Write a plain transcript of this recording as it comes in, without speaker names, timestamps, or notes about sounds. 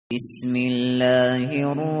بسم الله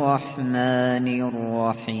الرحمن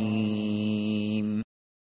الرحيم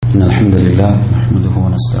إن الحمد لله نحمده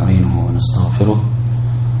ونستعينه ونستغفره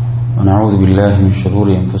ونعوذ بالله من شرور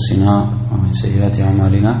أنفسنا ومن سيئات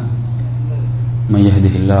أعمالنا من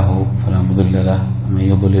يهده الله فلا مضل له ومن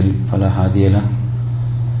يضلل فلا هادي له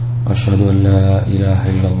وأشهد أن لا إله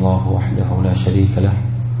إلا الله وحده لا شريك له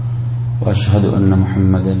وأشهد أن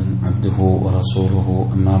محمدا عبده ورسوله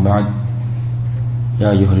أما بعد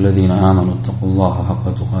يا أيها الذين آمنوا اتقوا الله حق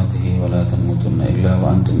تقاته ولا تموتن إلا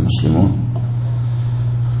وأنتم مسلمون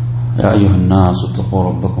يا أيها الناس اتقوا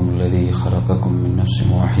ربكم الذي خلقكم من نفس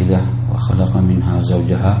واحدة وخلق منها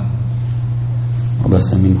زوجها وبث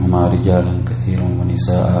منهما رجالا كثيرا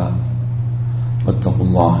ونساء واتقوا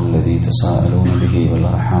الله الذي تساءلون به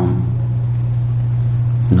والأرحام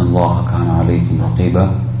إن الله كان عليكم رقيبا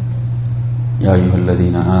يا أيها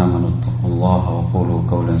الذين آمنوا اتقوا الله وقولوا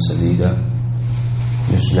قولا سديدا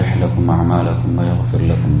يصلح لكم أعمالكم ويغفر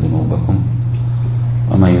لكم ذنوبكم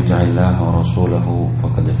ومن يطع الله ورسوله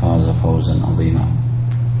فقد فاز فوزا عظيما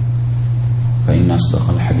فإن أصدق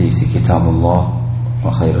الحديث كتاب الله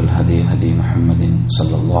وخير الهدي هدي محمد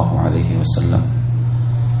صلى الله عليه وسلم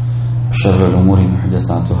وشر الأمور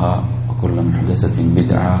محدثاتها وكل محدثة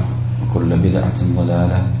بدعة وكل بدعة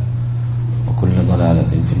ضلالة وكل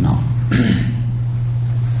ضلالة في النار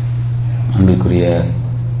அன்பிற்குரிய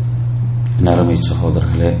நறுமை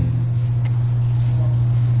சகோதரர்களே,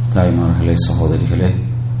 தாய்மார்களே, சகோதரிகளே,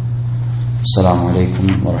 அஸ்ஸலாமு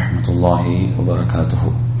அலைக்கும் வரஹ்மத்துல்லாஹி வபரகாத்துஹு.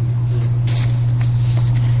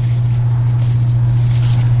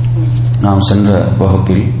 நாம் சென்ற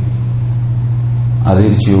வகுப்பில்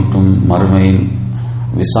அதிர்ச்சியூட்டும் மறுமையின்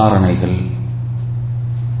விசாரணைகள்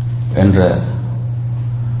என்ற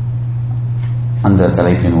அந்த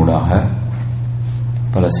தலைப்பினூடாக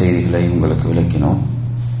பல செய்திகளை உங்களுக்கு விளக்கினோம்.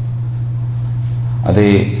 அதே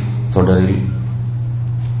தொடரில்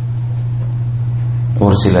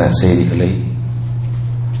ஒரு சில செய்திகளை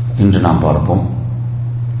இன்று நாம் பார்ப்போம்.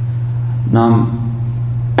 நாம்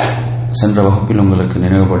சென்ற வகுப்பில் உங்களுக்கு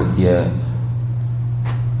நினைவுபடுத்திய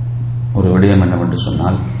ஒரு விடயம் என்னவென்று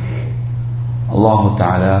சொன்னால், அல்லாஹு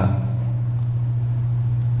தஆலா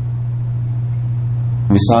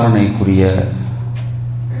விசாரணைக்குரிய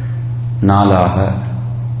நாளாக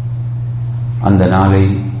அந்த நாளை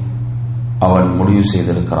அவன் முடிவு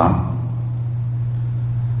செய்திருக்கிறான்.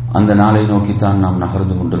 அந்த நாளை நோக்கித்தான் நாம்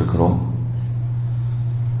நகர்ந்து கொண்டிருக்கிறோம்.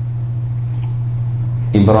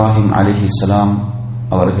 இப்ராஹிம் அலைஹிஸ்ஸலாம்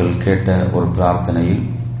அவர்கள் கேட்ட ஒரு பிரார்த்தனையில்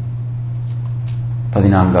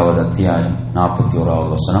 14வது அத்தியாயம் 41வது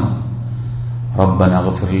வசனம், ரப்பனா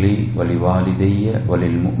இக்ஃபிர்லி வலிவாலிதைய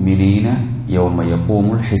வலில் முஃமினீன யௌம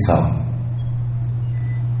யகூமுல் ஹிசாப்.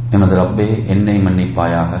 எமது ரப்பே, என்னை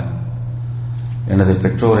மன்னிப்பாயாக, எனது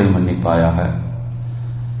பெற்றோரை மன்னிப்பாயாக,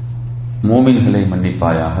 மூமின்களை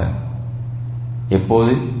மன்னிப்பாயாக.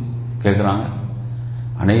 எப்போது கேட்கிறாங்க?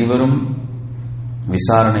 அனைவரும்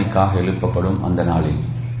விசாரணைக்காக எழுப்பப்படும் அந்த நாளில்,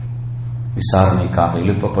 விசாரணைக்காக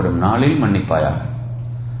எழுப்பப்படும் நாளில் மன்னிப்பாயாக.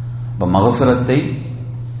 இப்ப மகஃபிரத்தை,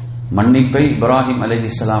 மன்னிப்பை இப்ராஹிம்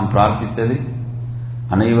அலைஹிஸ்ஸலாம் பிரார்த்தித்தது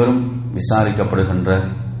அனைவரும் விசாரிக்கப்படுகின்ற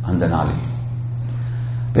அந்த நாளில்.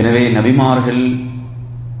 எனவே நபிமார்கள்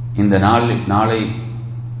இந்த நாளை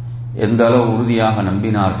எந்த அளவு உறுதியாக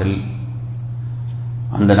நம்பினார்கள்,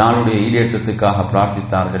 அந்த நாளுடைய ஈடேற்றத்துக்காக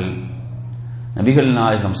பிரார்த்தித்தார்கள். நபிகள்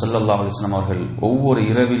நாயகம் ஸல்லல்லாஹு அலைஹி வஸல்லம் அவர்கள் ஒவ்வொரு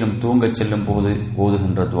இரவிலும் தூங்கச் செல்லும் போது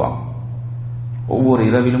ஓதுகின்ற துஆ, ஒவ்வொரு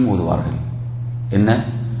இரவிலும் ஓதுவார்கள். என்ன?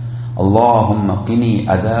 அல்லாஹும்ம கினி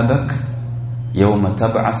அதாபக் யௌம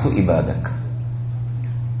தப்அஸு இபாதக்.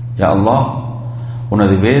 யா அல்லாஹ்,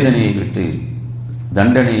 உனது வேதனையை விட்டு,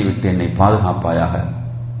 தண்டனையை விட்டு என்னை பாதுகாப்பாயாக.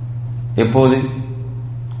 எப்போது?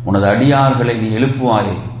 உனது அடியார்களை நீ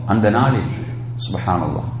எழுப்புவாயே அந்த நாளில்.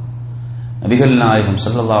 சுப்ஹானல்லாஹ். நபிகள் நாயகம்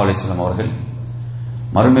ஸல்லல்லாஹு அலைஹி வஸல்லம் அவர்கள்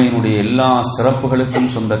மறுமையினுடைய எல்லா சிறப்புகளுக்கும்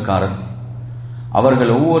சொந்தக்காரர்.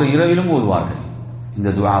 அவர்கள் ஒவ்வொரு இரவிலும் ஓதுவார்கள் இந்த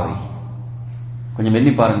துஆவை. கொஞ்சம்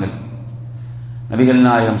எண்ணி பாருங்கள். நபிகள்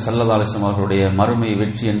நாயகம் ஸல்லல்லாஹு அலைஹி வஸல்லம் அவர்களுடைய மறுமை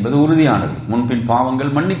வெற்றி என்பது உறுதியானது. முன்பின்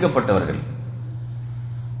பாவங்கள் மன்னிக்கப்பட்டவர்கள்.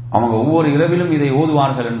 அவங்க ஒவ்வொரு இரவிலும் இதை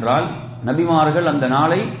ஓதுவார்கள் என்றால் நபிமார்கள் அந்த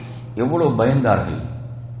நாளை எவ்வளவு பயந்தார்கள்.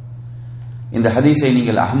 இந்த ஹதீஸை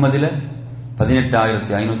நீங்கள் அஹ்மதில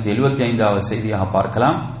 18575வது செய்தியாக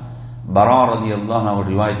பார்க்கலாம். பரா ரலியல்லாஹு அன்ஹு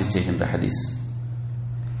ரிவாயத் செய்கின்ற ஹதீஸ்.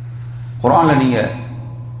 குர்ஆன்ல நீங்க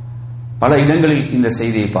பல இடங்களில் இந்த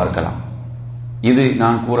செய்தியை பார்க்கலாம். இது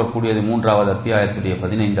நான் கூறக்கூடியது 3வது அத்தியாயத்துடைய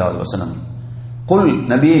 15வது வசனம். குல்,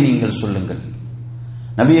 நபியே நீங்கள் சொல்லுங்கள்,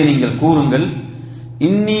 நபியே நீங்கள் கூறுங்கள்,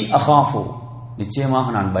 இன்னி அகாஃபு, நிச்சயமாக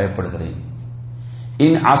நான் பயப்படுகிறேன்,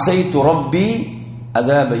 இன் அசைத்து ரப்பி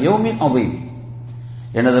அதாப யௌமின் அதீம்,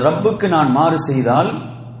 எனது ரப்புக்கு நான் மாறு செய்தால்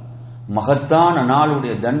மகத்தான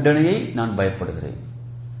நாளுடைய தண்டனையை நான் பயப்படுகிறேன்.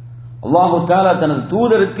 அல்லாஹு தஆலா தனது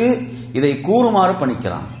தூதருக்கு இதை கூறுமாறு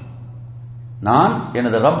பணிக்கிறான். நான்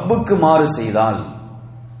எனது ரப்புக்கு மாறு செய்தால்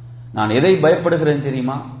நான் எதை பயப்படுகிறேன்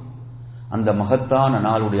தெரியுமா? அந்த மகத்தான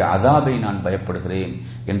நாளுடைய அதாபை நான் பயப்படுகிறேன்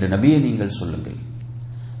என்று நபியை நீங்கள் சொல்லுங்கள்.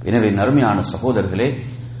 எனவே நறுமையான சகோதரர்களே,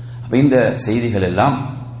 இந்த செய்திகள் எல்லாம்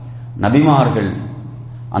நபிமார்கள்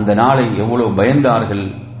அந்த நாளை எவ்வளவு பயந்தார்கள்,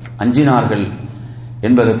 அஞ்சினார்கள்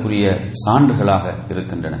என்பதற்குரிய சான்றுகளாக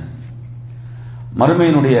இருக்கின்றன.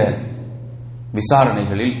 மறுமையினுடைய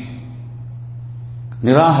விசாரணைகளில்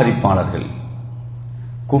நிராகரிப்பாளர்கள்,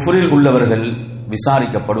 குஃப்ரில் உள்ளவர்கள்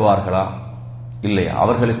விசாரிக்கப்படுவார்களா இல்லையா,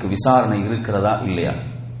 அவர்களுக்கு விசாரணை இருக்கிறதா இல்லையா,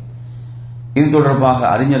 இது தொடர்பாக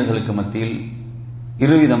அறிஞர்களுக்கு மத்தியில்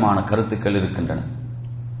இருவிதமான கருத்துக்கள் இருக்கின்றன.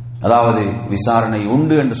 அதாவது விசாரணை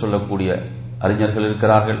உண்டு என்று சொல்லக்கூடிய அறிஞர்கள்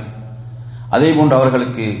இருக்கிறார்கள், அதே போன்று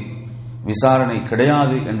அவர்களுக்கு விசாரணை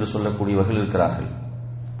கிடையாது என்று சொல்லக்கூடியவர்கள் இருக்கிறார்கள்.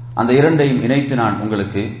 அந்த இரண்டையும் இணைத்து நான்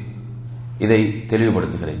உங்களுக்கு இதை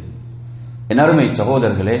தெளிவுபடுத்துகிறேன். என் அருமை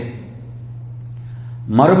சகோதரர்களே,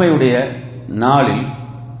 மறுமையுடைய நாளில்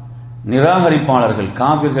நிராகரிப்பாளர்கள்,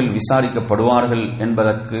 காபிர்கள் விசாரிக்கப்படுவார்கள்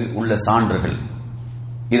என்பதற்கு உள்ள சான்றுகள்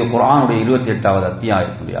இது குர்ஆனுடைய 28வது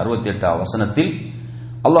அத்தியாயத்துடைய 68வது வசனத்தில்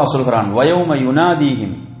அல்லாஹ் சொல்கிறான், வயௌம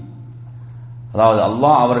யுனாதீஹிம், அதாவது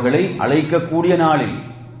அல்லாஹ் அவர்களை அழைக்கக்கூடிய நாளில்,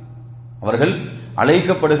 அவர்கள்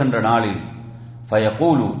அழைக்கப்படுகின்ற நாளில்,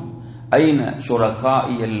 ஃபயகூலு ஐன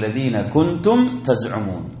ஷுரகாஇ அல்லதீன குன்தும்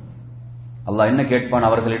தஸ்உமூன், அல்லாஹ் என்ன கேட்பான்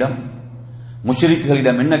அவர்களிடம்,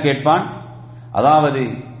 முஷ்ரிக்குகளிடம் என்ன கேட்பான், அதாவது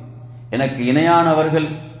எனக்கு இணையானவர்கள்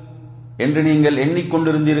என்று நீங்கள்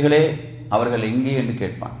எண்ணிக்கொண்டிருந்தீர்களே அவர்கள் எங்கே என்று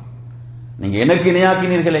கேட்பான். நீங்க எனக்கு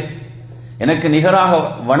இணையாக்கினீர்களே, எனக்கு நிகராக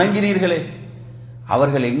வணங்கினீர்களே,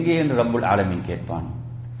 அவர்கள் எங்கே என்று ரப்புல் ஆலமீன் கேட்பான்.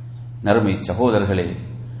 நறுமை சகோதரர்களே,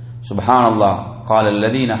 சுப்ஹானல்லாஹ், قال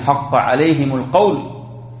الذين حق عليهم القول,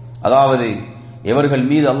 அதாவது எவர்கள்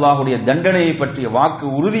மீது அல்லாஹ்வுடைய தண்டனையை பற்றிய வாக்கு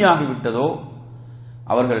உறுதியாகி விட்டதோ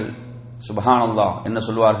அவர்கள் சுப்ஹானல்லாஹ் என்ன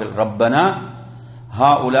சொல்வார்கள், ரப்பனா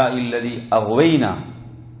ஹாஉலாஇ அல்லதி அக்வைனா,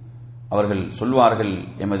 அவர்கள் சொல்வார்கள்,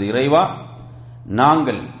 எமது இறைவா,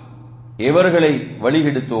 நாங்கள் எவர்களை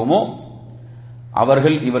வழிகெடுத்தோமோ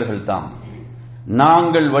அவர்கள் இவர்கள்தான்,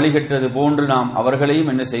 நாங்கள் வழிகெட்டது போன்று நாம்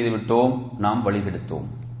அவர்களையும் என்ன செய்துவிட்டோம், நாம் வழிகெடுத்தோம்,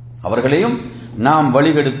 அவர்களையும் நாம்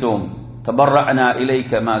வழிகெடுத்தோம். தபர்ரஅனா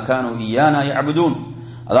இலைக மா கானூ இய்யானா யஅபுதூன்,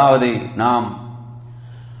 அதாவது நாம்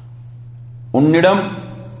உன்னிடம்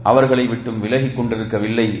அவர்களை விட்டும் விலகிக்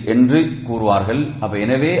கொண்டிருக்கவில்லை என்று கூறுவார்கள். அப்ப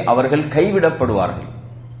எனவே அவர்கள் கைவிடப்படுவார்கள்.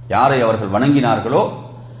 யாரை அவர்கள் வணங்கினார்களோ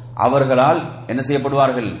அவர்களால் என்ன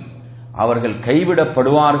செய்யப்படுவார்கள், அவர்கள்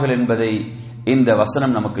கைவிடப்படுவார்கள் என்பதை இந்த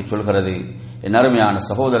வசனம் நமக்கு சொல்கிறது. என் அருமையான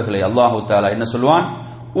சகோதரர்களை, அல்லாஹு தஆலா என்ன சொல்வான்,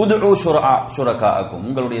 உதுஉ ஷுரகாஅக்கும்,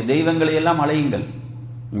 உங்களுடைய தெய்வங்களை எல்லாம் அழையுங்கள்,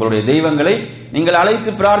 உங்களுடைய தெய்வங்களை நீங்கள்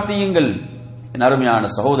அழைத்து பிரார்த்தியுங்கள். என் அருமையான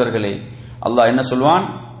சகோதரர்களே, அல்லாஹ் என்ன சொல்வான்,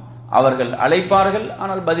 அவர்கள் அழைப்பார்கள்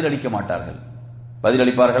ஆனால் பதிலளிக்க மாட்டார்கள்.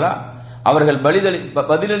 பதிலளிப்பார்களா? அவர்கள்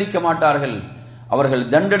பதிலளிக்க மாட்டார்கள், அவர்கள்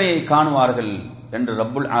தண்டனையை காணுவார்கள் என்று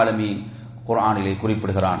ரப்புல் ஆலமீன் குர்ஆனிலே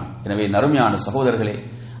குறிப்பிடுகிறான். எனவே நறுமையான சகோதரர்களே,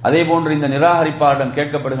 அதே போன்று இந்த நிராகரிப்பாளரிடம்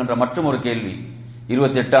கேட்கப்படுகின்ற மற்றும் ஒரு கேள்வி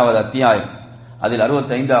 28வது அத்தியாயம் அதில்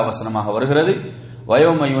 65வது வசனமாக வருகிறது,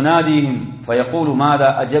 வயௌம யுனாதீஹிம் ஃபயகூலு மாதா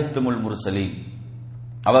அஜப்துமுல் முர்சலீன்,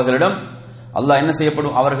 அவர்களிடம் அல்லாஹ் என்ன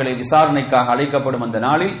செய்யப்படும், அவர்களை விசாரணைக்காக அழைக்கப்படும் அந்த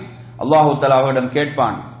நாளில் அல்லாஹு தஆலா அவர்களிடம்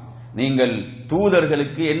கேட்பான், நீங்கள்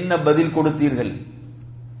தூதர்களுக்கு என்ன பதில் கொடுத்தீர்கள்,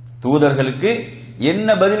 தூதர்களுக்கு என்ன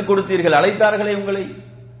பதில் கொடுத்தீர்கள், அழைத்தார்களே உங்களை,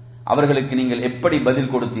 அவர்களுக்கு நீங்கள் எப்படி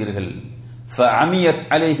பதில் கொடுத்தீர்கள். ஃபஅமியத்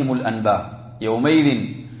அலைஹிமுல் அன்பா யௌமைதின்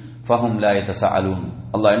ஃபஹும் லா யதஸஅலூன்,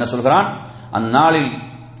 அல்லாஹ் என்ன சொல்கிறான், அந்நாளில்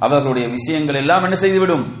அவர்களுடைய விஷயங்கள் எல்லாம் என்ன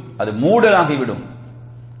செய்துவிடும், அது மூடலாகிவிடும்,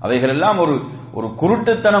 அவைகள் எல்லாம் ஒரு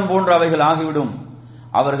குருட்டுத்தனம் போன்று அவைகள் ஆகிவிடும்,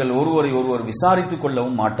 அவர்கள் ஒருவரை ஒருவர் விசாரித்துக்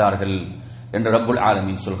கொள்ளவும் மாட்டார்கள் என்று ரப்புல்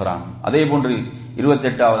ஆலமீன் சொல்கிறான். அதே போன்று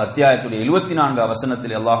 28வது அத்தியாயத்துடைய 74வது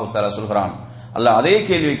வசனத்தில் அல்லாஹு தஆலா சொல்கிறான், அல்லாஹ் அதே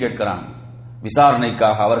கேள்வியை கேட்கிறான்.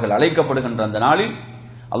 விசாரணைக்காக அவர்கள் அழைக்கப்படுகின்ற அந்த நாளில்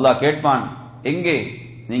அல்லாஹ் கேட்பான், எங்கே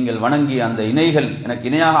நீங்கள் வணங்கிய அந்த இணைகள், எனக்கு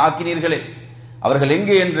இணையாக ஆக்கினீர்களே, அவர்கள்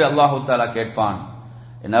எங்கே என்று அல்லாஹு தஆலா கேட்பான்.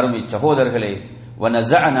 என் அருமை சகோதரர்களே,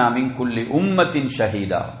 வனஸஅனா மின் குல்லி உம்மத்தின்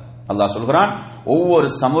ஷஹீதா, அல்லாஹ் சொல்கிறான், ஒவ்வொரு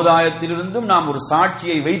சமுதாயத்திலிருந்தும் நாம் ஒரு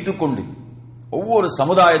சாட்சியை வைத்துக்கொண்டு, ஒவ்வொரு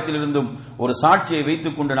சமுதாயத்திலிருந்தும் ஒரு சாட்சியை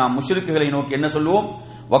வைத்துக்கொண்டு நாம் முஷ்ரிக்குகளை நோக்கி என்ன சொல்லுவோம்,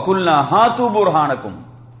 வகுல்னா ஹாத்து புர்ஹானக்கும்,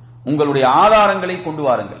 உங்களுடைய ஆதாரங்களை கொண்டு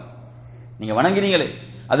வாருங்கள், நீங்க வணங்கினீங்களே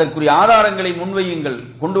அதற்குரிய ஆதாரங்களை முன்வையுங்கள்,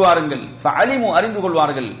 கொண்டு வாருங்கள். ஃபஅலிமு, அறிந்து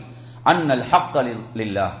கொள்வார்கள், அன்னல் ஹக்க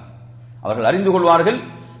லில்லாஹ், அவர்கள் அறிந்து கொள்வார்கள்,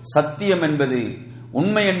 சத்தியம் என்பது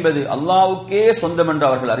உண்மை என்பது அல்லாஹ்வுக்கே சொந்தம் என்று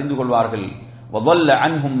அவர்கள் அறிந்து கொள்வார்கள். வதல்ல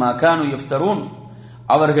அன்ஹும் மா கானூ யஃப்தரூன்,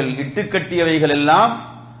 அவர்கள் இட்டுக்கட்டியவைகள் எல்லாம்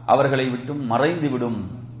அவர்களை விட்டும் மறைந்துவிடும்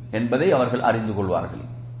என்பதை அவர்கள் அறிந்து கொள்வார்கள்.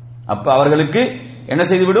 அப்ப அவர்களுக்கு என்ன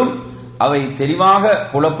செய்துவிடும்? அவை தெளிவாக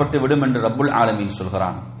புலப்பட்டு விடும் என்று ரப்புல் ஆலமீன்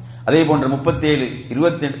சொல்கிறான். அதே போன்று 37,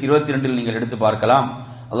 22 நீங்கள் எடுத்து பார்க்கலாம்.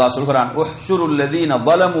 அல்லாஹ் சொல்கிறான், உஹ்ஷுருல் லதீன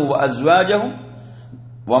ظلموا وازواجهم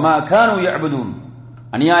وما كانوا يعبدون,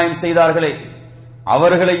 அநியாயம் செய்தார்களே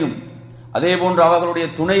அவர்களையும் அதே போன்று அவர்களுடைய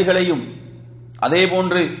துணைகளையும் அதே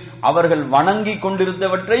போன்று அவர்கள் வணங்கி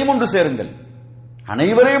கொண்டிருந்தவற்றையும் ஒன்று சேருங்கள்,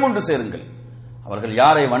 அனைவரையும் ஒன்று சேருங்கள். அவர்கள்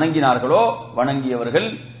யாரை வணங்கினார்களோ வணங்கியவர்கள்,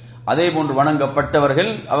 அதே போன்று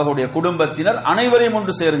வணங்கப்பட்டவர்கள், அவர்களுடைய குடும்பத்தினர் அனைவரையும்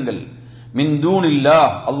ஒன்று சேருங்கள். மின்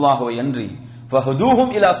தூனில்லாஹ், அல்லாஹ்வை அன்றி,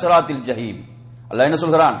 ஃபஹதூஹும் இலா ஸிராத்தில் ஜஹீம். அல்லாஹ் என்ன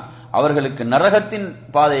சொல்கிறான்? அவர்களுக்கு நரகத்தின்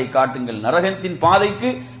பாதையை காட்டுங்கள், நரகத்தின் பாதைக்கு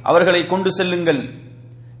அவர்களை கொண்டு செல்லுங்கள்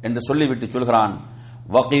என்று சொல்லிவிட்டு சொல்கிறான்,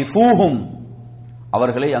 வகிஃபூஹும்,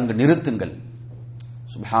 அவர்களை அங்கு நிறுத்துங்கள்.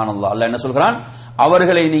 சுப்ஹானல்லாஹ், அல்லாஹ் என்ன சொல்கிறான்?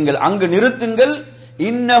 அவர்களை நீங்கள் அங்கு நிறுத்துங்கள்.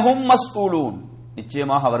 இன்னஹும் மஸ்ஊலூன்,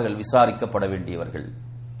 நிச்சயமாக அவர்கள் விசாரிக்கப்பட வேண்டியவர்கள்,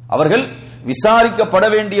 அவர்கள் விசாரிக்கப்பட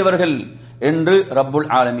வேண்டியவர்கள் என்று ரப்புல்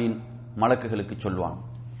ஆலமீன் மலக்குகளுக்கு சொல்வான்.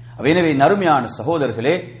 எனவே நறுமையான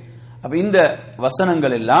சகோதரர்களே, இந்த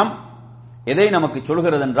வசனங்கள் எல்லாம் எதை நமக்கு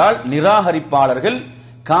சொல்கிறது என்றால், நிராகரிப்பாளர்கள்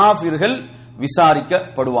காஃபிர்கள்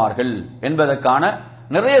விசாரிக்கப்படுவார்கள் என்பதற்கான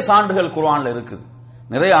நிறைய சான்றுகள் குர்ஆன்ல இருக்குது,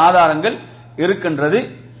 நிறைய ஆதாரங்கள் இருக்கின்றது.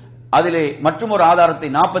 அதிலே மற்றொரு ஆதாரத்தை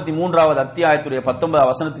 43வது அத்தியாயத்துடைய 19வது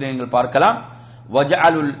வசனத்திலே நீங்கள் பார்க்கலாம்.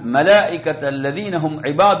 வஜஅலுல் மலாயிகத அல்லதீனஹும்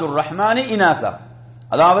இபாதுர் ரஹ்மானி இனாஸா,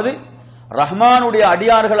 அதாவது ரஹ்மானுடைய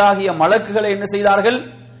அடியார்களாகிய மலக்குகளை என்ன செய்தார்கள்?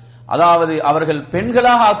 அதாவது அவர்கள்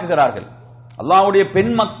பெண்களாக ஆக்குகிறார்கள். அல்லாஹ்வுடைய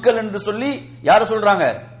பெண் மக்கள் என்று சொல்லி யார சொல்றாங்க?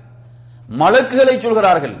 மலக்குகளை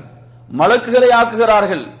சொல்கிறார்கள், மலக்குகளை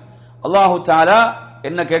ஆக்குகிறார்கள். அல்லாஹு தஆலா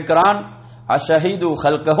என்ன கேட்கிறான்? அஷஹீது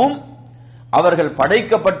ஹல்கஹும், அவர்கள்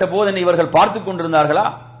படைக்கப்பட்ட போது இவர்கள் பார்த்து கொண்டிருந்தார்களா?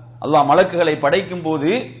 அல்லாஹ் மலக்குகளை படைக்கும்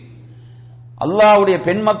போது அல்லாஹ்வுடைய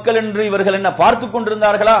பெண் மக்கள் என்று இவர்கள் என்ன பார்த்து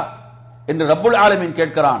கொண்டிருந்தார்களா என்று ரப்புல் ஆலமீன்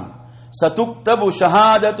கேட்கிறான். சதுக்தபு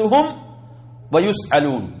ஷஹாதத்துஹும்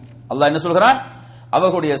வயுஸ்அலூன், அல்லாஹ் என்ன சொல்கிறான்?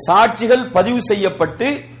 அவர்களுடைய சாட்சிகள் பதிவு செய்யப்பட்டு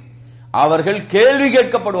அவர்கள் கேள்வி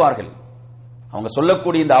கேட்கப்படுவார்கள். அவங்க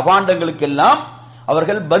சொல்லக்கூடிய இந்த அபாண்டங்களுக்கெல்லாம்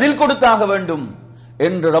அவர்கள் பதில் கொடுத்தாக வேண்டும்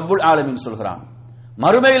என்று ரப்புல் ஆலமீன் சொல்கிறான்.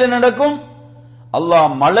 மறுமையில் நடக்கும்,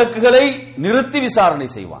 அல்லாஹ் மலக்குகளை நிறுத்தி விசாரணை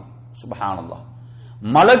செய்வான். சுப்ஹானல்லாஹ்,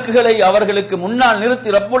 மலக்குகளை அவர்களுக்கு முன்னால் நிறுத்தி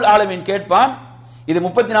ரப்புல் ஆலமீன் கேட்பான். இது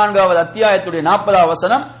 34வது அத்தியாயத்துடைய 40வது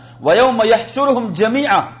வசனம். வயௌம யஹ்ஷுருஹும்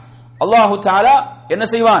ஜமீஆ, அல்லாஹு தஆலா என்ன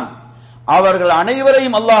செய்வான்? அவர்கள்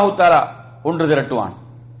அனைவரையும் அல்லாஹு தஆலா ஒன்று திரட்டுவான்.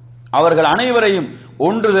 அவர்கள் அனைவரையும்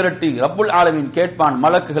ஒன்று திரட்டி ரப்புல் ஆலமீன் கேட்பான்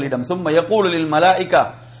மலக்குகளிடம், சும்ம யகூலு லில் மலாயிகா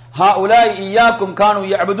ஹாஉலாஇ இய்யாக்கும் கானூ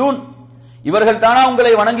யஅபுதூன், இவர்கள் தானா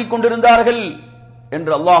உங்களை வணங்கிக் கொண்டிருந்தார்கள்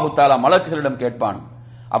என்று அல்லாஹு தஆலா மலக்குகளிடம் கேட்பான்.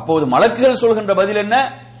 அப்போது மலக்குகள் சொல்கின்ற பதில் என்ன?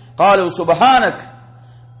 காலு சுப்ஹானக்,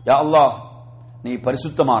 யா அல்லாஹ், நீ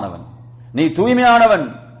பரிசுத்தமானவன், நீ தூய்மையானவன்.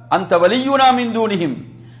 அந்த வலியுனா மின் தூனிஹிம்,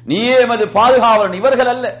 நீயே எமது பாதுகாவலன்,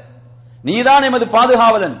 இவர்கள் அல்ல, நீதான் எமது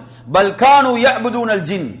பாதுகாவலன். பல் கானூ யஅபுதூனல்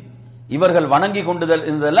ஜின், இவர்கள் வணங்கி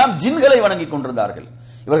கொண்டிருந்ததெல்லாம் ஜின்களை வணங்கி கொண்டிருந்தார்கள்,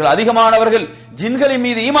 இவர்கள் அதிகமானவர்கள் ஜின்களின்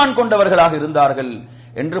மீது ஈமான் கொண்டவர்களாக இருந்தார்கள்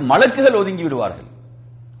என்று மலக்குகள் ஒதுங்கி விடுவார்கள்.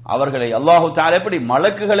 அவர்களை அல்லாஹு தஆலா எப்படி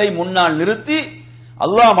மலக்குகளை முன்னால் நிறுத்தி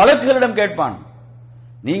அல்லாஹ் மலக்குகளிடம் கேட்பான்,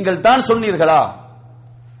 நீங்கள் தான் சொன்னீர்களா?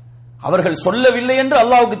 அவர்கள் சொல்லவில்லை என்று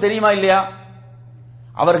அல்லாஹ்வுக்கு தெரியுமா இல்லையா?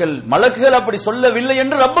 அவர்கள் மலக்குகள் அப்படி சொல்லவில்லை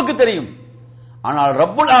என்று ரப்புக்கு தெரியும். ஆனால்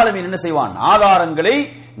ரப்புல் ஆலமீன் என்ன செய்வான்? ஆதாரங்களை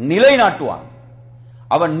நிலைநாட்டுவான்.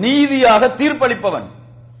 அவன் நீதியாக தீர்ப்பளிப்பவன்.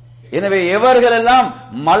 எனவே எவர்களெல்லாம்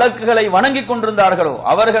மலக்குகளை வணங்கிக் கொண்டிருந்தார்களோ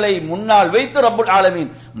அவர்களை முன்னால் வைத்து ரப்புல்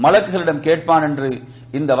ஆலமீன் மலக்குகளிடம் கேட்பான் என்று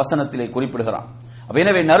இந்த வசனத்திலே குறிப்பிடுகிறான்.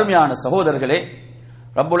 எனவே நறுமையான சகோதரர்களே,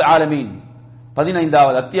 ரப்புல் ஆலமீன்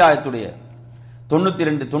 15வது அத்தியாயத்துடைய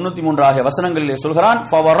 92, 93 ஆகிய வசனங்களிலே சொல்கிறான்,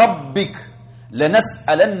 ஃபவரப்பிக்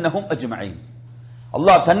லனஸ்அலன்னஹும் அஜ்மஈன்,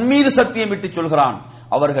 அல்லாஹ் தன் மீது சத்தியமிட்டு சொல்கிறான்,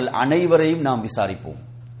 அவர்கள் அனைவரையும் நாம் விசாரிப்போம்,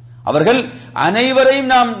 அவர்கள் அனைவரையும்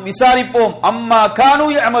நாம் விசாரிப்போம். அம்மா கானூ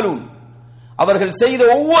யஅமலூன், அவர்கள் செய்த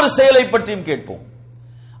ஒவ்வொரு செயலை பற்றியும் கேட்போம்,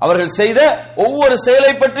 அவர்கள் செய்த ஒவ்வொரு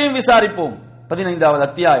செயலை பற்றியும் விசாரிப்போம். 15வது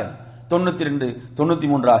அத்தியாயம் 92,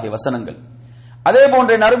 93 ஆகிய வசனங்கள். அதே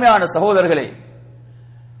போன்ற நறுமையான சகோதரர்களே,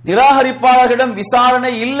 நிராகரிப்பாளர்களிடம்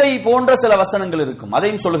விசாரணை இல்லை போன்ற சில வசனங்கள் இருக்கும்,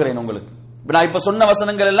 அதையும் சொல்கிறேன் உங்களுக்கு. நான் இப்ப சொன்ன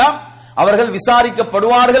வசனங்கள் எல்லாம் அவர்கள்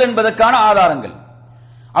விசாரிக்கப்படுவார்கள் என்பதற்கான ஆதாரங்கள்.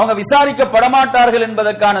 அவங்க விசாரிக்கப்பட மாட்டார்கள்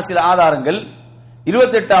என்பதற்கான சில ஆதாரங்கள்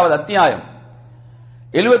 28வது அத்தியாயம்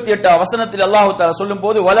 78வது வசனத்தில் அல்லாஹ் தஆலா சொல்லும்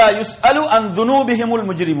போது, வலா யுஸ்அலு அன் துனூபிஹிமுல்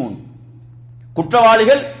முஜ்ரிமூன்,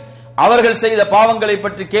 குற்றவாளிகள் அவர்கள் செய்த பாவங்களை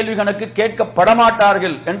பற்றி கேள்வி கணக்கு கேட்கப்பட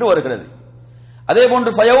மாட்டார்கள் என்று வருகிறது. அதே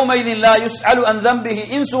போன்று ஃபயௌமைதின் லா யுஸ்அலு அன் தம்பிஹி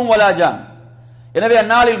இன்சும் வலா ஜான். எனவே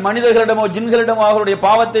அந்நாளில் மனிதர்களிடமோ ஜின்களிடமோ அவர்களுடைய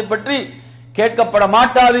பாவத்தை பற்றி கேட்கப்பட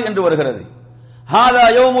மாட்டாது என்று வருகிறது. ஹாதா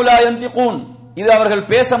யௌமு லா யன்திகூன், இது அவர்கள்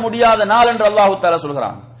பேச முடியாத நாள் என்று அல்லாஹ் தஆலா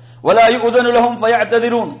சொல்கிறான். வலா யுதனு லஹும்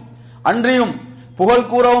ஃபயஅ்ததிரூன், அன்றியும் புகழ்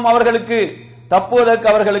கூறவும் அவர்களுக்கு தப்புவதற்கு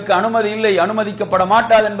அவர்களுக்கு அனுமதி இல்லை, அனுமதிக்கப்பட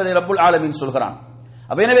மாட்டாது என்பதை ரப்புல் ஆலமீன் சொல்கிறான்.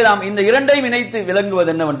 எனவே நாம் இந்த இரண்டையும் இணைத்து விளங்குவது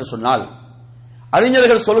என்னவென்று சொன்னால்,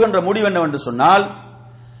 அறிஞர்கள் சொல்கின்ற முடிவு என்னவென்று சொன்னால்,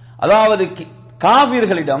 அதாவது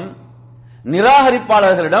காஃபிர்களிடம்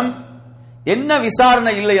நிராகரிப்பாளர்களிடம் என்ன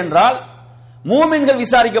விசாரணை இல்லை என்றால் மூமின்கள்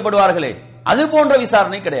விசாரிக்கப்படுவார்களே அது போன்ற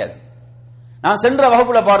விசாரணை கிடையாது. நான் சென்ற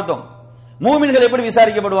வகுப்புல பார்த்தோம் மூமின்கள் எப்படி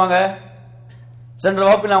விசாரிக்கப்படுவாங்க. சென்ற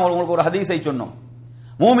வகுப்பில் நான் உங்களுக்கு ஒரு ஹதீஸை சொன்னோம்.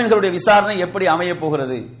 மூமின்களுடைய விசாரணை எப்படி அமைய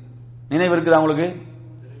போகிறது நினைவு இருக்குதா உங்களுக்கு?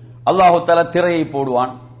 அல்லாஹு தஆலா திரையை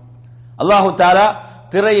போடுவான். அல்லாஹு தஆலா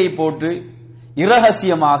திரையை போட்டு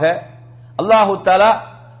இரகசியமாக அல்லாஹு தஆலா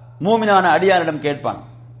மூமினான அடியாரிடம் கேட்பான்,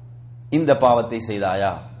 இந்த பாவத்தை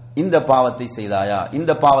செய்தாயா, இந்த பாவத்தை செய்தாயா,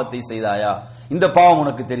 இந்த பாவத்தை செய்தாயா, இந்த பாவம்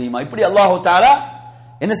உனக்கு தெரியுமா? இப்படி அல்லாஹு தஆலா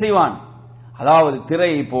என்ன செய்வான்? அதாவது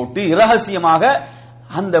திரையை போட்டு இரகசியமாக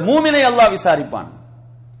அந்த மூமினை அல்லாஹ் விசாரிப்பான்.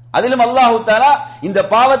 அதிலும் அல்லாஹு தஆலா இந்த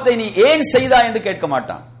பாவத்தை நீ ஏன் செய்தாய் என்று கேட்க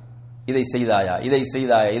மாட்டான். இதை செய்தாயா, இதை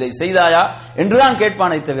செய்தாயா, இதை செய்தாயா என்றுதான்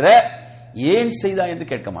கேட்பானே தவிர ஏன் செய்தாய் என்று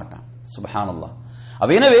கேட்க மாட்டான். சுப்ஹானல்லாஹ்.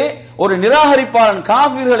 எனவே ஒரு நிராகரிப்பாளன்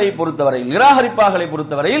காஃபிர்களை பொறுத்தவரையில், நிராகரிப்பாளர்களை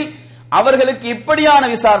பொறுத்தவரையில் அவர்களுக்கு இப்படியான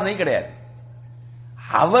விசாரணை கிடையாது.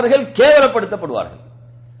 அவர்கள் கேவலப்படுத்தப்படுவார்கள்.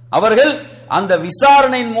 அவர்கள் அந்த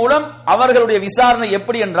விசாரணையின் மூலம் அவர்களுடைய விசாரணை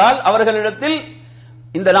எப்படி என்றால், அவர்களிடத்தில்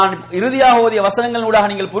இந்த நான் இறுதியாக ஓதிய வசனங்களூடாக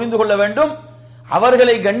நீங்கள் புரிந்து கொள்ள வேண்டும்,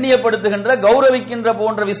 அவர்களை கண்ணியப்படுத்துகின்ற கௌரவிக்கின்ற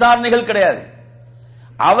போன்ற விசாரணைகள் கிடையாது.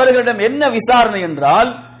 அவர்களிடம் என்ன விசாரணை என்றால்,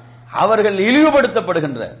 அவர்கள்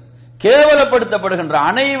இழிவுபடுத்தப்படுகின்ற கேவலப்படுத்தப்படுகின்ற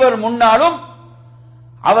அனைவர் முன்னாலும்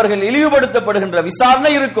அவர்கள் இழிவுபடுத்தப்படுகின்ற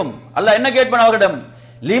விசாரணை இருக்கும். அல்லாஹ் என்ன கேட்பான் அவர்களிடம்?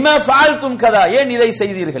 லிமா ஃபஅல்தும் கதா, ஏன் இதை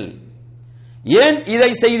செய்தீர்கள், ஏன்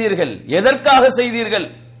இதை செய்தீர்கள், எதற்காக செய்தீர்கள்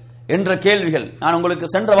என்ற கேள்விகள். நான் உங்களுக்கு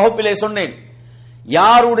சென்ற வகுப்பிலே சொன்னேன்,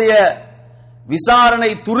 யாருடைய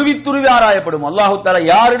விசாரணை துருவி துருவி ஆராயப்படும். அல்லாஹு தஆலா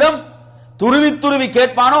யாரிடம் துருவி துருவி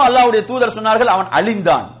கேட்பானோ அல்லாஹ்வுடைய தூதர் சொன்னார்கள் அவன்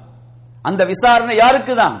அழிந்தான். அந்த விசாரணை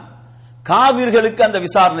யாருக்கு தான்? காவிர்களுக்கு அந்த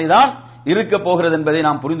விசாரணை தான் இருக்க போகிறது என்பதை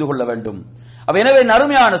நாம் புரிந்து கொள்ள வேண்டும். எனவே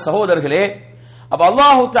நறுமையான சகோதரர்களே, அப்ப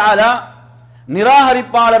அல்லாஹு தஆலா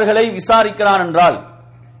நிராகரிப்பாளர்களை விசாரிக்கிறான் என்றால்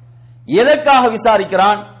எதற்காக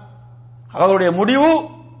விசாரிக்கிறான்? அவர்களுடைய முடிவு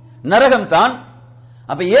நரகம்தான்.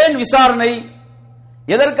 அப்ப ஏன் விசாரணை,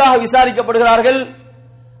 எதற்காக விசாரிக்கப்படுகிறார்கள்?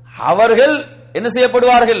 அவர்கள் என்ன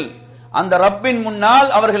செய்யப்படுவார்கள்? அந்த ரப்பின் முன்னால்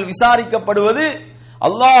அவர்கள் விசாரிக்கப்படுவது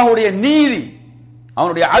அல்லாஹ்வுடைய நீதி,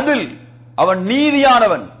 அவனுடைய அதில். அவன்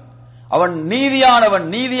நீதியானவன், அவன் நீதியானவன்,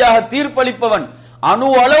 நீதியாக தீர்ப்பளிப்பவன், அணு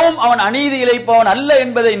அளவும் அவன் அநீதி இழைப்பவன் அல்ல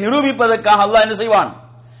என்பதை நிரூபிப்பதற்காக அல்லாஹ் என்ன செய்வான்?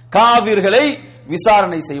 காவிர்களை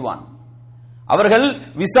விசாரணை செய்வான். அவர்கள்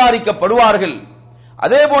விசாரிக்கப்படுவார்கள்.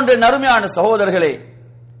 அதே போன்ற நறுமையான சகோதரர்களே,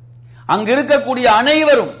 அங்கு இருக்கக்கூடிய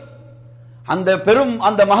அனைவரும்,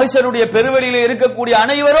 அந்த மஹ்ஷருடைய பெருவெளியிலே இருக்கக்கூடிய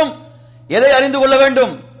அனைவரும் எதை அறிந்து கொள்ள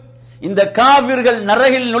வேண்டும்? இந்த காவிர்கள்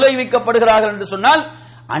நரகில் நுழைவிக்கப்படுகிறார்கள் என்று சொன்னால்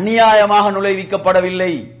அநியாயமாக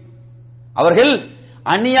நுழைவிக்கப்படவில்லை. அவர்கள்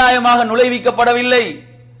அநியாயமாக நுழைவிக்கப்படவில்லை.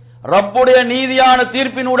 ரப்புடைய நீதியான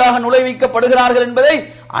தீர்ப்பினூடாக நுழைவிக்கப்படுகிறார்கள் என்பதை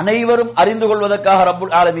அனைவரும் அறிந்து கொள்வதற்காக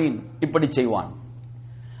ரப்புல் ஆலமீன் இப்படி செய்வான்.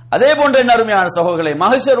 அதே போன்ற அருமையான சகோதரர்களே,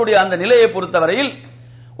 மஹ்ஷருடைய அந்த நிலையை பொறுத்தவரையில்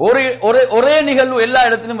ஒரே நிகழ்வு எல்லா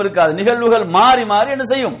இடத்திலும் இருக்காது. நிகழ்வுகள் மாறி மாறி என்ன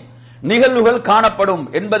செய்யும்? நிகழ்வுகள் காணப்படும்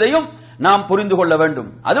என்பதையும் நாம் புரிந்து கொள்ள வேண்டும்.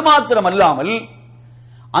 அது மாத்திரமல்லாமல்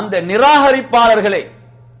அந்த நிராகரிப்பாளர்களே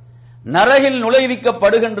நரகில்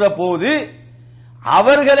நுழைவிக்கப்படுகின்ற போது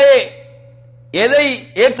அவர்களே எதை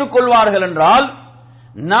ஏற்றுக்கொள்வார்கள் என்றால்,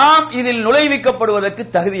 நாம் இதில் நுழைவிக்கப்படுவதற்கு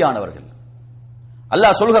தகுதியானவர்கள்.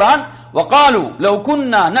 அல்லாஹ் சொல்கிறான், வகாலு லவ்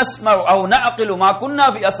குன்னா நஸ்மஉ அவ் நஅகிலு மா குன்னா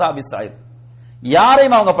ஃபி அஸ்ஹாபிஸ் ஸஈர்.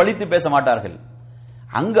 யாரையும் அவங்க பழித்து பேச மாட்டார்கள்.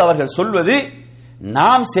 அங்கு அவர்கள் சொல்வது,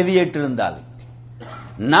 நாம் செவியேற்றிருந்தால்,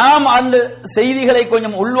 நாம் அந்த செய்திகளை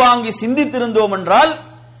கொஞ்சம் உள்வாங்கி சிந்தித்திருந்தோம் என்றால்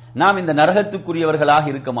நாம் இந்த நரகத்துக்குரியவர்களாக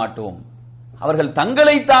இருக்க மாட்டோம். அவர்கள்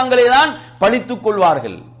தங்களை தாங்களே தான் பழித்துக்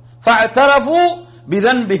கொள்வார்கள். ஃபஅதரஃபு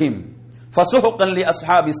பிதன்பிஹிம் ஃபஸுஹ்கன் லி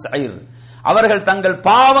அஸ்ஹாபிஸ் ஸஈர். அவர்கள் தங்கள்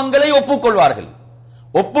பாவங்களை ஒப்புக்கொள்வார்கள்.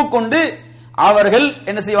 ஒப்புக்கொண்டு அவர்கள்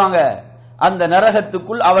என்ன செய்வாங்க? அந்த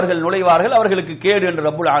நரகத்துக்குள் அவர்கள் நுழைவார்கள். அவர்களுக்கு கேடு என்று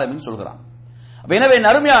ரப்புல் ஆலமீன் சொல்கிறான். எனவே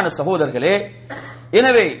நறுமையான சகோதரர்களே,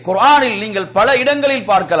 எனவே குர்ஆனில் நீங்கள் பல இடங்களில்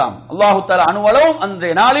பார்க்கலாம், அல்லாஹு தஆலா அணுவளவும்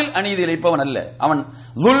அன்றைய நாளில் அநீதி இழைப்பவன் அல்ல. அவன்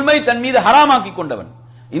ஸுல்மை தன் மீது ஹராமாக்கி கொண்டவன்,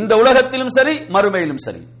 இந்த உலகத்திலும் சரி மறுமையிலும்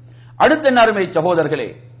சரி. அடுத்த அருமை சகோதரர்களே,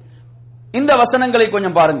 இந்த வசனங்களை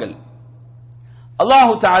கொஞ்சம் பாருங்கள்.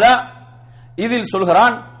 அல்லாஹு தஆலா இதில்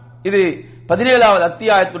சொல்கிறான், இது 17வது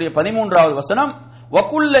அத்தியாயத்துடைய 13வது வசனம்,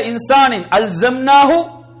 வகுல்ல இன்சானின் அல்ஸம்னாஹு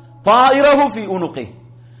தாயிரஹு ஃபீ உனுகிஹி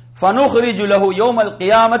ஃபனுக்ரிஜு லஹு யௌமல்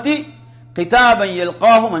கியாமத்தி கிதாபன்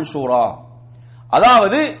யல்காஹு மன்ஷூரா.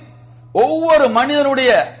 அதாவது ஒவ்வொரு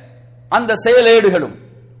மனிதனுடைய அந்த செயலேடுகளும்,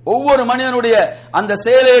 ஒவ்வொரு மனிதனுடைய அந்த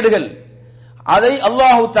செயலேடுகள், அதை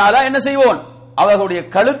அல்லாஹு தஆலா என்ன செய்வோம், அவர்களுடைய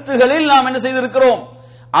கழுத்துகளில் நாம் என்ன செய்திருக்கிறோம்,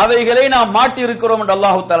 அவைகளை நாம் மாட்டி இருக்கிறோம் என்று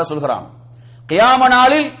அல்லாஹு தஆலா சொல்கிறான். கியாம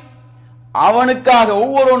நாளில் அவனுக்காக,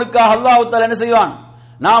 ஒவ்வொருவனுக்காக அல்லாஹு தஆலா என்ன செய்வான்,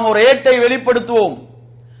 நாம் ஒரு ஏட்டை வெளிப்படுத்துவோம்,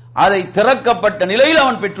 அதை திறக்கப்பட்ட நிலையில்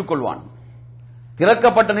அவன் பெற்றுக்கொள்வான்,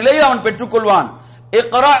 திறக்கப்பட்ட நிலையில் அவன் பெற்றுக்கொள்வான்.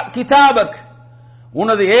 இக்ரா கிதாபக்,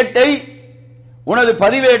 உனது ஏட்டை, உனது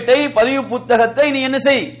பதிவேட்டை, பதிவு புத்தகத்தை நீ என்ன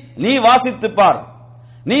செய், நீ வாசித்து பார்.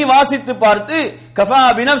 நீ வாசித்து பார்த்து கஃபா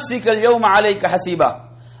பினஃப்ஸிகல் யௌம அலைக ஹஸீபா,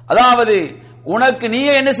 அதாவது உனக்கு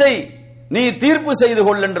நீயே என்ன செய், நீ தீர்ப்பு செய்து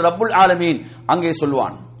கொள் என்று ரப்புல் ஆலமீன் அங்கே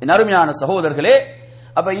சொல்வான். என் அருமையான சகோதரர்களே,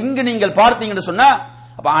 அப்ப இங்கு நீங்கள் பார்த்தீங்கன்னு சொன்னா,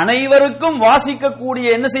 அப்ப அனைவருக்கும் வாசிக்கக்கூடிய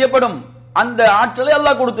என்ன செய்யப்படும், அந்த ஆற்றலை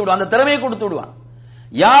அல்லாஹ் கொடுத்து விடுவான், அந்த திறமையை கொடுத்து விடுவான்.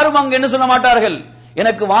 யாரும் அங்கு என்ன சொல்ல மாட்டார்கள்,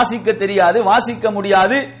 எனக்கு வாசிக்க தெரியாது, வாசிக்க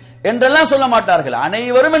முடியாது என்றெல்லாம் சொல்ல மாட்டார்கள்.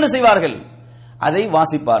 அனைவரும் என்ன செய்வார்கள், அதை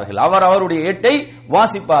வாசிப்பார்கள், அவர் அவருடைய ஏட்டை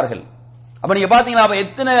வாசிப்பார்கள். அப்ப நீங்க பாத்தீங்களா, அப்ப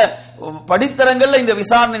எத்தனை படித்தரங்கள்ல இந்த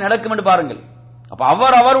விசாரணை நடக்கும் என்று பாருங்கள். அப்ப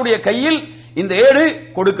அவர் அவருடைய கையில் இந்த ஏடு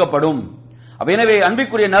கொடுக்கப்படும். அப்ப எனவே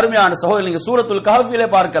அன்பிற்குரிய நறுமையான சகோதரர், நீங்க சூரத்துல் கஹ்ஃபிலே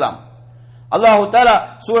பார்க்கலாம், அல்லாஹு தஆலா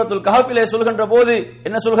சூரத்துல் கஹ்ஃபிலே சொல்கின்ற போது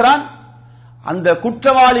என்ன சொல்கிறான், அந்த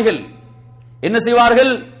குற்றவாளிகள் என்ன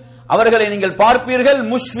செய்வார்கள், அவர்களை நீங்கள் பார்ப்பீர்கள்,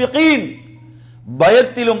 முஷ்ஃபிகீன்,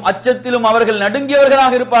 பயத்திலும் அச்சத்திலும் அவர்கள்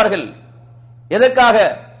நடுங்கியவர்களாக இருப்பார்கள். எதற்காக,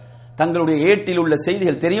 தங்களுடைய ஏட்டில் உள்ள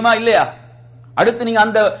செய்திகள் தெரியுமா இல்லையா. அடுத்து நீங்க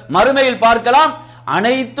அந்த மறுமையில் பார்க்கலாம்,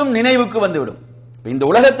 அனைத்தும் நினைவுக்கு வந்துவிடும். இந்த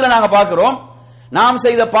உலகத்தில் நாங்க பார்க்கிறோம், நாம்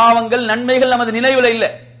செய்த பாவங்கள் நன்மைகள் நமது நினைவில் இல்லை,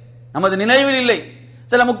 நமது நினைவில் இல்லை.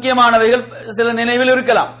 சில முக்கியமானவைகள் சில நினைவில்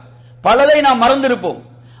இருக்கலாம், பலதை நாம் மறந்திருப்போம்.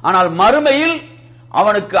 ஆனால் மறுமையில்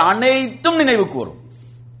அவனுக்கு அனைத்தும் நினைவுக்கு வரும்,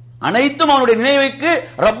 அனைத்தும் அவனுடைய நினைவுக்கு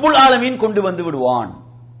ரப்புல் ஆலமீன் கொண்டு வந்து விடுவான்.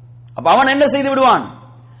 அப்ப அவன் என்ன செய்து விடுவான்,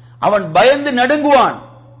 அவன் பயந்து நடுங்குவான்.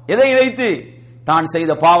 எதை வைத்து, தான்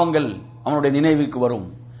செய்த பாவங்கள் அவனுடைய நினைவுக்கு வரும்,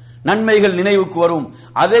 நன்மைகள் நினைவுக்கு வரும்.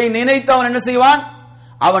 அதை நினைத்து அவன் என்ன செய்வான்,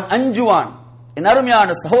 அவன் அஞ்சுவான். என் அருமையான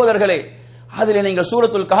சகோதரர்களே, அதில் நீங்கள்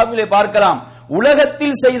சூரத்துல் கஹ்ஃபிலே பார்க்கலாம்,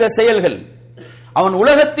 உலகத்தில் செய்த செயல்கள், அவன்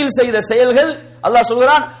உலகத்தில் செய்த செயல்கள் அல்லாஹ்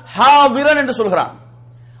சொல்கிறான் ஹாதிரன் என்று சொல்கிறான்,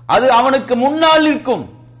 அது அவனுக்கு முன்னால் நிற்கும்.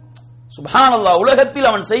 சுப்ஹானல்லாஹ், உலகத்தில்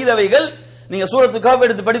அவன் செய்தவைகள் நீங்க சூரத்துல் கஹ்ஃப்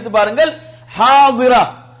எடுத்து படித்து பாருங்கள், ஹாதிரா,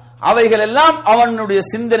 அவைகள் எல்லாம் அவனுடைய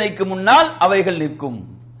சிந்தனைக்கு முன்னால் அவைகள் நிற்கும்.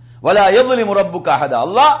 வலா யظ்லிமு ரப்புக அஹதா,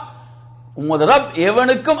 அல்லாஹ் உமது ரப்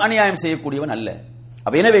எவனுக்கும் அநியாயம் செய்யக்கூடியவன் அல்ல.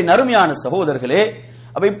 அப்ப எனவே நறுமையான சகோதரர்களே,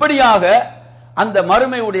 அப்ப இப்படியாக அந்த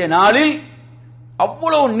மறுமையுடைய நாளில்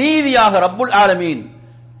அவ்வளவு நீதியாக ரப்புல் ஆலமீன்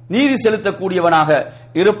நீதி செலுத்தக்கூடியவனாக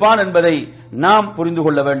இருப்பான் என்பதை நாம் புரிந்து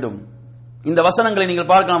கொள்ள வேண்டும். இந்த வசனங்களை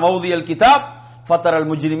நீங்கள் பார்க்கலாம், வௌதியல் கிதாப் ஃபத்தரல்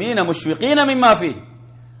முஜ்ரிமீன முஷ்ஃபிகீன மிம்மா ஃபீ,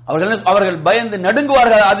 அவர்கள் பயந்து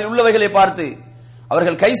நடுங்குவார்கள் அதில் உள்ளவைகளை பார்த்து.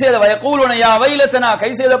 அவர்கள் கைசேத வயகூலுன யா வைலதனா,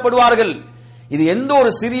 கைசேதப்படுவார்கள். இது எந்த ஒரு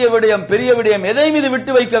சிறிய விடயம் பெரிய விடயம் எதை மீது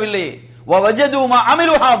விட்டு வைக்கவில்லை. வவஜது மா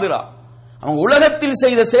அமிலு ஹாதிரா, அவங்க உலகத்தில்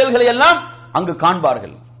செய்த செயல்களை எல்லாம் அங்கு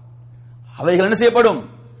காண்பார்கள். அவைகள் என்ன செய்யப்படும்,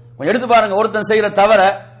 கொஞ்சம் எடுத்து பாருங்க. ஒருத்தன் செய்யற தவற,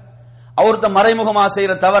 ஒருத்தன் மறைமுகமா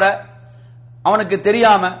செய்யற தவற அவனுக்கு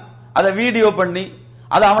தெரியாம அதை வீடியோ பண்ணி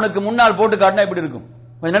அதை அவனுக்கு முன்னால் போட்டு காட்டினா எப்படி இருக்கும்,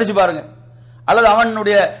 கொஞ்சம் நினைச்சு பாருங்க. அல்லது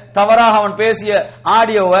அவனுடைய தவறாக அவன் பேசிய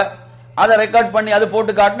ஆடியோவை அதை ரெக்கார்ட் பண்ணி அது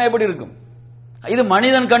போட்டு காட்டினா எப்படி இருக்கும். இது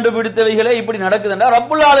மனிதன் கண்டுபிடித்தவைகளே இப்படி நடக்குதுன்றா,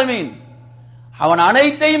 ரப்புல் ஆலமீன் அவன்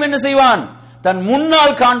அனைத்தையும் என்ன செய்வான், தன்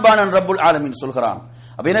முன்னால் காண்பான் என்று ரப்புல் ஆலமீன் சொல்கிறான்.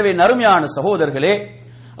 அப்ப எனவே நறுமையான சகோதரர்களே,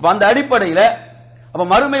 அப்ப அந்த அடிப்படையில் அப்ப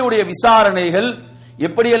மறுமையுடைய விசாரணைகள்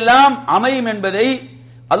எப்படியெல்லாம் அமையும் என்பதை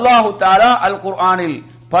அல்லாஹு தஆலா அல் குர்ஆனில்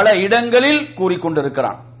பல இடங்களில்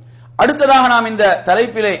கூறிக்கொண்டிருக்கிறான். அடுத்ததாக நாம் இந்த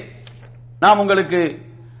தலைப்பிலே நாம் உங்களுக்கு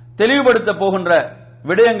தெளிவுபடுத்த போகின்ற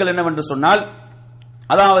விடயங்கள் என்னவென்று சொன்னால்,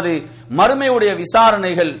 அதாவது மறுமையுடைய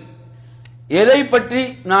விசாரணைகள் எதை பற்றி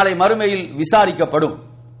நாளை மறுமையில் விசாரிக்கப்படும்,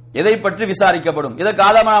 எதை பற்றி விசாரிக்கப்படும். இதற்கு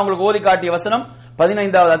ஆதாரமாக உங்களுக்கு ஓதி காட்டிய வசனம்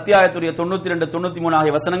 15வது அத்தியாயத்துடைய 92, 93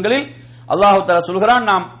 ஆகிய வசனங்களில் அல்லாஹு தஆலா சொல்கிறான்,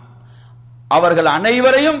 நாம் அவர்கள்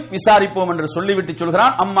அனைவரையும் விசாரிப்போம் என்று சொல்லிவிட்டு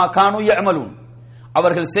சொல்கிறான், அம்மா கானு யஅமலூன்,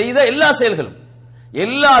 அவர்கள் செய்த எல்லா செயல்களும்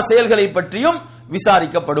எல்லா செயல்களை பற்றியும்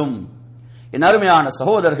விசாரிக்கப்படும். என் அருமையான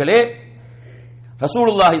சகோதரர்களே,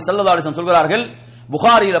 ரசூலுல்லாஹி ஸல்லல்லாஹு அலைஹி வஸல்லம் சொல்கிறார்கள்,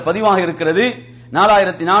 புகாரியில பதிவாக இருக்கிறது,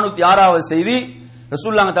 4406வது செய்தி.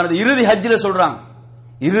 ரசூலுல்லாஹ் தனது இறுதி ஹஜ்ஜில் சொல்றாங்க.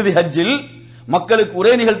 இறுதி ஹஜ்ஜில் மக்களுக்கு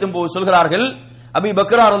உரை நிகழ்த்தும் போது சொல்கிறார்கள், அபீ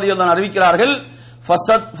பக்ரா ரலியல்லாஹு அன்ஹு அறிவிக்கிறார்கள்,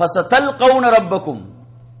 ஃபஸதல்கௌன ரப்பக்கும்,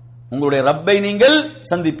 உங்களுடைய ரப்பை நீங்கள்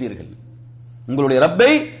சந்திப்பீர்கள், உங்களுடைய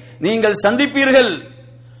ரப்பை நீங்கள் சந்திப்பீர்கள்.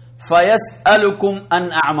 ஃபயஸ்அலுக்கும் அன்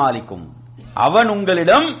அமாலிக்கும், அவன்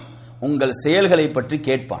உங்களிடம் உங்கள் செயல்களை பற்றி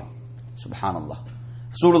கேட்பான். சுப்ஹானல்லாஹ்.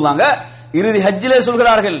 ரசூலுல்லாஹ் இறுதி ஹஜ்ஜிலே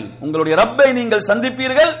சொல்கிறார்கள், உங்களுடைய ரப்பை நீங்கள்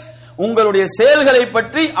சந்திப்பீர்கள், உங்களுடைய செயல்களை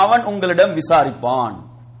பற்றி அவன் உங்களிடம் விசாரிப்பான்.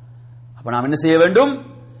 அப்ப நாம் என்ன செய்ய வேண்டும்?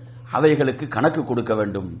 அவைகளுக்கு கணக்கு கொடுக்க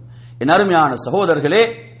வேண்டும். என் அருமையான சகோதரர்களே,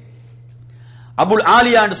 அபுல்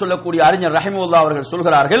ஆலியா என்று சொல்லக்கூடிய அறிஞர் ரஹிமஹுல்லாஹ் அவர்கள்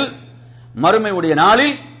சொல்கிறார்கள், மறுமையுடைய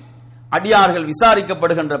நாளில் அடியார்கள்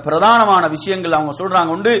விசாரிக்கப்படுகின்ற பிரதானமான விஷயங்கள் அவங்க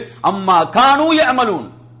சொல்றாங்க உண்டு. அம்மா கானூ யஅமலூன்,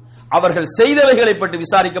 அவர்கள் செய்தவைகளை பற்றி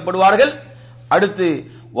விசாரிக்கப்படுவார்கள். அடுத்து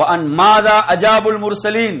வஅன் மாதா அஜாபுல்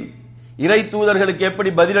முர்சலீன், இறை தூதர்களுக்கு எப்படி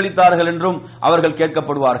பதிலளித்தார்கள் என்றும் அவர்கள்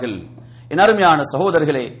கேட்கப்படுவார்கள். என் அருமையான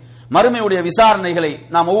சகோதரர்களே, மறுமையுடைய விசாரணைகளை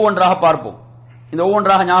நாம் ஒவ்வொன்றாக பார்ப்போம். இந்த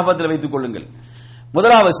ஒவ்வொன்றாக ஞாபகத்தில் வைத்துக் கொள்ளுங்கள்.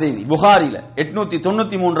 முதலாவது செய்தி புகாரில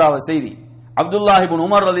 893வது செய்தி. அப்துல்லாஹ் இப்னு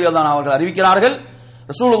உமர் ரலியல்லாஹு அன்ஹு அவர்கள் அறிவிக்கிறார்கள்,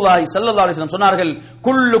 ரசூலுல்லாஹி ஸல்லல்லாஹு அலைஹி வஸல்லம் சொன்னார்கள்,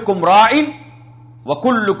 குல்லுக்கும் ராயின் வ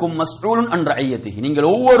குல்லுக்கும் மஸ்ஊலுன் அன் ரஅய்யத்திஹி,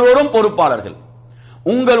 நீங்கள் ஒவ்வொருவரும் பொறுப்பாளர்கள்,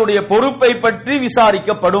 உங்களுடைய பொறுப்பை பற்றி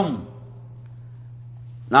விசாரிக்கப்படும்.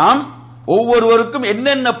 நாம் ஒவ்வொருவருக்கும்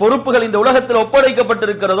என்னென்ன பொறுப்புகள் இந்த உலகத்தில்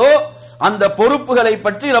ஒப்படைக்கப்பட்டிருக்கிறதோ அந்த பொறுப்புகளை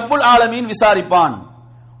பற்றி ரப்புல் ஆலமீன் விசாரிப்பான்.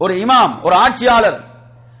 ஒரு இமாம், ஒரு ஆட்சியாளர்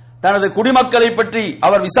தனது குடிமக்களை பற்றி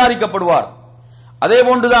அவர் விசாரிக்கப்படுவார். அதே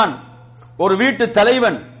போன்றுதான் ஒரு வீட்டு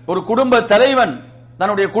தலைவன், ஒரு குடும்ப தலைவன்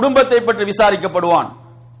தன்னுடைய குடும்பத்தை பற்றி விசாரிக்கப்படுவான்.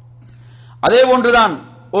 அதே போன்றுதான்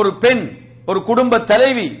ஒரு பெண், ஒரு குடும்ப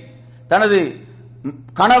தலைவி தனது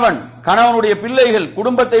கணவனுடைய பிள்ளைகள்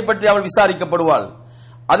குடும்பத்தை பற்றி அவள் விசாரிக்கப்படுவாள்.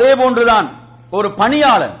 அதே போன்றுதான் ஒரு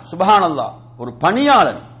பணியாளன், சுப்ஹானல்லாஹ், ஒரு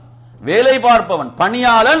பணியாளன், வேலை பார்ப்பவன்,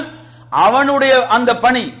 பணியாளன், அவனுடைய அந்த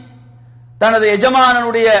பணி, தனது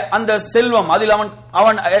எஜமானனுடைய அந்த செல்வம்,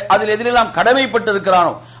 அதில் எதிலெல்லாம்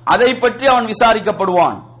கடமைப்பட்டிருக்கிறானோ அதை பற்றி அவன்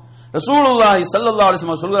விசாரிக்கப்படுவான். ரசூலுல்லாஹி ஸல்லல்லாஹு அலைஹி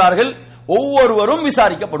வஸல்லம் சொல்கிறார்கள், ஒவ்வொருவரும்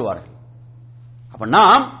விசாரிக்கப்படுவார்கள். அப்ப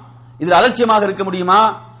நாம் இதில் அலட்சியமாக இருக்க முடியுமா?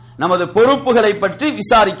 நமது பொறுப்புகளை பற்றி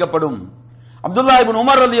விசாரிக்கப்படும். அப்துல்லாஹ் இப்னு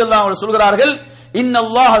உமர் ரலியல்லாஹு அன்ஹு சொல்கிறார்கள்,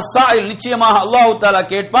 இன்னல்லாஹ ஸாயில், நிச்சயமாக அல்லாஹ் தஆலா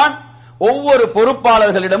கேட்பான், ஒவ்வொரு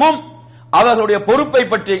பொறுப்பாளர்களிடமும் அவர்களுடைய பொறுப்பை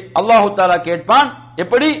பற்றி அல்லாஹ் தஆலா கேட்பான்.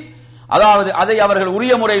 எப்படி? அதாவது அதை அவர்கள்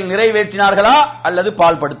உரிய முறையில் நிறைவேற்றினார்களா அல்லது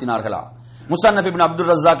பால்படுத்தினார்களா. முஸன்னஃப் இப்னு அப்துர்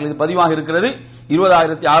ரஸாக் இது பதிவாக இருக்கிறது,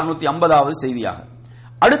 20650வது செய்தியாக.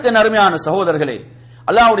 அடுத்த நறுமையான சகோதரர்களே,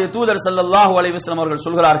 அல்லாஹ்வுடைய தூதர் ஸல்லல்லாஹு அலைஹி வஸல்லம் அவர்கள்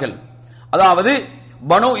சொல்கிறார்கள், அதாவது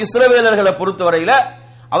பனு இஸ்ரவேலர்களை பொறுத்தவரையில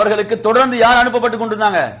அவர்களுக்கு தொடர்ந்து யார் அனுப்பப்பட்டுக்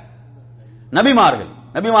கொண்டிருந்தாங்க? நபிமார்கள்.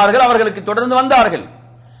 நபிமார்கள் அவர்களுக்கு தொடர்ந்து வந்தார்கள்.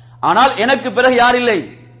 ஆனால் எனக்கு பிறகு யார் இல்லை?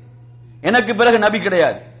 எனக்கு பிறகு நபி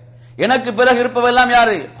கிடையாது. எனக்கு பிறகு இருப்பவெல்லாம்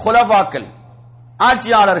யாரு? குலஃபாக்கள்,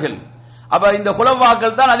 ஆட்சியாளர்கள். அப்ப இந்த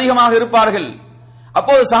குலஃபாக்கள் தான் அதிகமாக இருப்பார்கள்.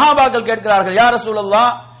 அப்போது சஹாபாக்கள் கேட்கிறார்கள், யா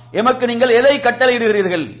ரசூலல்லாஹ், எமக்கு நீங்கள் எதை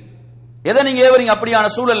கட்டளையிடுகிறீர்கள், எதை நீங்க ஏவறீங்க? அப்படியான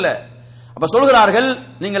சூழல்ல அப்ப சொல்கிறார்கள்,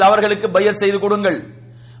 நீங்கள் அவர்களுக்கு பையத் செய்து கொடுங்கள்,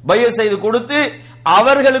 பையத் செய்து கொடுத்து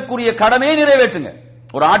அவர்களுக்குரிய கடமையை நிறைவேற்றுங்க.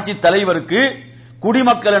 ஒரு ஆட்சி தலைவருக்கு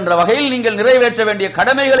குடிமக்கள் என்ற வகையில் நீங்கள் நிறைவேற்ற வேண்டிய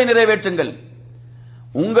கடமைகளை நிறைவேற்றுங்கள்.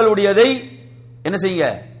 உங்களுடையதை என்ன செய்யுங்க,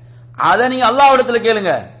 அதை நீங்க அல்லாஹ்விடத்தில்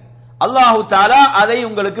கேளுங்க, அல்லாஹு தஆலா அதை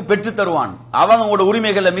உங்களுக்கு பெற்று தருவான். அவங்க உங்களுடைய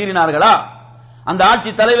உரிமைகளை மீறினார்களா, அந்த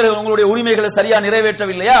ஆட்சி தலைவர்கள் உங்களுடைய உரிமைகளை சரியா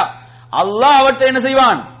நிறைவேற்றவில்லையா, அல்லாஹ் அவற்றை என்ன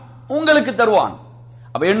செய்வான், உங்களுக்கு தருவான்.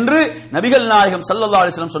 அப்ப என்று நபிகள் நாயகம் ஸல்லல்லாஹு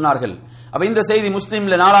அலைஹி வஸல்லம் சொன்னார்கள். அப்ப இந்த செய்தி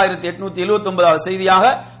முஸ்லிம்ல 4879வது செய்தியாக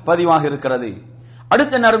பதிவாக இருக்கிறது.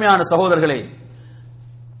 அடுத்த நறுமையான சகோதரர்களே,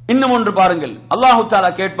 இன்னும் ஒன்று பாருங்கள், அல்லாஹு தஆலா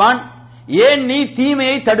கேட்பான், ஏன் நீ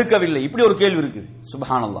தீமையை தடுக்கவில்லை? இப்படி ஒரு கேள்வி இருக்கு.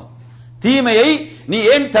 சுப்ஹானல்லாஹ், தீமையை நீ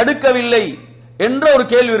ஏன் தடுக்கவில்லை என்ற ஒரு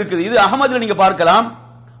கேள்வி இருக்குது. இது அஹ்மதுல நீங்க பார்க்கலாம்,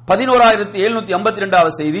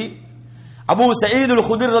 11752வது செய்தி. அபூ சயீதுல்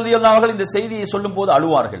குத்ரி ரலியல்லாஹு அன்ஹு இந்த செய்தியை சொல்லும் போது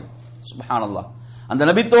அழுவார்கள். சுப்ஹானல்லாஹ், அந்த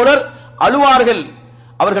நபித்தோழர் அழுவார்கள்.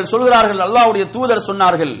 அவர்கள் சொல்கிறார்கள், அல்லாஹ்வுடைய தூதர்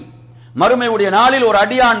சொன்னார்கள், மறுமையுடைய நாளில் ஒரு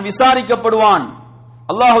அடியான் விசாரிக்கப்படுவான்.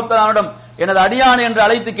 அல்லாஹ் தஆலாவிடம் எனது அடியான் என்று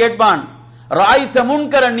அழைத்து கேட்பான், ராய்த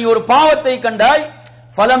முன்கரன், நீ ஒரு பாவத்தை கண்டாய்,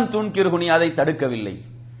 ஃபலம் துன்கிர்ஹு, நீ அதை தடுக்கவில்லை,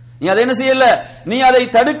 நீ அதை என்ன செய்யல, நீ அதை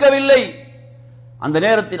தடுக்கவில்லை. அந்த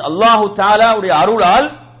நேரத்தில் அல்லாஹ் தஆலாவுடைய அருளால்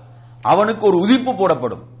அவனுக்கு ஒரு உதிப்பு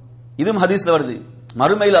போடப்படும். இதுவும் ஹதீஸ்ல வருது.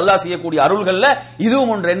 மறுமையில் அல்லாஹ் செய்யக்கூடிய அருள்கள்ல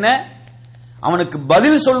இதுவும் ஒன்று. என்ன? அவனுக்கு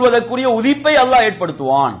பதில் சொல்வதற்குரிய உதிப்பை அல்லாஹ்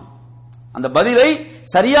ஏற்படுத்துவான். அந்த பதிலை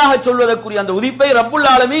சரியாக சொல்வதற்குரிய அந்த உதிப்பை ரப்புல்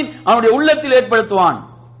ஆலமீன் அவனுடைய உள்ளத்தில் ஏற்படுத்துவான்.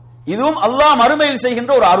 இதுவும் அல்லாஹ் மறுமையில்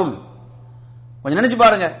செய்கின்ற ஒரு அருள். கொஞ்சம் நினைச்சு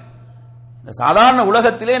பாருங்க. இந்த சாதாரண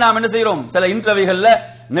உலகத்திலே நாம் என்ன செய்யறோம்? சில இன்டர்வியூகள்ல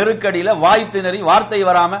நெருக்கடியில வாய் திணறி வார்த்தை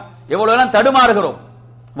வராம எவ்வளவு எல்லாம் தடுமாறுகிறோம்.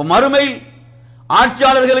 மறுமையில்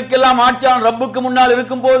ஆட்சியாளர்களுக்கெல்லாம் ஆட்சியாளர் ரப்புக்கு முன்னால்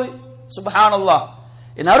இருக்கும் போது சுப்ஹானல்லாஹ்,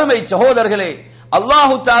 என் அருமை சகோதரர்களே,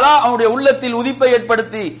 அல்லாஹு தஆலா அவனுடைய உள்ளத்தில் உதிப்பை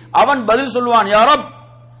ஏற்படுத்தி அவன் பதில் சொல்வான், யா ரப்,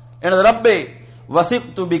 எனது ரப்பே,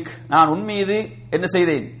 வசிக்து பிக், நான் உன்மீது என்ன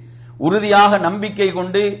செய்தேன்? உறுதியாக நம்பிக்கை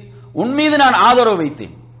கொண்டு உன்மீது நான் ஆதரவு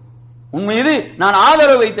வைத்தேன். உன்மீது நான்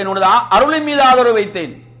ஆதரவு வைத்தேன், உனது அருளின் மீது ஆதரவு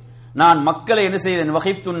வைத்தேன். நான் மக்களை என்ன செய்தேன்?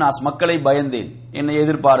 வஹிப்துன் நாஸ், மக்களை பயந்தேன். என்னை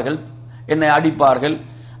எதிர்ப்பார்கள், என்னை அடிப்பார்கள்,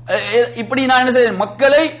 இப்படி நான் என்ன செய்தேன்?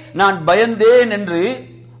 மக்களை நான் பயந்தேன் என்று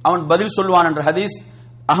அவன் பதில் சொல்வான் என்ற ஹதீஸ்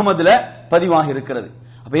அஹ்மதுல பதிவாக இருக்கிறது.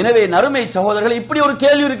 அப்ப எனவே நறுமை சகோதரர்கள், இப்படி ஒரு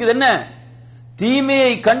கேள்வி இருக்குது. என்ன?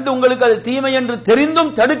 தீமையை கண்டு உங்களுக்கு அது தீமை என்று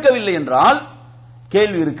தெரிந்தும் தடுக்கவில்லை என்றால்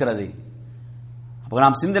கேள்வி இருக்கிறது. அப்ப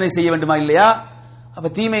நாம் சிந்தனை செய்ய வேண்டுமா இல்லையா? அப்ப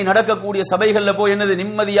தீமை நடக்கக்கூடிய சபைகள்ல போய் என்னது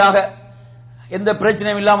நிம்மதியாக எந்த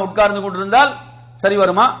பிரச்சனையும் இல்லாமல் உட்கார்ந்து கொண்டிருந்தால் சரி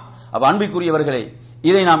வருமா? அப்ப அன்பிற்குரியவர்களே,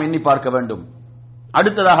 இதை நாம் எண்ணி பார்க்க வேண்டும்.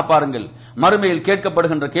 அடுத்ததாக பாருங்கள், மறுமையில்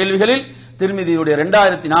கேட்கப்படுகின்ற கேள்விகளில் திர்மிதியுடைய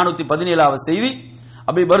 2417வது செய்தி,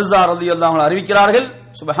 அபி பர்ஸா ரலியல்லாஹு அன்ஹு அறிவிக்கிறார்கள்,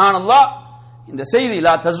 சுப்ஹானல்லாஹ், இந்த செய்தி,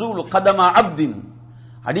 லா தஸூலு கதமா அப்தின்,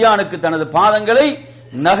 அடியானுக்கு தனது பாதங்களை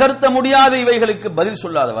நகர்த்த முடியாத இவைகளுக்கு பதில்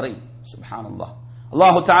சொல்லாத வரை. சுப்ஹானல்லாஹ்,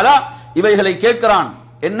 அல்லாஹு தஆலா இவைகளை கேட்கிறான்.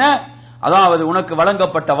 என்ன? அதாவது உனக்கு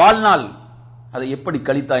வழங்கப்பட்ட வாழ்நாள் அதை எப்படி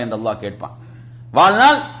கழித்தாய் என்று அல்லாஹ் கேட்பான்.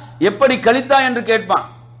 வாழ்நாள் எப்படி கழித்தாய் என்று கேட்பான்.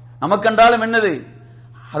 நமக்கென்றாலும் என்னது,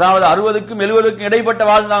 அதாவது 60க்கும் 70க்கும் இடைப்பட்ட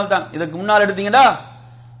வாழ்நாள் தான். இதுக்கு முன்னால் எடுத்தீங்கன்னா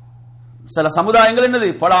சில சமுதாயங்கள் என்னது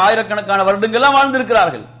பல ஆயிரக்கணக்கான வருடங்கள்லாம்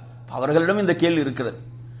வாழ்ந்திருக்கிறார்கள். அவர்களிடம் இந்த கேள்வி இருக்கிறது.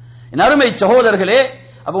 என் அருமை சகோதரர்களே,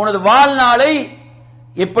 அப்ப உனது வாழ்நாளை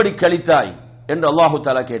எப்படி கழித்தாய் என்று அல்லாஹு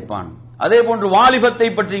தஆலா கேட்பான். அதே போன்று வாலிபத்தை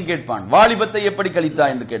பற்றியும் கேட்பான். வாலிபத்தை எப்படி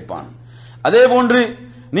கழித்தாய் என்று கேட்பான். அதே போன்று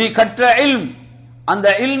நீ கற்ற இல்ம், அந்த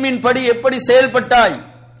இல்மின் படி எப்படி செயல்பட்டாய்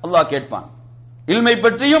அல்லாஹ் கேட்பான். இல்மை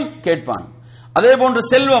பற்றியும் கேட்பான். அதே போன்று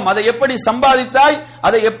செல்வம், அதை எப்படி சம்பாதித்தாய்,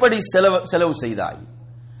 அதை எப்படி செலவு செய்தாய்.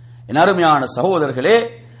 என் அருமையான சகோதரர்களே,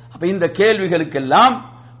 அப்ப இந்த கேள்விகளுக்கெல்லாம்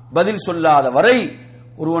பதில் சொல்லாத வரை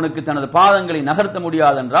ஒருவனுக்கு தனது பாதங்களை நகர்த்த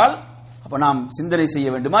முடியாது என்றால் அப்ப நாம் சிந்தனை செய்ய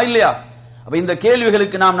வேண்டுமா இல்லையா? அப்ப இந்த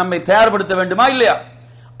கேள்விகளுக்கு நாம் நம்மை தயார்படுத்த வேண்டுமா இல்லையா?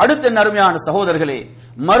 அடுத்த அருமையான சகோதரர்களே,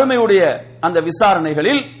 மறுமையுடைய அந்த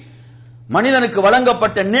விசாரணைகளில் மனிதனுக்கு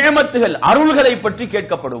வழங்கப்பட்ட நிஅமத்துகள், அருள்களை பற்றி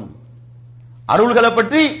கேட்கப்படும். அருள்களை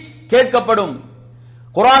பற்றி கேட்கப்படும்.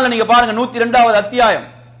 குர்ஆன்ல நீங்க பாருங்க, 102வது அத்தியாயம்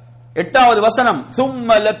 8வது வசனம், சும்ம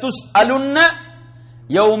லதுஸ்அலுன்ன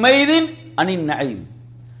யௌமைதின் அனின் நஈம்.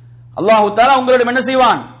 அல்லாஹு தஆலா உங்களிடம் என்ன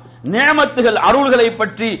செய்வான்? நிஅமத்துகள், அருள்களை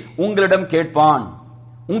பற்றி உங்களிடம் கேட்பான்,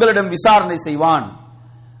 உங்களிடம் விசாரணை செய்வான்.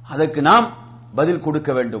 அதற்கு நாம் பதில் கொடுக்க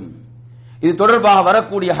வேண்டும். இது தொடர்பாக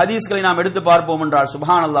வரக்கூடிய ஹதீஸ்களை நாம் எடுத்து பார்ப்போம் என்றால்,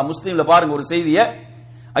 சுப்ஹானல்லாஹ், முஸ்லிம்ல பாருங்க ஒரு செய்தியை,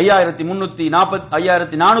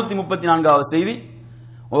 5434வது செய்தி.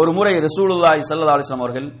 ஒரு முறை ரசூலுல்லாஹி ஸல்லல்லாஹு அலைஹி வஸல்லம்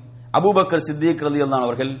அவர்கள், அபூபக்கர் சித்திக் ரலியல்லாஹு அன்ஹு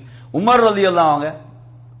அவர்கள், உமர் ரலியல்லாஹு அவங்க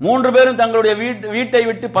 3 பேரும் தங்களுடைய வீட்டை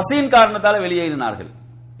விட்டு பசியின் காரணத்தால வெளியேறினார்கள்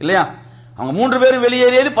இல்லையா? அவங்க 3 பேரும்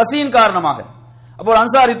வெளியேறியது பசியின் காரணமாக. அப்போ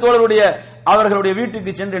அன்சாரி தோழருடைய அவர்களுடைய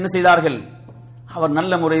வீட்டுக்கு சென்று என்ன செய்தார்கள்? அவர்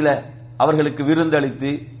நல்ல முறையில் அவர்களுக்கு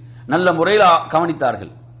விருந்தளித்து நல்ல முறையில்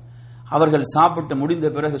கவனித்தார்கள். அவர்கள் சாப்பிட்டு முடிந்த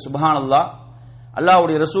பிறகு சுப்ஹானல்லாஹ்,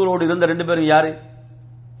 அல்லாஹ்வுடைய ரசூலோடு இருந்த 2 பேரும் யாரு?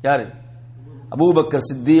 அபூபக்கர்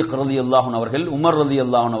சித்திக் ரலியல்லாஹு அன்ஹு அவர்கள், உமர்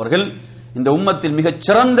ரலியல்லாஹு அன்ஹு அவர்கள். இந்த உம்மத்தில் மிகச்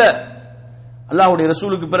சிறந்த, அல்லாஹ்வுடைய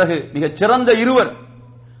ரசூலுக்கு பிறகு மிகச் சிறந்த இருவர்.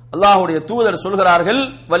 அல்லாஹ்வுடைய தூதர் சொல்கிறார்கள்,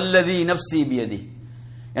 வல்லதி நஃப்ஸி பியதி,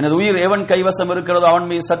 எனது உயிர் எவன் கைவசம் இருக்கிறதோ அவன்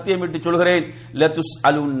மீது சத்தியமிட்டு சொல்கிறேன்,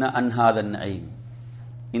 லதுஸ்அலுன்ன அன் ஹாதன் நஈம்,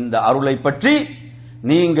 இந்த அருளை பற்றி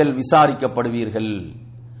நீங்கள் விசாரிக்கப்படுவீர்கள்.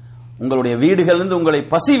 உங்களுடைய வீடுகளிலிருந்து உங்களை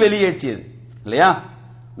பசி வெளியேற்றியது இல்லையா?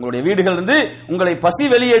 உங்களுடைய வீடுகளிலிருந்து உங்களை பசி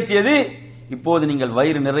வெளியேற்றியது. இப்போது நீங்கள்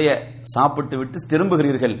வயிறு நிறைய சாப்பிட்டு விட்டு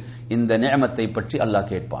திரும்புகிறீர்கள். இந்த நிஅமத்தை பற்றி அல்லாஹ்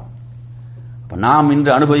கேட்பான். நாம்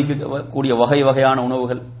இன்று அனுபவிக்கக்கூடிய வகை வகையான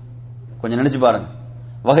உணவுகள் கொஞ்சம் நினைச்சு பாருங்க.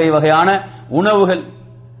 வகை வகையான உணவுகள்,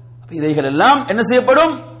 இதைகள் எல்லாம் என்ன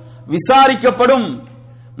செய்யப்படும்? விசாரிக்கப்படும்.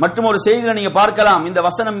 மற்றும் ஒரு செய்தியை நீங்க பார்க்கலாம், இந்த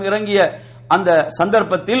வசனம் இறங்கிய அந்த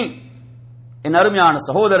சந்தர்ப்பத்தில் என் அருமையான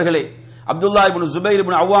சகோதரர்களே, அப்துல்லா இப்னு ஜுபைர்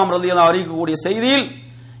இப்னு அவ்வாம் ரலியல்லாஹு அன்ஹு அறிவிக்கக்கூடிய செய்தியில்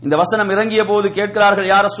இந்த வசனம் இறங்கிய போது கேட்கிறார்கள்,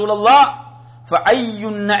 யா ரசூலல்லாஹ்,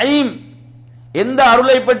 ஃபஅய்யுன் நஈம், எந்த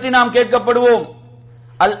அருளை பற்றி நாம் கேட்கப்படுவோம்?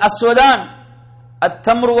 அல் அஸ்வதான் அத்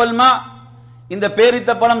தம்ரு வல் மா, இந்த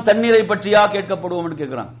பேரித்த பழம் தண்ணீரை பற்றியா கேட்கப்படுவோம் என்று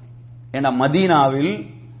கேட்கிறான். என மதீனாவில்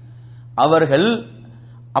அவர்கள்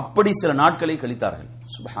அப்படி சில நாட்களை கழித்தார்கள்.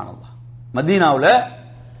 சுப்ஹானல்லாஹ். மதீனாவுல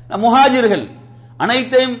முஹாஜிர்கள்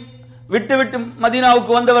அனைத்தையும் விட்டு விட்டு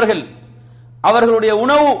மதீனாவுக்கு வந்தவர்கள், அவர்களுடைய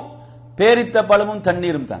உணவு பேரித்த பழமும்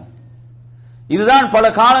தண்ணீரும் தான். இதுதான் பல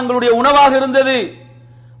காலங்களுடைய உணவாக இருந்தது.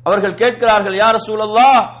 அவர்கள் கேட்கிறார்கள், யா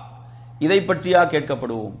ரசூலல்லாஹ், இதை பற்றியா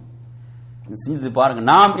கேட்கப்படுவோம்? சிந்தித்து பாருங்க.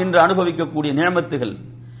 நாம் இன்று அனுபவிக்கக்கூடிய நிஅமத்துகள்,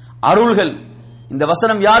 அருள்கள், இந்த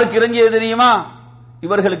வசனம் யாருக்கு இறங்கியது தெரியுமா?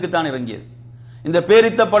 இவர்களுக்கு தான் இறங்கியது. இந்த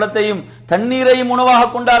பேரித்த பழத்தையும் தண்ணீரையும் உணவாக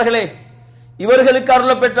கொண்டார்களே, இவர்களுக்கு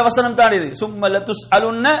அருள பெற்ற வசனம் தான் இது. சும்ம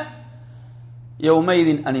லதுஸ்அலுன்ன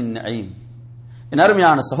யௌமைதின் அனின் நஈம். என்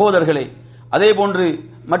அருமையான சகோதரர்களே, அதே போன்று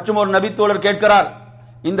மற்றும் ஒரு நபித்தோழர் கேட்கிறார்,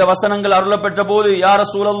 இந்த வசனங்கள் அருள பெற்ற போது, யா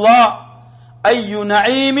ரசூலல்லாஹ் ஐயு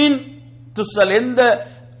நஈமின் துஸ்ஸல், எந்த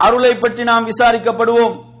அருளை பற்றி நாம்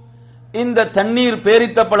விசாரிக்கப்படுவோம்? இந்த தண்ணீர்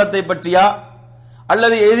பேரித்த பழத்தை பற்றியா,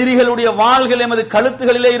 அல்லது எதிரிகளுடைய வாள்கள் எமது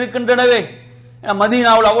கழுத்துகளிலே இருக்கின்றனவே?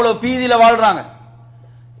 மதீனாவில் அவ்வளவு பீதியில வாழ்றாங்க.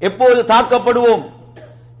 எப்போது தாக்கப்படுவோம்,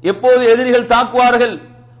 எப்போது எதிரிகள் தாக்குவார்கள்,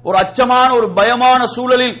 ஒரு அச்சமான ஒரு பயமான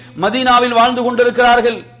சூழலில் மதீனாவில் வாழ்ந்து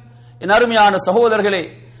கொண்டிருக்கிறார்கள். என் அருமையான சகோதரர்களே,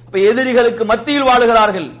 அப்ப எதிரிகளுக்கு மத்தியில்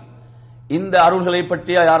வாழுகிறார்கள். இந்த அருள்களை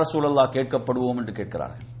பற்றியா யா ரசூலல்லாஹ் கேட்கப்படுவோம் என்று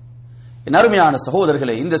கேட்கிறார்கள். என் அருமையான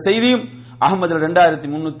சகோதரர்களே, இந்த செய்தியும் அஹ்மதுல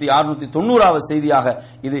 2390வது செய்தியாக,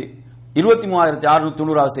 இது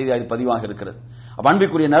 23690வது செய்தியாக இது பதிவாக இருக்கிறது. அப்ப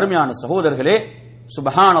அன்பிற்குரிய நறுமையான சகோதரர்களே,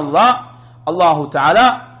 சுப்ஹானல்லாஹ், அல்லாஹு தஆலா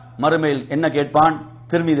மறுமையில் என்ன கேட்பான்?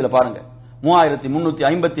 திருமீதியில பாருங்க,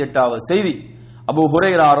 3358வது செய்தி. அபூ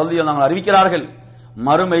ஹுரைரா ரலியல்லாஹு அன்ஹு அறிவிக்கிறார்கள்,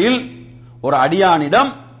 மறுமையில் ஒரு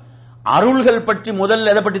அடியானிடம் அருள்கள் பற்றி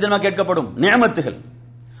முதல்ல எதை பற்றி தெரியுமா கேட்கப்படும்? நிஅமத்துகள்,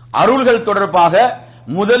 அருள்கள் தொடர்பாக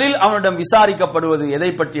முதலில் அவனிடம் விசாரிக்கப்படுவது எதை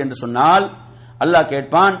பற்றி என்று சொன்னால், அல்லாஹ்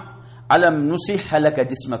கேட்பான், அலம் நுசிஹ் லக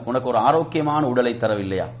ஜிஸ்மக், உனக்கு ஒரு ஆரோக்கியமான உடலை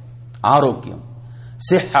தரவில்லையா? ஆரோக்கியம்,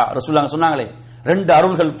 சிஹா. ரசூலுல்லாஹ் சொன்னாங்களே, 2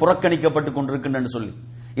 அருள்கள் புறக்கணிக்கப்பட்டு கொண்டிருக்கின்றன சொல்லி,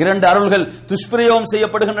 2 அருள்கள் துஷ்பிரயோகம்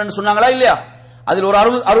செய்யப்படுகின்றன சொன்னாங்களா இல்லையா? அதில் ஒரு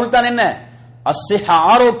அருள் தான் என்ன? அஸ்ஸிஹா,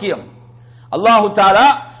 ஆரோக்கியம். அல்லாஹு தஆலா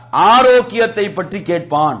ஆரோக்கியத்தை பற்றி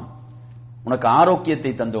கேட்பான். உனக்கு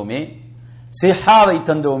ஆரோக்கியத்தை தந்தோமே, சிஹாவை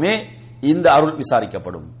தந்தோமே, இந்த அருள்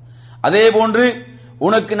விசாரிக்கப்படும். அதே போன்று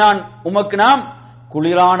உமக்கு நாம்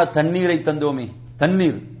குளிரான தண்ணீரை தந்தோமே,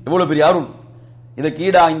 தண்ணீர் எவ்வளவு பெரிய அருள். இதுக்கு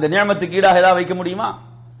ஈடா, இந்த நிஅமத்துக்கு ஈடாக ஏதாவது வைக்க முடியுமா?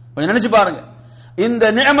 கொஞ்சம் நினைச்சு பாருங்க. இந்த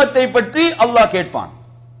நிஅமத்தை பற்றி அல்லாஹ் கேட்பான்.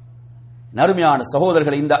 நறுமையான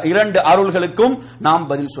சகோதரர்களை, இந்த 2 அருள்களுக்கும் நாம்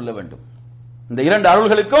பதில் சொல்ல வேண்டும். இந்த 2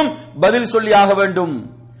 அருள்களுக்கும் பதில் சொல்லியாக வேண்டும்.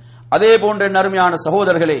 அதே போன்ற நறுமையான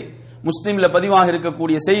சகோதரர்களே, முஸ்லிம்ல பதிவாக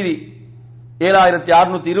இருக்கக்கூடிய செய்தி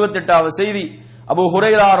 7628வது செய்தி. அபூ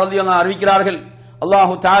ஹுரைரா ரலியல்லாஹு அன்ஹு அறிவிக்கிறார்கள்,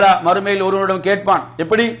 அல்லாஹு தஆலா மறுமையில் ஒருவனிடம் கேட்பான்,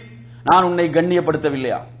 எப்படி? நான் உன்னை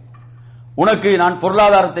கண்ணியப்படுத்தவில்லையா? உனக்கு நான்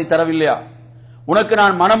பொருளாதாரத்தை தரவில்லையா? உனக்கு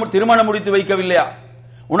நான் திருமணம் முடித்து வைக்கவில்லையா?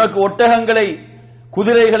 உனக்கு ஒட்டகங்களை,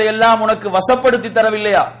 குதிரைகளை எல்லாம் உனக்கு வசப்படுத்தி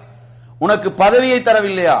தரவில்லையா? உனக்கு பதவியை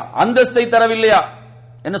தரவில்லையா? அந்தஸ்தை தரவில்லையா?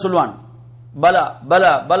 என்ன சொல்வான்? பலா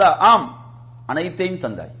பலா பலா, ஆம், அனைத்தையும்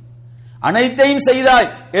தந்தாய், அனைத்தையும் செய்தாய்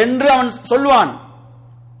என்று அவன் சொல்வான்.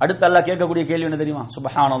 அடுத்து அல்லாஹ் கேட்கக்கூடிய கேள்வி என்ன தெரியுமா?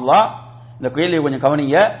 சுப்ஹானல்லாஹ், இந்த கேள்வியை கொஞ்சம்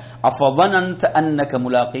கவனிங்க. அஃபவனன்த அன்னக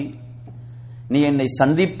முலாகி, நீ என்னை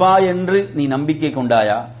சந்திப்பாய் என்று நீ நம்பிக்கை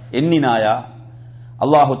கொண்டாயா, எண்ணினாயா?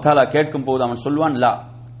 அல்லாஹு தஆலா கேட்கும் போது அவன் சொல்வான், லா,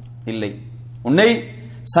 இல்லை, உன்னை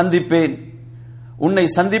சந்திப்பேன், உன்னை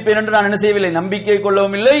சந்திப்பேன் என்று நான் என்ன செய்யவில்லை, நம்பிக்கை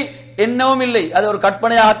கொள்ளவும் இல்லை, எண்ணவும் இல்லை. அது ஒரு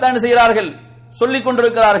கற்பனையாகத்தான் என்ன செய்கிறார்கள், சொல்லிக்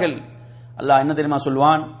கொண்டிருக்கிறார்கள். அல்லாஹ் என்ன தெரியுமா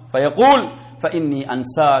சொல்வான்? ஃபயகூல் ஃபஇன்னி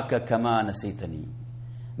அன்சாக கமா நஸீதனி,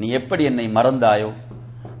 நீ எப்படி என்னை மறந்தாயோ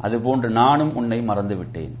அதுபோன்று நானும் உன்னை மறந்து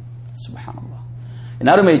விட்டேன். சுப்ஹானல்லாஹ்.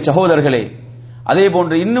 என் அருமை சகோதரர்களே, அதே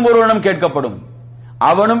போன்று இன்னும் ஒருவனிடம் கேட்கப்படும்,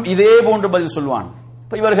 அவனும் இதே போன்று பதில் சொல்வான்.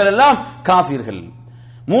 இவர்கள் எல்லாம் காஃபிர்கள்.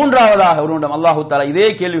 மூன்றாவதாக ஒருவனிடம் அல்லாஹு தஆலா இதே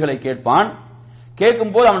கேள்விகளை கேட்பான்.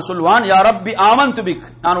 கேட்கும் போது அவன் சொல்வான், யா ரப்பி ஆமன்து பிக்,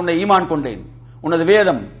 நான் உன்னை ஈமான் கொண்டேன், உனது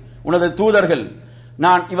வேதம், உனது தூதர்கள்,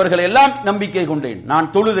 நான் இவர்களை எல்லாம் நம்பிக்கை கொண்டேன்,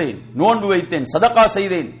 நான் தொழுதேன், நோன்பு வைத்தேன், சதகா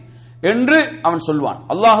செய்தேன் என்று அவன் சொல்வான்.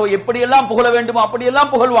 அல்லாஹ்வை எப்படியெல்லாம் புகழ வேண்டுமோ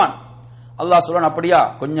அப்படியெல்லாம் புகழ்வான். அல்லாஹ் சொல்வான், அப்படியா,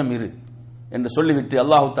 கொஞ்சம் இரு என்று சொல்லிவிட்டு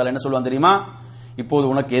அல்லாஹு தஆலா என்ன சொல்வான் தெரியுமா? இப்போது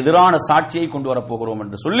உனக்கு எதிரான சாட்சியை கொண்டு வரப் போகிறோம்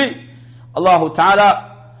என்று சொல்லி அல்லாஹு தஆலா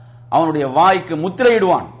அவனுடைய வாய்க்கு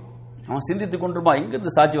முத்திரையிடுவான். அவன் சிந்தித்துக் கொண்டிருப்பான்,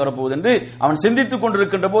 எங்கிருந்து சாட்சி வரப்போகுது என்று அவன் சிந்தித்துக்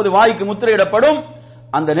கொண்டிருக்கின்ற போது வாய்க்கு முத்திரையிடப்படும்.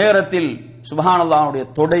 அந்த நேரத்தில் சுப்ஹானல்லாஹ், அவனுடைய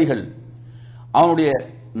தொடைகள், அவனுடைய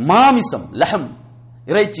மாமிசம், லஹம்,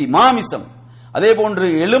 இறைச்சி, மாமிசம், அதே போன்று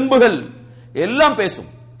எலும்புகள் எல்லாம் பேசும்.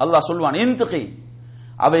 அல்லாஹ் சொல்வான், இன்துகி,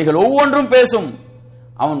 அவைகள் ஒவ்வொன்றும் பேசும்.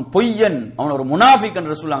 அவன் பொய்யன், அவன் ஒரு முனாஃபிக்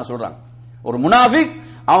என்று சொல்றாங்க. ஒரு முனாஃபிக்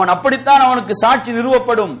அவன், அப்படித்தான் அவனுக்கு சாட்சி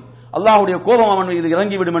நிறுவப்படும். அல்லாஹ்வுடைய கோபம் அவன் மீது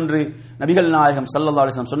இறங்கிவிடும் என்று நபிகள் நாயகம் ஸல்லல்லாஹு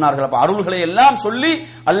அலைஹி வஸல்லம் சொன்னார்கள். அப்ப அருள்களை எல்லாம் சொல்லி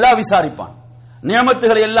அல்லாஹ் விசாரிப்பான்,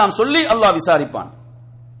 நியமத்துகளை எல்லாம் சொல்லி அல்லாஹ் விசாரிப்பான்.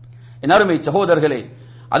 என் அருமை சகோதரர்களே,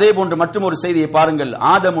 அதே போன்று மற்றும் ஒரு செய்தியை பாருங்கள்.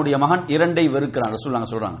 ஆதமுடைய மகன் 2 வெறுக்கிறான்.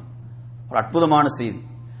 ரசூலுல்லாஹ் சொல்றாங்க, ஒரு அற்புதமான செய்தி.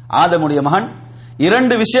 ஆதமுடைய மகன்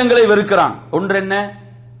 2 விஷயங்களை வெறுக்கிறான். ஒன்று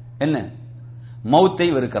என்ன? மௌத்தை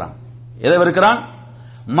வெறுக்கிறான். எதை வெறுக்கிறான்?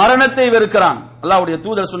 மரணத்தை வெறுக்கிறான். அல்லாஹ்வுடைய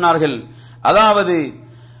தூதர் சொன்னார்கள், அதாவது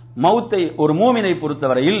மௌத்தை ஒரு மூமினை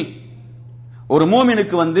பொறுத்தவரையில், ஒரு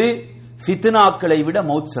மூமினுக்கு ஃபித்னாக்களை விட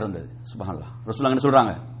மௌத் சிறந்தது. சுப்ஹானல்லாஹ். ரசூலுல்லாஹ் என்ன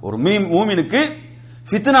சொல்றாங்க? ஒரு மூமினுக்கு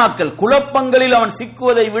ஃபித்னாக்கள், குழப்பங்களில் அவன்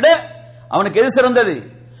சிக்குவதை விட அவனுக்கு எது சிறந்தது?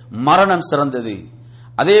 மரணம் சிறந்தது.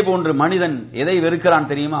 அதே போன்று மனிதன் எதை வெறுக்கிறான்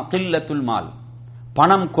தெரியுமா? கில்லத்துல் மால்,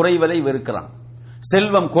 பணம் குறைவதை வெறுக்கிறான்,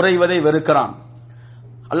 செல்வம் குறைவதை வெறுக்கிறான்.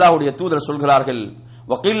 அல்லாஹ்வுடைய தூதர் சொல்கிறார்கள்,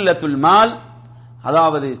 வகில்லத்துல் மால்,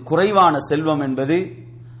 அதாவது குறைவான செல்வம் என்பது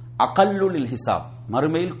அகல்லுல் ஹிசாப்,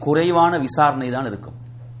 மறுமையில் குறைவான விசாரணை தான் இருக்கும்.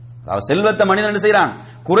 அதாவது செல்வத்தை மனிதன் என்ன செய்யறான்?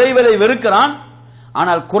 குறைவதை வெறுக்கிறான்.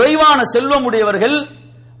 ஆனால் குறைவான செல்வம் உடையவர்கள்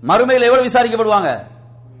மறுமையில் எவ்வளவு விசாரிக்கப்படுவாங்க?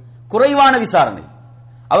 குறைவான விசாரணை.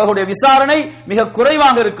 அவர்களுடைய விசாரணை மிக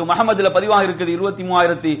குறைவாக இருக்கும். முஹம்மதுல பதிவாக இருக்குது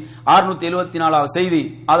 23674 செய்தி,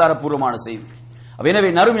 ஆதாரப்பூர்வமான செய்தி. எனவே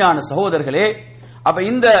நறுமையான சகோதரர்களே, அப்ப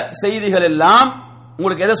இந்த செய்திகள் எல்லாம்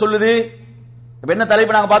உங்களுக்கு எதை சொல்லுது? இப்ப என்ன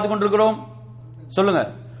தலைப்பு நாங்க பார்த்துக் கொண்டிருக்கிறோம்? சொல்லுங்க.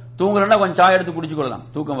 தூங்குறேன்னா கொஞ்சம் சாய் எடுத்து குடிச்சு கொள்ளலாம்,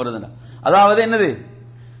 தூக்கம் வருதுன்னா. அதாவது என்னது?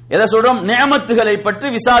 எதை சொல்றோம்? நியமத்துகளை பற்றி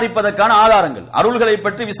விசாரிப்பதற்கான ஆதாரங்கள், அருள்களை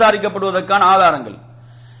பற்றி விசாரிக்கப்படுவதற்கான ஆதாரங்கள்.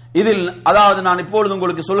 இதில் அதாவது நான் இப்பொழுது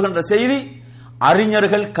உங்களுக்கு சொல்கின்ற செய்தி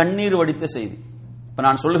அறிஞர்கள் கண்ணீர் வடித்த செய்தி. இப்ப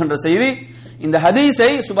நான் சொல்கின்ற செய்தி, இந்த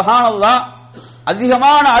ஹதீஸை சுப்ஹானல்லாஹ்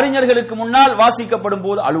அதிகமான அறிஞர்களுக்கு முன்னால் வாசிக்கப்படும்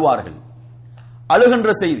போது அழுவார்கள், அழுகின்ற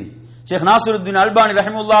செய்தி. ஷேக் நாசிருத்தீன் அல்பானி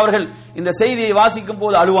ரஹிமஹுல்லாஹ் அவர்கள் இந்த செய்தியை வாசிக்கும்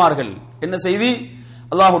போது அழுவார்கள். என்ன செய்தி?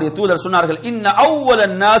 அல்லாஹ்வுடைய தூதர் சொன்னார்கள், இன்ன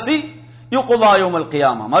அவ்வலன் நாசி யுக்தா யௌமல்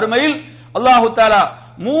கியாமா, மறுமையில் அல்லாஹ் தஆலா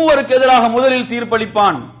மூவருக்கு எதிராக முதலில்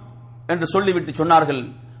தீர்ப்பளிப்பான் என்று சொல்லிவிட்டு சொன்னார்கள்,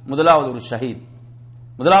 முதலாவது ஒரு ஷஹீத்,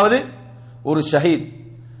 முதலாவது ஒரு ஷஹீத்,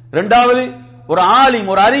 இரண்டாவது ஒரு ஆலிம்,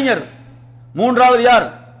 ஒரு அறிஞர், மூன்றாவது யார்?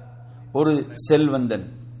 ஒரு செல்வந்தன்.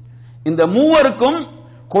 இந்த மூவருக்கும்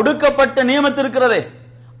கொடுக்கப்பட்ட நியமத்து இருக்கிறதே,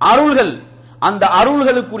 அருள்கள், அந்த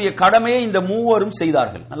அருள்களுக்குரிய கடமையை இந்த மூவரும்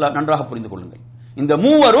செய்தார்கள். நன்றாக புரிந்து கொள்ளுங்கள். இந்த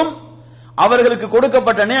மூவரும் அவர்களுக்கு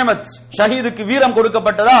கொடுக்கப்பட்ட நியமத், ஷஹீதுக்கு வீரம்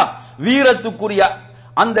கொடுக்கப்பட்டதா, வீரத்துக்குரிய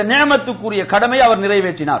அந்த நியமத்துக்குரிய கடமையை அவர்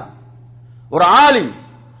நிறைவேற்றினார். ஒரு ஆலிம்,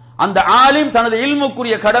 அந்த ஆலிம் தனது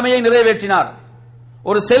இல்முக்குரிய கடமையை நிறைவேற்றினார்.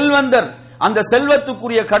 ஒரு செல்வந்தர் அந்த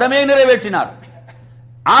செல்வத்துக்குரிய கடமையை நிறைவேற்றினார்.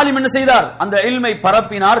 ஆலிம் என்ன செய்தார்? அந்த இல்மை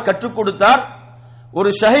பரப்பினார், கற்றுக் கொடுத்தார். ஒரு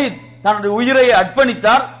ஷஹீத் தன்னுடைய உயிரை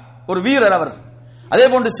அர்ப்பணித்தார், ஒரு வீரர் அவர். அதே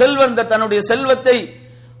போன்று செல்வந்தர் தன்னுடைய செல்வத்தை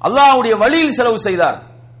அல்லாஹ்வுடைய வழியில் செலவு செய்தார்.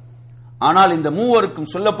 ஆனால் இந்த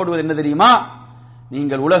மூவருக்கும் சொல்லப்படுவது என்ன தெரியுமா?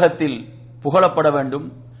 நீங்கள் உலகத்தில் புகழப்பட வேண்டும்,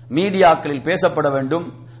 மீடியாக்களில் பேசப்பட வேண்டும்,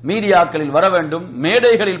 மீடியாக்களில் வர வேண்டும்,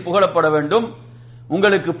 மேடைகளில் புகழப்பட வேண்டும்,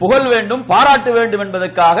 உங்களுக்கு புகழ் வேண்டும், பாராட்ட வேண்டும்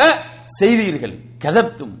என்பதற்காக செய்தீர்கள்.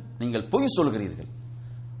 கதப்தும், நீங்கள் பொய் சொல்கிறீர்கள்.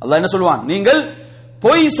 அல்லாஹ் என்ன சொல்வான்? நீங்கள்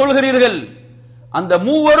பொய் சொல்கிறீர்கள். அந்த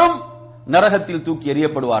மூவரும் நரகத்தில் தூக்கி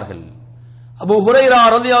எறியப்படுவார்கள். அபூ ஹுரைரா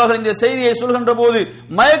ரலியல்லாஹு அன்ஹு இந்த செய்தியை சொல்கின்ற போது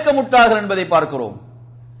மயக்கமுட்டார்கள் என்பதை பார்க்கிறோம்.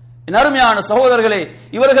 என் அருமையான சகோதரர்களே,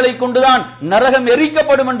 இவர்களை கொண்டுதான் நரகம்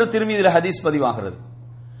எரிக்கப்படும் என்று திருமீதில் ஹதீஸ் பதிவாகிறது.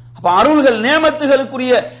 அப்ப அருள்கள்,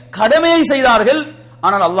 நேமத்துகளுக்குரிய கடமையை செய்தார்கள்,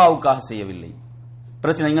 ஆனால் அல்லாஹ்வுக்காக செய்யவில்லை.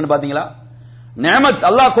 பிரச்சனை எங்கன்னு பாத்தீங்களா? நேமத்,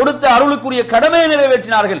 அல்லாஹ் கொடுத்த அருளுக்குரிய கடமையை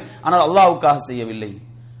நிறைவேற்றினார்கள், ஆனால் அல்லாஹ்வுக்காக செய்யவில்லை.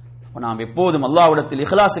 நாம் எப்போதும் அல்லாஹ்விடத்தில்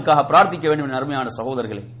இஹ்லாஸுக்காக பிரார்த்திக்க வேண்டும். என் அருமையான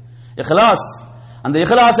சகோதரர்களே, இஹ்லாஸ், அந்த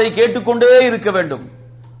இஹ்லாஸை கேட்டுக்கொண்டே இருக்க வேண்டும்.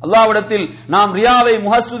 அல்லாஹ்விடத்தில் நாம் ரியாவை,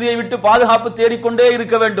 முஹஸ்துதியை விட்டு பாதுகாப்பு தேடிக்கொண்டே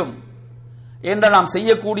இருக்க வேண்டும். என்ற நாம்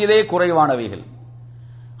செய்யக்கூடியதே குறைவானவைகள்,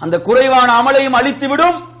 அந்த குறைவான அமலையும்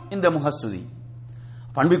அழித்துவிடும் இந்த முஹஸ்துதி.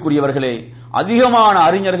 பண்பிற்குரியவர்களே, அதிகமான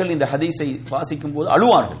அறிஞர்கள் இந்த ஹதீஸை வாசிக்கும் போது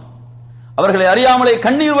அழுவார்கள், அவர்களை அறியாமலே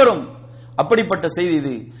கண்ணீர் வரும். அப்படிப்பட்ட செய்தி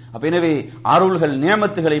இது. அப்ப எனவே அருள்கள்,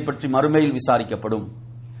 நேமத்துகளை பற்றி மறுமையில் விசாரிக்கப்படும்.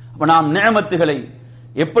 அப்ப நாம் நேமத்துகளை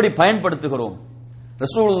எப்படி பயன்படுத்துகிறோம்?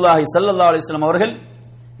 ரசூலுல்லாஹி ஸல்லல்லாஹு அலைஹி வஸல்லம் அவர்கள்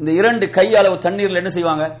இந்த 2 கை அளவு தண்ணீரில் என்ன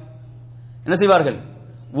செய்வார்கள்?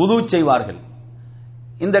 வுது செய்வார்கள்.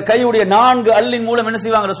 இந்த கையுடைய 4 அள்ளின் மூலம் என்ன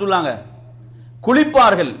செய்வாங்க? ரசூலுல்லாஹ்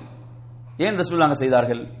குளிப்பார்கள். ஏன் ரசூலுல்லாஹ்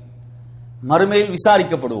செய்தார்கள்? மறுமையில்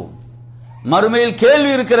விசாரிக்கப்படுவோம், மறுமையில்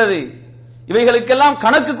கேள்வி இருக்கிறது, இவைகளுக்கெல்லாம்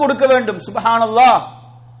கணக்கு கொடுக்க வேண்டும். சுப்ஹானல்லாஹ்,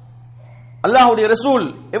 அல்லாஹ்வுடைய ரசூல்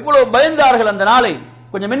எவ்வளவு பயந்தார்கள் அந்த நாளை,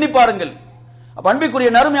 கொஞ்சம் எண்ணி பாருங்கள். அன்பிற்குரிய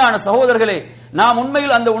நறுமையான சகோதரர்களே, நாம்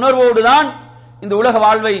உண்மையில் அந்த உணர்வோடு தான் இந்த உலக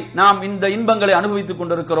வாழ்வை நாம் இந்த இன்பங்களை அனுபவித்துக்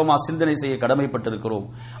கொண்டிருக்கிறோமா, சிந்தனை செய்ய கடமைப்பட்டிருக்கிறோம்.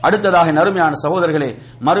 அடுத்ததாக அருமையான சகோதரர்களே,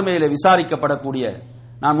 மறுமையிலே விசாரிக்கப்படக்கூடிய,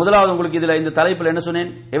 நான் முதலாவது உங்களுக்கு இதுல இந்த தலைப்பில் என்ன சொன்னேன்,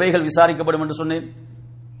 எவைகள் விசாரிக்கப்படும் என்று சொன்னேன்.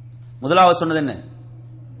 முதலாவது சொன்னது என்ன,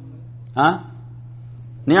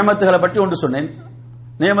 நியமத்துகளை பற்றி ஒன்று சொன்னேன்.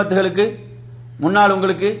 நியமத்துகளுக்கு முன்னால்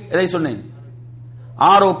உங்களுக்கு எதை சொன்னேன்,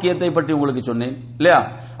 ஆரோக்கியத்தை பற்றி உங்களுக்கு சொன்னேன் இல்லையா.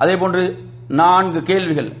 அதே போன்று 4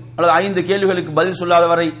 கேள்விகள் அல்லது 5 கேள்விகளுக்கு பதில் சொல்லாத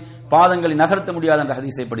வரை பாதங்களை நகர்த்த முடியாது என்ற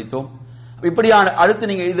ஹதீஸை படித்தோம். இப்படியான அடுத்து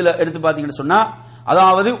நீங்க இதுல எடுத்து பார்த்தீங்கன்னு சொன்னா,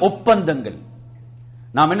 அதாவது ஒப்பந்தங்கள்.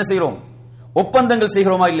 நாம் என்ன செய்கிறோம், ஒப்பந்தங்கள்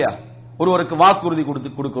செய்கிறோமா இல்லையா. ஒருவருக்கு வாக்குறுதி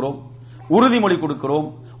கொடுக்கிறோம், உறுதிமொழி கொடுக்கிறோம்,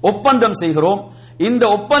 ஒப்பந்தம் செய்கிறோம். இந்த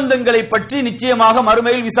ஒப்பந்தங்களை பற்றி நிச்சயமாக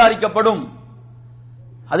மறுமையில் விசாரிக்கப்படும்.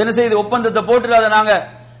 அது என்ன செய்து, ஒப்பந்தத்தை போட்டு அதை நாங்க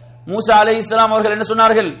மூசா அலைஹிஸ்ஸலாம் அவர்கள் என்ன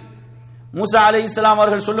சொன்னார்கள், மூசா அலைஹிஸ்ஸலாம்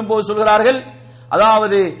அவர்கள் சொல்லும் போது சொல்கிறார்கள்,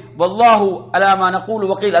 அதாவது வல்லாஹு அலா மா நகூலு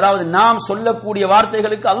வகீல், அதாவது நாம் சொல்லக்கூடிய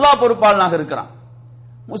வார்த்தைகளுக்கு அல்லாஹ் பொறுப்பாளனாக இருக்கிறான்.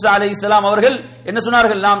 மூசா அலைஹிஸ்ஸலாம் அவர்கள் என்ன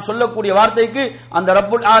சொன்னார்கள், நாம் சொல்லக்கூடிய வார்த்தைக்கு அந்த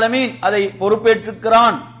ரப்புல் ஆலமீன் அதை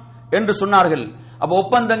பொறுப்பேற்றுக்கிறான் என்று சொன்னார்கள். அப்ப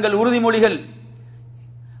ஒப்பந்தங்கள், உறுதிமொழிகள்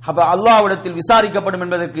அப்ப அல்லாஹ்விடத்தில் விசாரிக்கப்படும்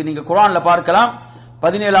என்பதற்கு நீங்க குர்ஆன்ல பார்க்கலாம்.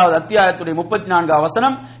 17வது அத்தியாயத்துடைய 34வது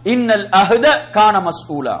வசனம், இன்னல் அஹ்த கான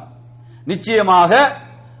மஸ்ஊலா, நிச்சயமாக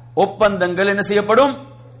ஒப்பந்தங்கள் என்ன செய்யப்படும்,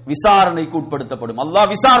 விசாரணைக்கு உட்படுத்தப்படும். அல்லாஹ்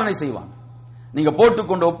விசாரணை செய்வான். நீங்க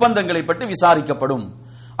போட்டுக்கொண்ட ஒப்பந்தங்களை பற்றி விசாரிக்கப்படும்.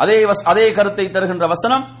 அதே கருத்தை தருகின்ற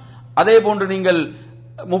வசனம், அதே போன்று நீங்கள்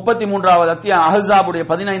 33வது அத்தியாயம் அஹ்ஸாபுடைய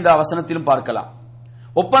 15வது வசனத்திலும் பார்க்கலாம்.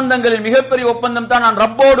 ஒப்பந்தங்களில் மிகப்பெரிய ஒப்பந்தம் தான் நான்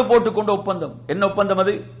ரப்போடு போட்டுக்கொண்ட ஒப்பந்தம். என்ன ஒப்பந்தம்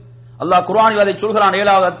அது? அல்லாஹ் குர்ஆனில் அதை சொல்கிறான்.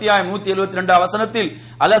 7வது அத்தியாயம் 172வது வசனத்தில்,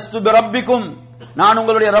 அலஸ்து பிரப்பிக்கும், நான்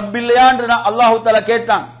உங்களுடைய ரப் இல்லையா என்று அல்லாஹ் தஆலா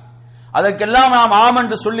கேட்டான். அதற்கெல்லாம் நாம் ஆம்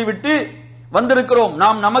என்று சொல்லிவிட்டு வந்திருக்கிறோம்.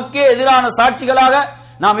 நாம் நமக்கே எதிரான சாட்சிகளாக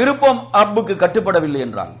நாம் இருப்போம் ரப்புக்கு கட்டுப்படவில்லை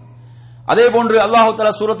என்றால். அதே போன்று அல்லாஹ்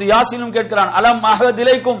தஆலா சூரத்து யாசீனும் கேட்கிறான், அலம்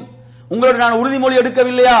அஹதிலைக்கும், உங்களோடு நான் உறுதிமொழி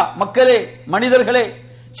எடுக்கவில்லையா மக்களே, மனிதர்களே,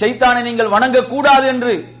 ஷைத்தானை நீங்கள் வணங்க கூடாது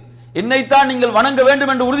என்று, என்னைத்தான் நீங்கள் வணங்க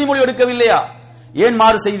வேண்டும் என்று உறுதிமொழி எடுக்கவில்லையா, ஏன்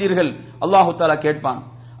மாறு செய்தீர்கள், அல்லாஹ் தஆலா கேட்பான்.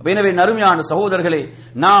 எனவே நறுமையான சகோதரர்களே,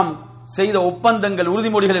 நாம் செய்த ஒப்பந்தங்கள்,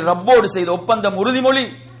 உறுதிமொழிகளை, ரப்போடு செய்த ஒப்பந்தம், உறுதிமொழி,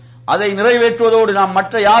 அதை நிறைவேற்றுவதோடு நாம்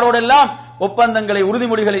மற்ற யாரோடெல்லாம் ஒப்பந்தங்களை,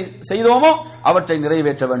 உறுதிமொழிகளை செய்தோமோ அவற்றை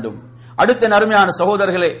நிறைவேற்ற வேண்டும். அடுத்த நறுமையான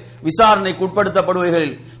சகோதரர்களே, விசாரணைக்கு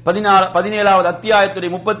உட்படுத்தப்படுவதில் 17வது அத்தியாயத்துடைய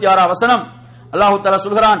 36வது வசனம் அல்லாஹ் தஆலா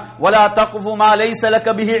சொல்கிறான், வலா தக்ஃபு மா லைஸ லக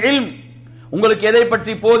பிஹி இல்ம், உங்களுக்கு எதை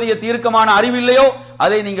பற்றி போதிய தீர்க்கமான அறிவில்லையோ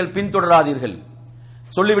அதை நீங்கள் பின்தொடராதீர்கள்.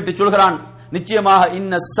 சொல்லிவிட்டு சொல்கிறான், நிச்சயமாக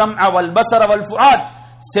இன்ன ஸம்அ வல் பஸர வல் ஃபுஆத்,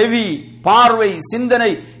 செவி, பார்வை,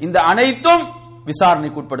 சிந்தனை, இந்த அனைத்தும்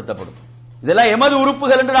விசாரணைக்கு உட்படுத்தப்படும். இதெல்லாம் எமது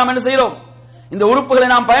உறுப்புகள் என்று நாம் என்ன செய்கிறோம், இந்த உறுப்புகளை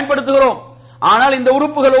நாம் பயன்படுத்துகிறோம். ஆனால் இந்த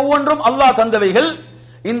உறுப்புகள் ஒவ்வொன்றும் அல்லாஹ் தந்தவைகள்.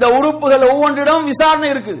 இந்த உறுப்புகள் ஒவ்வொன்றிடம் விசாரணை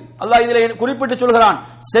இருக்குது. அல்லாஹ் இதில் குறிப்பிட்டு சொல்கிறான்,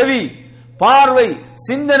 செவி, பார்வை,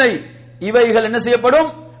 சிந்தனை, இவைகள் என்ன செய்யப்படும்,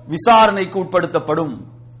 விசாரணைக்கு உட்படுத்தப்படும்.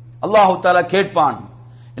 அல்லாஹ் தஆலா கேட்பான்.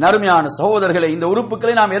 என் அருமையான சகோதரர்களை, இந்த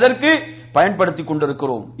உறுப்புகளை நாம் எதற்கு பயன்படுத்திக்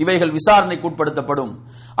கொண்டிருக்கிறோம், இவைகள் விசாரணைக்கு உட்படுத்தப்படும்.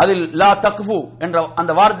 அதில் லா தக்ஃபு என்ற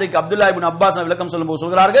அந்த வார்த்தைக்கு அப்துல்லா இப்னு அப்பாஸ் விளக்கம் சொல்லும்போது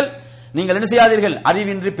சொல்கிறார்கள், நீங்கள் என்ன செய்யாதீர்கள்,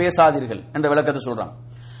 அறிவின்றி பேசாதீர்கள் என்ற விளக்கத்தை சொல்றாங்க.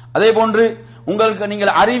 அதே போன்று உங்களுக்கு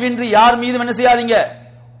நீங்கள் அறிவின்றி யார் மீதும் என்ன செய்யாதீங்க,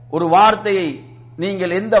 ஒரு வார்த்தையை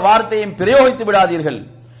நீங்கள் எந்த வார்த்தையும் பிரயோகித்து விடாதீர்கள்.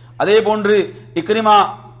 அதே போன்று இக்ரிமா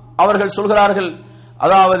அவர்கள் சொல்கிறார்கள்,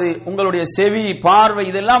 அதாவது உங்களுடைய செவி, பார்வை,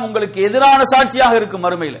 இதெல்லாம் உங்களுக்கு எதிரான சாட்சியாக இருக்கும்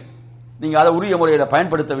மறுமையில், நீங்க அதை உரிய முறையில்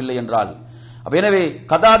பயன்படுத்தவில்லை என்றால். எனவே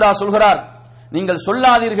கதாதா சொல்கிறார், நீங்கள்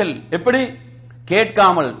சொல்லாதீர்கள், எப்படி,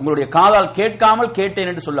 கேட்காமல், உங்களுடைய காதால் கேட்காமல் கேட்டேன்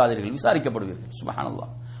என்று சொல்லாதீர்கள், விசாரிக்கப்படுவீர்கள்.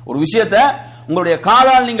 சுப்ஹானல்லாஹ். ஒரு விஷயத்தை உங்களுடைய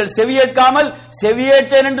காதால் நீங்கள் செவியேற்காமல்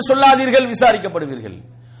செவியேற்றேன் என்று சொல்லாதீர்கள், விசாரிக்கப்படுவீர்கள்.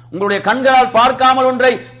 உங்களுடைய கண்களால் பார்க்காமல்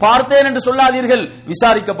ஒன்றை பார்த்தேன் என்று சொல்லாதீர்கள்,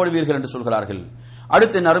 விசாரிக்கப்படுவீர்கள் என்று சொல்கிறார்கள்.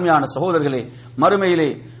 அடுத்த அருமையான சகோதரர்களே, மறுமையிலே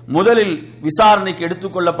முதலில் விசாரணைக்கு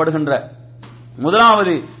எடுத்துக்கொள்ளப்படுகின்ற,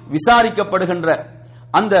 முதலாவது விசாரிக்கப்படுகின்ற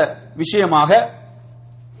அந்த விஷயமாக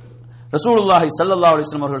ரசூலுல்லாஹி ஸல்லல்லாஹு அலைஹி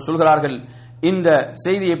வஸல்லம் அவர்கள் சொல்கிறார்கள். இந்த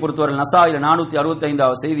செய்தியை பொறுத்தவரை நசாயில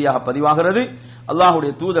 465வது செய்தியாக பதிவாகிறது.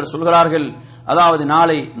 அல்லாஹ்வுடைய தூதர் சொல்கிறார்கள், அதாவது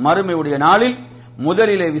நாளை மறுமையுடைய நாளில்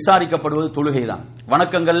முதலிலே விசாரிக்கப்படுவது தொழுகைதான்.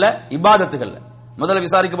 வணக்கங்கள்ல, இபாதத்துகள்ல முதல்ல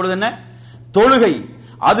விசாரிக்கப்படுவது என்ன, தொழுகை.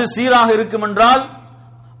 அது சீராக இருக்கும் என்றால்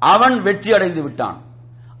அவன் வெற்றி அடைந்து விட்டான்,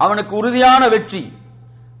 அவனுக்கு உறுதியான வெற்றி.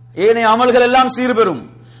 ஏனைய அமல்கள் எல்லாம் சீர்பெறும்.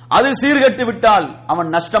 அது சீர்கட்டு விட்டால் அவன்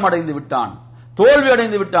நஷ்டம் அடைந்து விட்டான், தோல்வி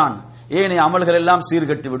அடைந்து விட்டான், ஏனைய அமல்கள் எல்லாம்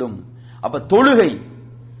சீர்கட்டு விடும். அப்ப தொழுகை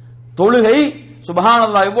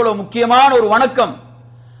சுப்ஹானல்லாஹ் எவ்வளவு முக்கியமான ஒரு வணக்கம்.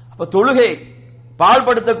 அப்ப தொழுகை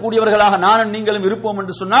பால்படுத்தக்கூடியவர்களாக நானும் நீங்களும் இருப்போம்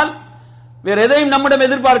என்று சொன்னால் வேற எதையும் நம்மிடம்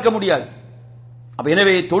எதிர்பார்க்க முடியாது.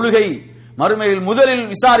 எனவே தொழுகை மறுமையில் முதலில்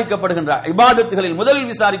விசாரிக்கப்படுகின்ற இபாதத்துகளில் முதலில்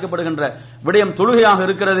விசாரிக்கப்படுகின்ற விடயம் தொழுகையாக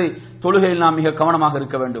இருக்கிறது. தொழுகையில் நாம் மிக கவனமாக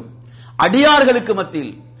இருக்க வேண்டும். அடியார்களுக்கு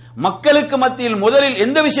மத்தியில், மக்களுக்கு மத்தியில் முதலில்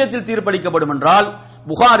எந்த விஷயத்தில் தீர்ப்பளிக்கப்படும் என்றால்,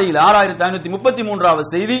 புகாரியில் 6533வது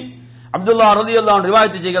செய்தி, அப்துல்லா ரலியல்லாஹு அன்ஹு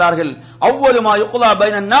ரிவாயத் செய்கிறார்கள், அவ்வலு மா யுக்லா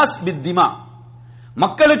பைனன் நாஸ் பித்திமா,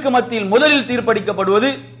 மக்களுக்கு மத்தியில் முதலில் தீர்ப்பளிக்கப்படுவது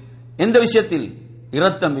எந்த விஷயத்தில்?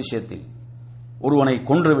 இரத்தம் விஷயத்தில். ஒருவனை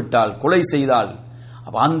கொன்றுவிட்டால், கொலை செய்தால்,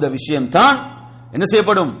 அந்த விஷயம்தான் என்ன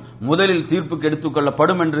செய்யப்படும்? முதலில் தீர்ப்புக்கு எடுத்துக்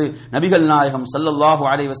கொள்ளப்படும் என்று நபிகள் நாயகம் ஸல்லல்லாஹு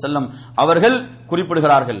அலைஹி வஸல்லம் அவர்கள்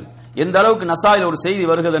குறிப்பிடுகிறார்கள். எந்த அளவுக்கு நசாயில் ஒரு செய்தி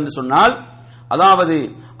வருகிறது என்று சொன்னால், அதாவது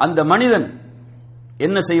அந்த மனிதன்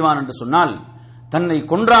என்ன செய்வான் என்று சொன்னால், தன்னை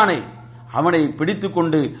கொன்றானே அவனை பிடித்துக்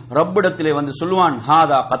கொண்டு ரப்பிடத்திலே வந்து சொல்லுவான்,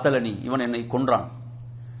 ஹாதா கத்தலனி, இவன் என்னை கொன்றான்,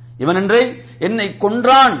 இவன் என்றே என்னை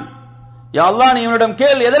கொன்றான். யா அல்லாஹ், நீ இவனிடம்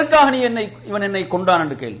கேள், எதற்காக நீ இவன் என்னை கொன்றான்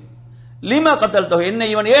என்று கேள். லிமா கத்தல்தோ, என்னை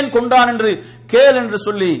இவன் ஏன் கொன்றான் என்று கேள் என்று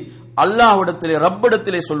சொல்லி அல்லாஹ்விடத்திலே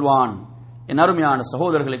ரப்பிடத்திலே சொல்வான். என் அருமையான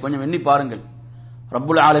சகோதரர்களை கொஞ்சம் எண்ணி பாருங்கள்.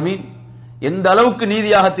 ரப்புல் ஆலமீன் எந்த அளவுக்கு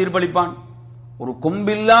நீதியாக தீர்ப்பளிப்பான். ஒரு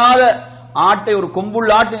கொம்பில்லாத ஆட்டை, ஒரு கொம்புள்ள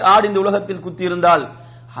ஆடு இந்த உலகத்தில் குத்தி இருந்தால்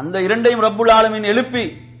அந்த இரண்டையும் ரப்புல் ஆலமீன் எழுப்பி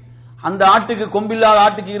அந்த ஆட்டுக்கு, கொம்பில்லாத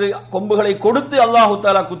ஆட்டுக்கு இரு கொம்புகளை கொடுத்து அல்லாஹு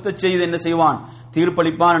தஆலா குத்தச் செய்து என்ன செய்வான்?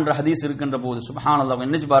 தீர்ப்பளிப்பான் என்ற ஹதீஸ் இருக்கின்ற போது சுப்ஹானல்லாஹ்,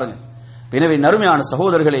 நினைச்சு பாருங்க. எனவே நறுமையான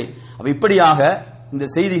சகோதரர்களே, இப்படியாக இந்த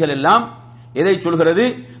செய்திகள் எல்லாம் எதை சொல்கிறது?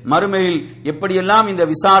 மறுமையில் எப்படியெல்லாம் இந்த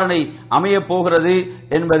விசாரணை அமைய போகிறது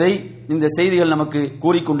என்பதை இந்த செய்திகள் நமக்கு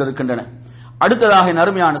கூறிக்கொண்டிருக்கின்றன. அடுத்ததாக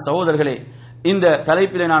நறுமையான சகோதரர்களே, இந்த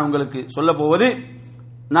தலைப்பிலே நான் உங்களுக்கு சொல்ல போவது,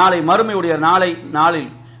 நாளை மறுமையுடைய நாளில்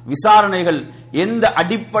விசாரணைகள் எந்த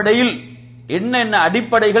அடிப்படையில், என்ன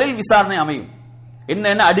அடிப்படைகளில் விசாரணை அமையும்,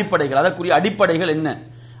 என்ன அடிப்படைகள், அதற்குரிய அடிப்படைகள் என்ன,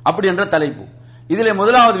 அப்படி என்ற தலைப்பு. இதிலே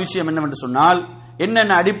முதலாவது விஷயம் என்னவென்று சொன்னால்,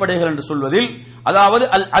 என்னென்ன அடிப்படைகள் என்று சொல்வதில், அதாவது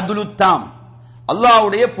அல் அத்லு தாம்,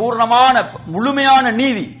 அல்லாஹ்வுடைய பூர்ணமான முழுமையான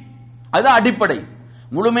நீதி, அதுதான் அடிப்படை.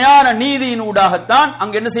 முழுமையான நீதியின் ஊடாகத்தான்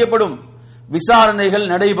அங்கு என்ன செய்யப்படும்? விசாரணைகள்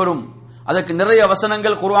நடைபெறும். அதற்கு நிறைய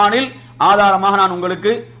வசனங்கள் குர்ஆனில் ஆதாரமாக நான்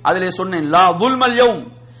உங்களுக்கு அதிலே சொன்னேன். லா துல்மல் யௌம்,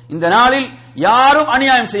 இந்த நாளில் யாரும்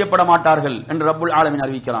அநியாயம் செய்யப்பட மாட்டார்கள் என்று ரப்புல் ஆலமீன்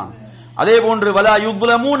அறிவிக்கிறான். அதே போன்று வலா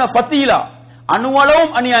யுظ்லமூன ஃபதீலா,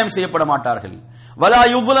 அணுவளவும் அநியாயம் செய்யப்பட மாட்டார்கள். வலா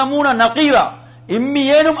யுظ்லமூன நகீரா,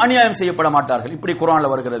 இம்மியேனும் அநியாயம் செய்யப்பட மாட்டார்கள். இப்படி குர்ஆன்ல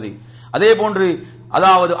வருகிறது. அதே போன்று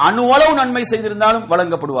அதாவது அணுவளவு நன்மை செய்திருந்தாலும்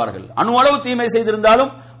வழங்கப்படுவார்கள், அணுவளவு தீமை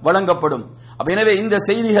செய்திருந்தாலும் வழங்கப்படும். எனவே இந்த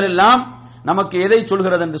செய்திகள் எல்லாம் நமக்கு எதை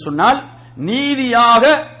சொல்கிறது என்று சொன்னால், நீதியாக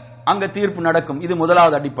அங்க தீர்ப்பு நடக்கும். இது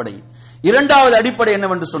முதலாவது அடிப்படை. இரண்டாவது அடிப்படை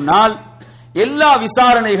என்னவென்று சொன்னால், எல்லா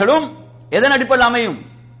விசாரணைகளும் எதன் அடிப்படையில் அமையும்?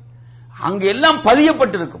 அங்கு எல்லாம்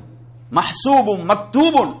பதியப்பட்டிருக்கும். மஹ்சூபும்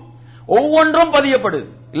மக்தூபுன், ஒவ்வொன்றும் பதியப்படுது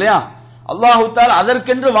இல்லையா? அல்லாஹு தஆலா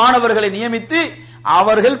அதற்கென்று வானவர்களை நியமித்து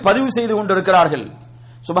அவர்கள் பதிவு செய்து கொண்டிருக்கிறார்கள்.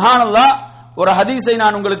 சுப்ஹானல்லாஹ். ஒரு ஹதீஸை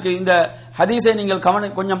நான் உங்களுக்கு, இந்த ஹதீஸை நீங்கள்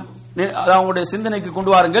கொஞ்சம் அவங்களுடைய சிந்தனைக்கு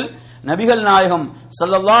கொண்டு வாருங்கள். நபிகள் நாயகம்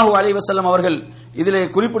ஸல்லல்லாஹு அலைஹி வஸல்லம் அவர்கள் இதிலே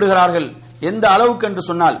குறிப்பிடுகிறார்கள். எந்த அளவுக்கு என்று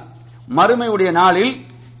சொன்னால், மறுமையுடைய நாளில்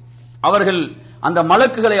அவர்கள் அந்த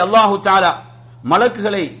மலக்குகளை, அல்லாஹு தஆலா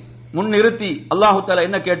மலக்குகளை முன்னிறுத்தி அல்லாஹு தஆலா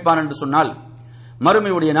என்ன கேட்பான் என்று சொன்னால்,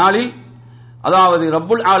 மறுமையுடைய நாளில் அதாவது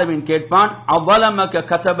ரப்புல் ஆலமீன் கேட்பான், அவலமக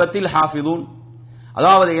கதபத்தில் ஹாஃபிதூன்,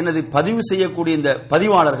 அதாவது எனது பதிவு செய்யக்கூடிய இந்த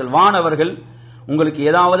பதிவாளர்கள், வானவர்கள் உங்களுக்கு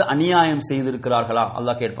ஏதாவது அநியாயம் செய்திருக்கிறார்களா?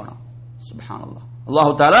 அல்லாஹ் கேட்பானா. சுப்ஹானல்லாஹ்.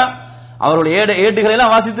 அல்லாஹு தஆலா அவருடைய ஏடுகளை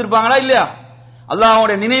எல்லாம் வாசித்திருப்பாங்களா இல்லையா?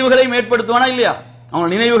 அல்லாஹ்வுடைய நினைவுகளையும் ஏற்படுத்துவானா இல்லையா? அவங்க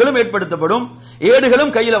நினைவுகளும் ஏற்படுத்தப்படும்,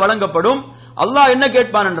 ஏடுகளும் கையில வழங்கப்படும். அல்லாஹ் என்ன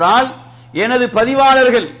கேட்பான் என்றால், எனது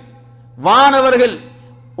பதிவாளர்கள் வானவர்கள்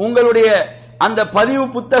உங்களுடைய அந்த பதிவு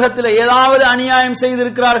புத்தகத்தில் ஏதாவது அநியாயம்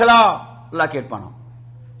செய்திருக்கிறார்களா? அல்லாஹ் கேட்பானாம்.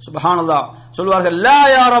 சுப்ஹானல்லாஹ். சொல்வார்கள், லா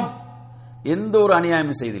யா ரப், எந்த ஒரு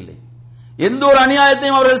அநியாயமும் செய்தில்லை, எந்த ஒரு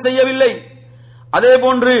அநியாயத்தையும் அவர்கள் செய்யவில்லை. அதே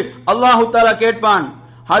போன்று அல்லாஹு தஆலா கேட்பான்,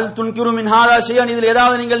 ஹல் துன்கிரு மின் ஹாதா ஷைஅன், இதில்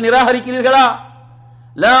ஏதாவது நீங்கள் நிராகரிக்கிறீர்களா?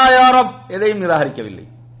 லா யா ரப், எதையும் நிராகரிக்கவில்லை,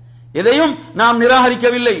 எதையும் நாம்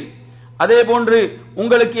நிராகரிக்கவில்லை. அதே போன்று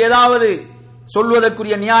உங்களுக்கு ஏதாவது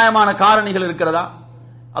சொல்வதற்குரிய நியாயமான காரணிகள் இருக்கிறதா?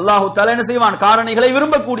 அல்லாஹு தஆலா என்ன செய்வான்? காரணிகளை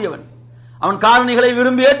விரும்பக்கூடியவன், அவன் காரணிகளை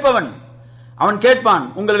விரும்பி ஏற்பவன். அவன் கேட்பான்,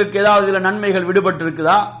 உங்களுக்கு ஏதாவது இதுல நன்மைகள் விடுபட்டு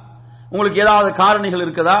இருக்குதா? உங்களுக்கு ஏதாவது காரணிகள்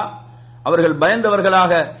இருக்குதா? அவர்கள்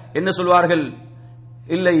பயந்தவர்களாக என்ன சொல்வார்கள்?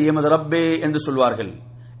 இல்லை எமது ரப்பே என்று சொல்வார்கள்.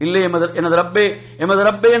 இல்லை எனது ரப்பே, எமது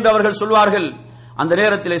ரப்பே என்று அவர்கள் சொல்வார்கள். அந்த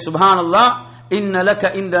நேரத்திலே சுப்ஹானல்லாஹ், இன்ன லக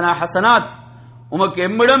இந்தனா ஹஸனாத், உமக்கு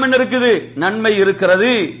எம்மிடம் என்ன இருக்குது? நன்மை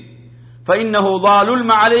இருக்கிறது. ஃபைன்னஹு ஸாலுல்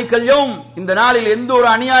மஅலைக்கல் யௌம், இந்த நாளில் எந்த ஒரு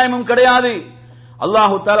அநியாயமும் கிடையாது.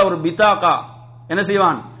 அல்லாஹு தஆலா ஒரு பிதாகா என்ன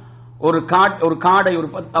செய்வான்? ஒரு காடை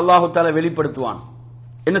அல்லாஹு தஆலா வெளிப்படுத்துவான்.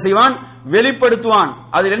 என்ன செய்வான்? வெளிப்படுத்துவான்.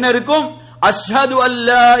 அதில் என்ன இருக்கும்? அஷ்ஹது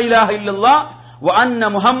அல்லா இலாஹ இல்லல்லாஹ் வ அன்ன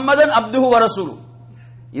முஹம்மதன் அப்துஹு வ ரசூலுஹு.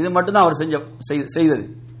 இது மட்டும்தான் அவர் செய்தது.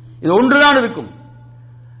 இது ஒன்றுதான் இருக்கும்.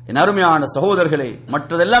 என் அருமையான சகோதரர்களே,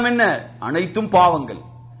 மற்றதெல்லாம் என்ன? அனைத்தும் பாவங்கள்,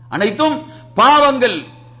 அனைத்தும் பாவங்கள்.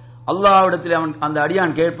 அல்லாஹ்விடத்தில் அவன் அந்த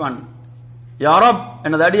அடியான் கேட்பான், யா ரப்,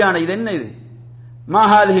 எனது அடியான, இது என்ன? இது மா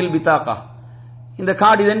ஹாதிஹில் பிதாகா, இந்த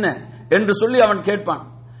கார்டு இது என்ன என்று சொல்லி அவன் கேட்பான்.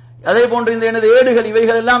 அதே போன்று இந்த எனது ஏடுகள்,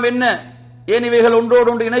 இவைகள் எல்லாம் என்ன? ஏன் இவைகள் ஒன்றோடு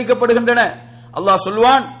ஒன்று இணைக்கப்படுகின்றன? அல்லாஹ்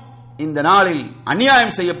சொல்வான், இந்த நாளில்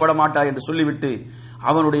அநியாயம் செய்யப்பட மாட்டாய் என்று சொல்லிவிட்டு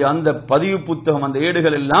அவனுடைய அந்த பதிவு புத்தகம், அந்த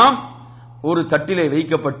ஏடுகள் எல்லாம் ஒரு தட்டிலே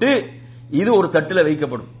வைக்கப்பட்டு இது ஒரு தட்டிலே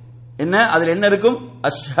வைக்கப்படும். என்ன அதில் என்ன இருக்கும்?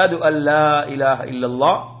 அஷ்ஹது அல்லா இலாஹ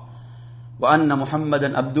இல்லல்லாஹ் வ அன்ன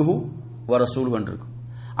முஹம்மதன் அப்துஹு வ ரசூலுஹு என்றிருக்கும்.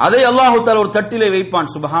 அதை அல்லாஹ் தஆலா ஒரு தட்டிலே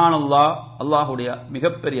வைப்பான். சுப்ஹானல்லாஹ், அல்லாஹ்வுடைய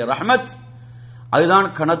மிகப்பெரிய ரஹ்மத் அதுதான்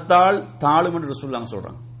கணத்தால் தாழும் என்று ரசூலுல்லாஹ்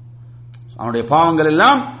சொல்றாங்க. அவனுடைய பாவங்கள்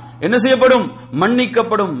எல்லாம் என்ன செய்யப்படும்?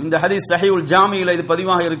 மன்னிக்கப்படும். இந்த ஹதீஸ் சஹீஹுல் ஜாமியில இது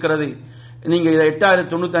பதிவாக இருக்கிறது. நீங்க இதை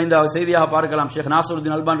 8095வது செய்தியாக பார்க்கலாம். ஷேக்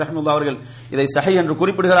நாசருதீன் அல்பானி ரஹ்மத்துல்லாஹி அவர்கள் இதை சஹீஹ் என்று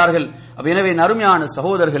குறிப்பிடுகிறார்கள். அப்ப எனவே அருமையான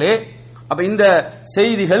சகோதரர்களே, அப்ப இந்த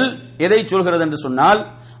செய்திகள் எதை சொல்கிறது என்று சொன்னால்,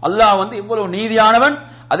 அல்லாஹ் இவ்வளவு நீதியானவன்.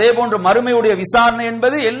 அதே போன்று மறுமையுடைய விசாரணை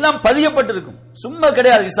என்பது எல்லாம் பதியப்பட்டிருக்கும், சும்மா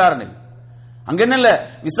கிடையாது விசாரணை. அங்க என்ன இல்ல,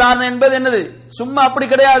 விசாரணை என்பது என்னது? சும்மா அப்படி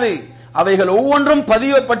கிடையாது. அவைகள் ஒவ்வொன்றும்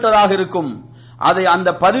பதியப்பட்டதாக இருக்கும். அதை அந்த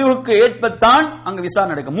பதிவுக்கு ஏற்பத்தான் அங்கு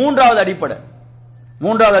விசாரணை நடக்கும். மூன்றாவது அடிப்படை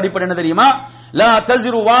என்ன தெரியுமா? லா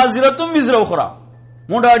தஸிரு வாஸிரத்தும் விஸ்ர உக்ரா.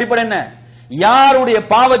 மூன்றாவது அடிப்படை என்ன? யாருடைய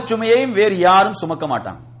பாவச் சுமையையும் வேறு யாரும் சுமக்க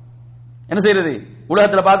மாட்டாங்க. என்ன செய்யறது?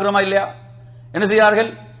 உலகத்தில் பார்க்கிறோமா இல்லையா? என்ன செய்யார்கள்?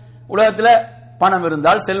 உலகத்தில் பணம்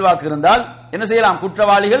இருந்தால், செல்வாக்கு இருந்தால் என்ன செய்யலாம்?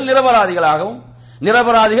 குற்றவாளிகள் நிரபராதிகளாகவும்,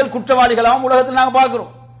 நிரபராதிகள் குற்றவாளிகளாகவும் உலகத்தில் நாங்கள்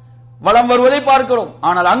பார்க்கிறோம், வளம் வருவதை பார்க்கிறோம்.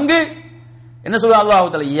 ஆனால் அங்கு என்ன சொல்றாங்க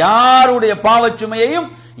அல்லாஹ் தஆலா? யாருடைய பாவச் சுமையையும்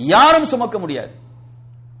யாரும் சுமக்க முடியாது.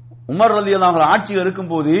 உமர் ரலியல்லாஹு அன்ஹு ஆட்சியில்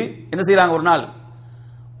இருக்கும்போது என்ன செய்யறாங்க? ஒரு நாள்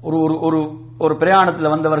ஒரு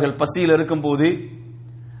பிரயாணத்தில் வந்தவர்கள் பசியில் இருக்கும்போது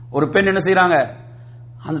ஒரு பெண் என்ன செய்யறாங்க?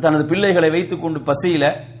 அந்த தனது பிள்ளைகளை வைத்துக் கொண்டு பசியில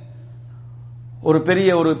ஒரு பெரிய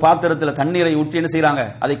ஒரு பாத்திரத்தில் தண்ணீரை ஊற்றி என்ன செய்யறாங்க?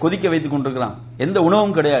 அதை கொதிக்க வைத்துக் கொண்டிருக்கிறாங்க. எந்த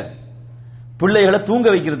உணவும் கிடையாது, பிள்ளைகளை தூங்க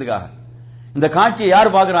வைக்கிறதுக்காக. இந்த காட்சியை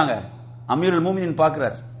யார் பார்க்கிறாங்க? அமீருல் மூமினின்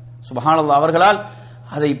பார்க்கிறார். சுப்ஹானல்லாஹ், அவர்களால்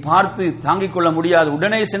அதை பார்த்து தாங்கிக் கொள்ள முடியாது.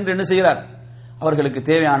 உடனே சென்று என்ன செய்கிறார்? அவர்களுக்கு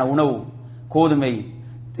தேவையான உணவு, கோதுமை,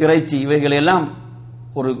 இறைச்சி, இவைகளை எல்லாம்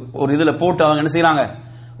ஒரு இதுல போட்டு அவங்க என்ன செய்யறாங்க?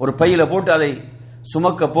 ஒரு பையில போட்டு அதை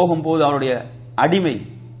சுமக்க போகும்போது அவருடைய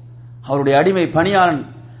அடிமை பணியாளன்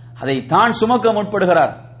அதை தான் சுமக்க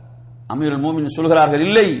முற்படுகிறார். அமீருல் மூமின் சொல்கிறார்கள்,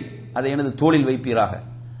 இல்லை, அதை எனது தோளில் வைப்பீராக.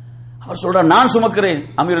 அவர் சொல்றார், நான் சுமக்கிறேன்.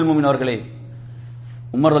 அமீருல் மூமின் அவர்களே,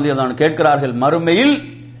 உமர் ரலியல்லாஹு அன்ஹு கேட்கிறார்கள், மறுமையில்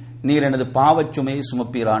நீர் எனது பாவச் சுமையை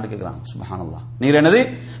சுமப்பீரான்னு கேட்கிறாங்க. சுப்ஹானல்லாஹ், நீர் எனது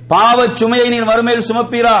பாவச் சுமையை நீர் மறுமையில்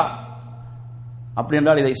சுமப்பீரா? அப்படி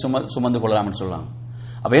என்றால் இதை சுமந்து கொள்ளலாம் என்று சொல்லலாம்.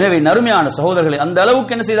 அப்ப எனவே நறுமையான சகோதரர்களை அந்த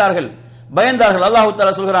அளவுக்கு என்ன செய்தார்கள்? பயந்தார்கள். அல்லாஹ்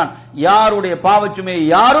தஆலா சொல்கிறான், யாருடைய பாவச் சுமையை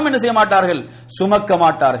யாரும் என்ன செய்ய மாட்டார்கள்? சுமக்க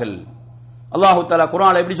மாட்டார்கள். அல்லாஹ் தஆலா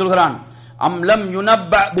குர்ஆன்ல எப்படி சொல்கிறான்? அம் லம்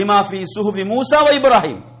யுனப்ப பிமா ஃபீ சுஹுஃபி மூஸா வ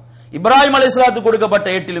இப்ராஹிம். இப்ராஹிம் அலைஹிஸ்ஸலாத்துக்கு கொடுக்கப்பட்ட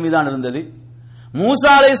ஏட்டிலும் இதான் இருந்தது,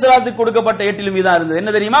 மூசா அலைஹிஸ்ஸலாத்துக்கு கொடுக்கப்பட்ட ஏட்டிலும் இதான் இருந்தது.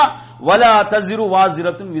 என்ன தெரியுமா? வலா தஸிரு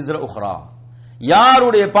வாஸிரத்துன் விஸ்ர உக்ரா.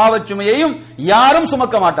 யாருடைய பாவச் சுமையையும் யாரும்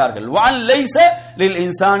சுமக்க மாட்டார்கள். வன் லைஸ லில்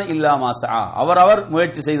இன்சானி இல்லா மா ஸஆ. அவர்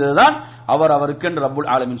முயற்சி செய்ததுதான் அவருக்கு என்று ரப்புல்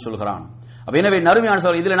ஆலமீன் சொல்கிறான். அப்ப எனவே நறுமையான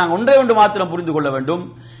சகோதரர்களே, இதில் நாங்கள் ஒன்றை மாத்திரம் புரிந்து கொள்ள வேண்டும்.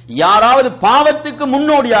 யாராவது பாவத்துக்கு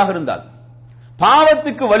முன்னோடியாக இருந்தால்,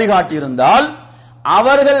 பாவத்துக்கு வழிகாட்டி இருந்தால்,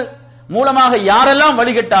 அவர்கள் மூலமாக யாரெல்லாம்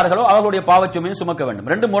வழிகட்டார்களோ அவர்களுடைய பாவச் சுமையை சுமக்க வேண்டும்.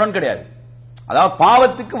 ரெண்டு முரண் கிடையாது. அதாவது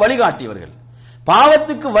பாவத்துக்கு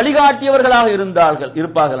வழிகாட்டியவர்களாக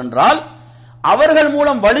இருப்பார்கள் என்றால் அவர்கள்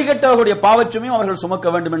மூலம் வழிகட்டவர்களுடைய பாவச் சுமையும் அவர்கள் சுமக்க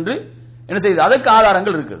வேண்டும் என்று என்ன செய்து அதற்கு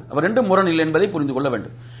ஆதாரங்கள் இருக்குது. அவர் ரெண்டு முரண் இல்லை என்பதை புரிந்து கொள்ள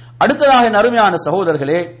வேண்டும். அடுத்ததாக அருமையான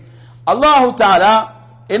சகோதரர்களே, அல்லாஹு தஆலா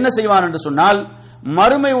என்ன செய்வான் என்று சொன்னால்,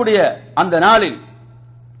 மறுமையுடைய அந்த நாளில்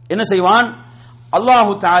என்ன செய்வான்?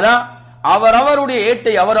 அல்லாஹு தஆலா அவரவருடைய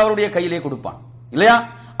ஏட்டை அவரவருடைய கையிலே கொடுப்பான், இல்லையா?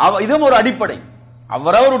 இதுவும் ஒரு அடிப்படை.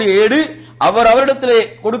 அவரவருடைய ஏடு அவரிடத்திலே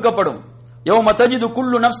கொடுக்கப்படும். யௌம தஜிது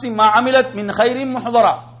குல்லு நஃப்ஸின் மா அமிலத் மின் கைரின்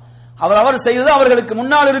முஹ்தரா. அவர் செய்தது அவர்களுக்கு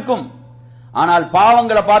முன்னால் இருக்கும். ஆனால்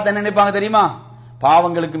பாவங்களை பார்த்து என்ன நினைப்பாங்க தெரியுமா?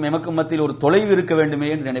 பாவங்களுக்கும் எமக்கும் மத்தியில் ஒரு தொலைவு இருக்க வேண்டுமே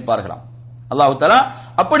என்று நினைப்பார்களாம். அல்லாஹ் தஆலா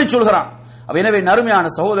அப்படி சொல்கிறான். எனவே நறுமையான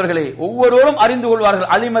சகோதரர்களே, ஒவ்வொருவரும் அறிந்து கொள்வார்கள்,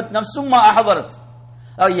 அலிமத் நஃப்ஸும் மா அஹதரத்.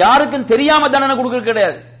 யாருக்கும் தெரியாம தண்டனை கொடுக்க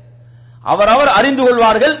கிடையாது. அவர் அறிந்து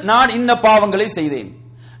கொள்வார்கள், நான் இன்ன பாவங்களை செய்தேன்,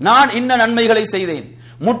 நான் இன்ன நன்மைகளை செய்தேன்,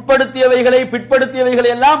 முற்படுத்தியவைகளை பிற்படுத்தியவைகளை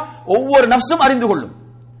எல்லாம் ஒவ்வொரு நஃப்ஸும் அறிந்து கொள்ளும்.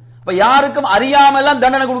 அப்ப யாருக்கும் அறியாமலாம்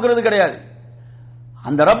தண்டனை கொடுக்கிறது கிடையாது.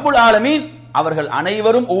 அந்த ரப்புல் ஆலமீன் அவர்கள்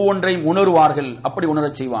அனைவரும் ஒவ்வொன்றையும் உணர்வார்கள், அப்படி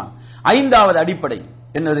உணரச் செய்வான். ஐந்தாவது அடிப்படை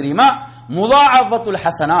என்ன தெரியுமா? முதாஅஃபத்துல்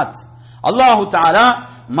ஹஸனாத். அல்லாஹு தஆலா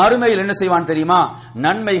மறுமையில் என்ன செய்வான் தெரியுமா?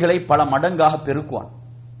 நன்மைகளை பல மடங்காக பெருக்குவான்.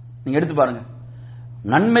 நீங்க எடுத்து பாருங்க,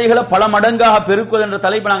 நன்மைகளை பல மடங்காக பெருக்குவது என்ற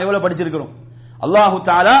தலைப்பை நாங்கள் எவ்வளவு படிச்சிருக்கிறோம். அல்லாஹு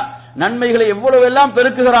தஆலா நன்மைகளை எவ்வளவு எல்லாம்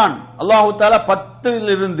பெருக்குகிறான். அல்லாஹு தஆலா 10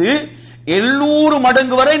 700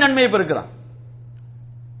 மடங்கு வரை நன்மையை பெருக்கிறான்.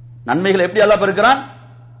 நன்மைகளை எப்படி அல்லாஹ் பெருக்கிறான்?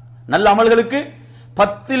 நல்ல அமல்களுக்கு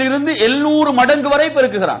 10 700 மடங்கு வரை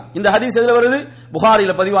பெருக்குகிறான். இந்த ஹதீஸ் எதுல வருது?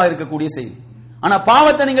 புகாரில பதிவாக இருக்கக்கூடிய செய்தி. ஆனா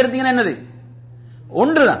பாவத்தை நீங்க எடுத்தீங்கன்னா என்னது?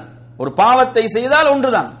 ஒன்றுதான். ஒரு பாவத்தை செய்தால்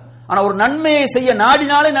ஒன்றுதான். ஆனா ஒரு நன்மையை செய்ய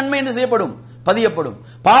நாடினாலே நன்மை என்ன செய்யப்படும்? பதியப்படும்.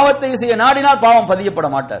 பாவத்தை செய்ய நாடினால் பாவம் பதியப்பட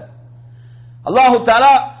மாட்டார். அல்லாஹு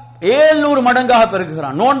தஆலா 700 மடங்காக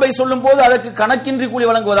பெருக்குகிறான். நோன்பை சொல்லும் போது அதற்கு கணக்கின்றி கூலி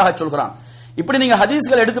வழங்குவதாக சொல்கிறான். இப்படி நீங்க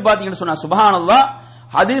ஹதீஸ்களை எடுத்து பார்த்தீங்கன்னு சொன்னா சுப்ஹானல்லாஹ்,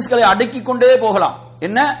 ஹதீஸ்களை அடுக்கிக் கொண்டே போகலாம்.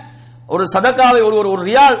 என்ன, ஒரு சதகாவை ஒரு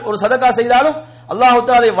ரியால் ஒரு சதகா செய்தாலும் அல்லாஹ்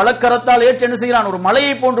தஆலா அதை வளர்க்கறத்தால் ஏற்று என்ன செய்கிறான்? ஒரு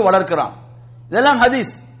மலையை போன்று வளர்க்கிறான். இதெல்லாம்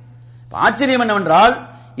ஹதீஸ். ஆச்சரியம் என்னவென்றால்,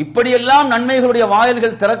 இப்படியெல்லாம் நன்மைகளுடைய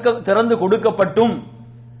வாயில்கள் திறந்து கொடுக்கப்பட்டும்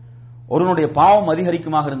ஒருவனுடைய பாவம்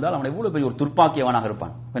அதிகரிக்குமாக இருந்தால் அவன் எவ்வளவு பெரிய ஒரு துர்ப்பாக்கியவனாக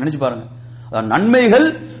இருப்பான். நினைச்சு பாருங்க, நன்மைகள்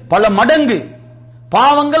பல மடங்கு,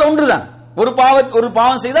 பாவங்கள் ஒன்றுதான். ஒரு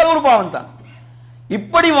பாவம் செய்தால் ஒரு பாவம் தான்.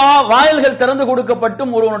 இப்படி வாயில்கள் திறந்து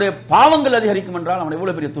கொடுக்கப்பட்டும் ஒருவனுடைய பாவங்கள் அதிகரிக்கும் என்றால் அவன்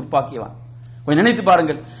எவ்வளவு பெரிய துர்ப்பாக்கியவான். கொஞ்சம் நினைத்து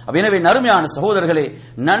பாருங்கள். எனவே நறுமையான சகோதரர்களே,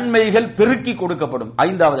 நன்மைகள் பெருக்கி கொடுக்கப்படும்.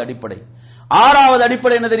 ஐந்தாவது அடிப்படை. ஆறாவது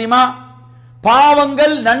அடிப்படை என்ன தெரியுமா?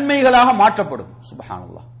 பாவங்கள் நன்மைகளாக மாற்றப்படும்.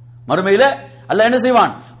 சுப்ஹானல்லாஹ், மறுமையில அல்லாஹ் என்ன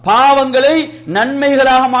செய்வான்? பாவங்களை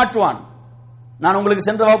நன்மைகளாக மாற்றுவான். நான் உங்களுக்கு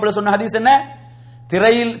சென்ற வகுப்புல சொன்ன ஹதீஸ் என்ன?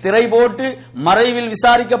 திரை போட்டு மறைவில்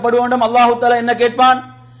விசாரிக்கப்பட வேண்டும். அல்லாஹ் தஆலா என்ன கேட்பான்?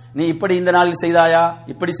 நீ இப்படி இந்த நாளில் செய்தாயா,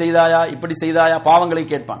 இப்படி செய்தாயா, இப்படி செய்தாயா, பாவங்களை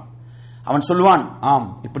கேட்பான். அவன் சொல்வான், ஆம்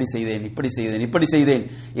இப்படி செய்தேன், இப்படி செய்தேன், இப்படி செய்தேன்.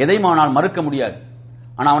 எதையும் அவனால் மறுக்க முடியாது.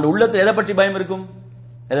 ஆனா அவன் உள்ளத்தில் எதை பற்றி பயம் இருக்கும்?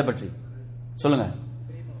 எதை பற்றி சொல்லுங்க?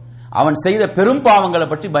 அவன் செய்த பெரும் பாவங்களை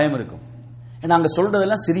பற்றி பயம் இருக்கும். ஏன்னா அங்க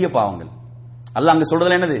சொல்றதெல்லாம் சிறிய பாவங்கள். அல்லாஹ் அங்க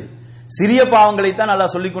சொல்றதுல என்னது? சிறிய பாவங்களை தான்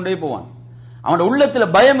அல்லாஹ் சொல்லிக்கொண்டே போவான். அவன்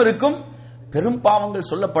உள்ளத்தில் பயம் இருக்கும். பெரும் பாவங்கள்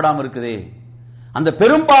சொல்லப்படாமல் இருக்குதே, அந்த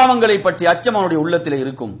பெரும் பாவங்களை பற்றி அச்சம் அவனுடைய உள்ளத்திலே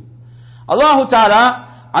இருக்கும். அல்லாஹு தஆலா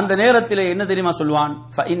அந்த நேரத்திலே என்ன தெரியுமா சொல்வான்?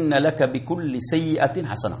 ஃபஇன்ன லக பிகுல்லி ஸய்யிஅத்தின்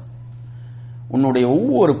ஹஸனா. உன்னுடைய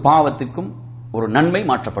ஒவ்வொரு பாவத்துக்கும் ஒரு நன்மை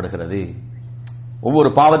மாற்றப்படுகிறது. ஒவ்வொரு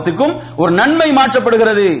பாவத்துக்கும் ஒரு நன்மை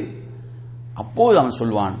மாற்றப்படுகிறது. அப்போது அவன்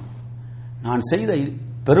சொல்வான், நான் செய்த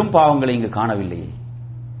பெரும் பாவங்களை இங்கு காணவில்லையே,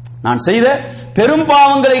 நான் செய்த பெரும்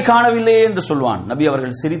பாவங்களை காணவில்லையே என்று சொல்வான். நபி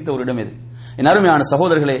அவர்கள் சிரித்த ஒரு இடம் இது. என் அருமையான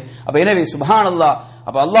சகோதரர்களே, அப்ப எனவே சுப்ஹானல்லாஹ்,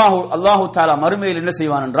 அப்ப அல்லாஹு தஆலா மறுமையில் என்ன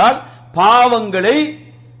செய்வான் என்றால் பாவங்களை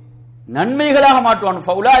நன்மைகளாக மாற்றுவான்.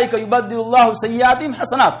 ஃபஉலாயிக யுபத்திலுல்லாஹு ஸய்யிஆத்திஹிம்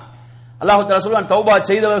ஹஸனாத். அல்லாஹு தஆலா சொல்வான், தௌபா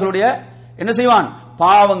செய்தவர்களுடைய என்ன செய்வான்?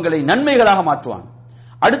 பாவங்களை நன்மைகளாக மாற்றுவான்.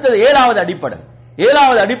 அடுத்தது ஏழாவது அடிப்படை.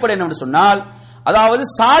 ஏழாவது அடிப்படை என்னவென்று சொன்னால், அதாவது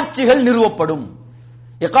சாட்சிகள் நிறுவப்படும்.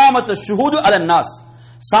 இகாமத்து ஷுஹூது அலன் நாஸ்,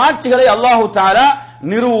 சாட்சிகளை அல்லாஹு தஆலா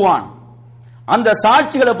நிறுவுவான். அந்த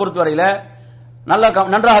சாட்சிகளை பொறுத்தவரையில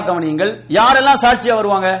நன்றாக கவனியுங்கள். யாரெல்லாம் சாட்சியாக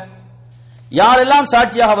வருவாங்க? யாரெல்லாம்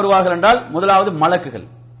சாட்சியாக வருவார்கள் என்றால், முதலாவது மலக்குகள்.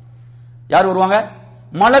 யார் வருவாங்க?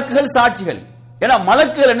 மலக்குகள் சாட்சிகள். ஏன்னா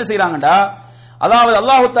மலக்குகள் என்ன செய்யறாங்கடா, அதாவது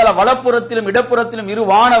அல்லாஹு தஆலா வலப்புறத்திலும் இடப்புறத்திலும் இரு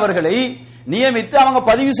வானவர்களை நியமித்து அவங்க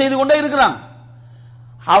பதிவு செய்து கொண்டே இருக்கிறாங்க.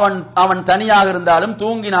 அவன் தனியாக இருந்தாலும்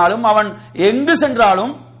தூங்கினாலும் அவன் எங்கு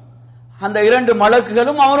சென்றாலும் அந்த 2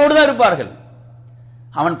 மலக்குகளும் அவனோடு தான் இருப்பார்கள்.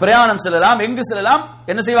 அவன் பிரயாணம் செல்லலாம், எங்கு செல்லலாம்,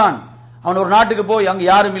 என்ன செய்வான்? அவன் ஒரு நாட்டுக்கு போய் அங்கு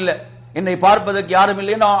யாரும் இல்லை, என்னை பார்ப்பதற்கு யாரும்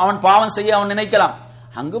இல்லை என்று அவன் பாவம் செய்ய அவன் நினைக்கலாம்.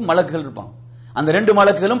 அங்கும் மலக்குகள் இருப்பான். அந்த 2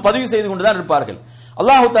 மலக்குகளும் பதிவு செய்து கொண்டுதான் இருப்பார்கள்.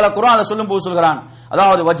 அல்லாஹ் தஆலா குர்ஆன்ல சொல்லும்போது சொல்கிறான்,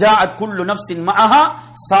 அதாவது வஜாஅத் குல்லு நஃப்ஸின் மஅஹா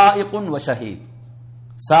ஸாயிகுன் வ ஷஹீத்.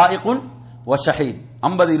 ஸாயிகுன் வ ஷஹீத்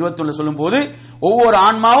 50:21 சொல்லும்போது ஒவ்வொரு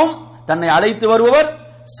ஆன்மாவும் தன்னை அழைத்து வருபவர்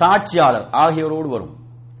சாட்சியாளர் ஆகியோரோடு வரும்.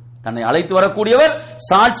 தன்னை அழைத்து வரக்கூடியவர்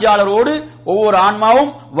சாட்சியாளரோடு ஒவ்வொரு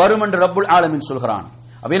ஆன்மாவும் வரும் என்று ரப்புல் ஆலமீன் சொல்கிறான்.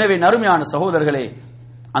 எனவே நறுமையான சகோதரர்களே,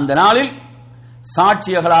 அந்த நாளில்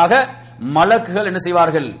சாட்சியர்களாக மலக்குகள் என்ன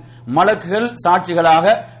செய்வார்கள்? மலக்குகள் சாட்சிகளாக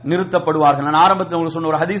நிறுத்தப்படுவார்கள். நான் ஆரம்பத்தில் உங்களுக்கு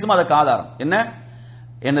சொன்ன ஒரு ஹதீஸும் அதற்கு ஆதாரம்.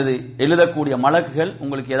 என்னது எழுதக்கூடிய மலக்குகள்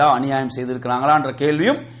உங்களுக்கு ஏதாவது அநியாயம் செய்திருக்கிறாங்களா என்ற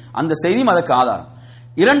கேள்வியும் அந்த செய்தியும் அதற்கு ஆதாரம்.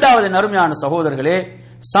 இரண்டாவது நறுமையான சகோதரர்களே,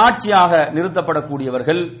 சாட்சியாக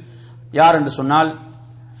நிறுத்தப்படக்கூடியவர்கள் யார் என்று சொன்னால்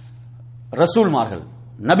ரசூல்மார்கள்,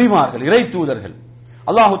 நபிமார்கள், இறை தூதர்கள்.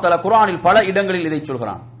 அல்லாஹு தஆலா குர்ஆனில் பல இடங்களில் இதை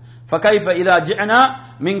சொல்கிறான். فكيف اذا جئنا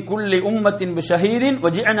من كل امه بشهيد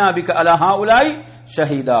وجئنا بك على هؤلاء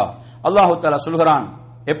شهيدا. அல்லாஹு தஆலா சொல்கிறான்,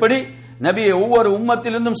 எப்படி நபியை ஒவ்வொரு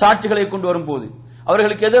உம்மத்திலிருந்தும் சாட்சிகளை கொண்டு வரும் போது,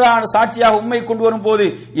 அவர்களுக்கு எதிரான சாட்சியாக உண்மை கொண்டு வரும் போது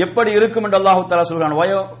எப்படி இருக்கும் என்று அல்லாஹு தஆலா சொல்கிறான்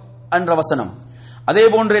என்ற வசனம். அதே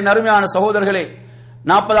போன்ற நறுமையான சகோதரர்களே,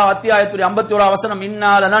 40 அத்தியாயத்துடைய 51 வசனம்,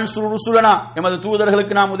 இன்னா லனன்சுரு ருசுலனா, எமது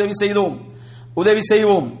தூதர்களுக்கு நாம் உதவி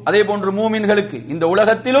செய்வோம். அதே போன்று மூமின்களுக்கு இந்த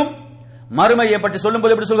உலகத்திலும் மறுமையை பற்றி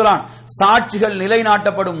சொல்லும்போது எப்படி சொல்கிறான், சாட்சிகள்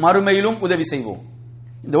நிலைநாட்டப்படும் மறுமையிலும் உதவி செய்வோம்.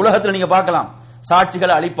 இந்த உலகத்தில் நீங்க பார்க்கலாம்,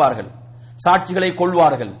 சாட்சிகளை அளிப்பார்கள், சாட்சிகளை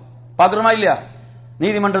கொள்வார்கள். பார்க்கிறோமா இல்லையா?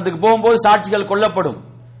 நீதிமன்றத்துக்கு போகும்போது சாட்சிகள் கொல்லப்படும்.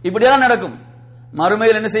 இப்படியெல்லாம் நடக்கும்.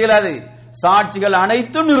 மறுமையில் என்ன செய்யலாது, சாட்சிகள்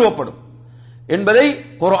அனைத்தும் நிறுவப்படும் என்பதை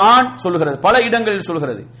குர்ஆன் சொல்கிறது, பல இடங்களில்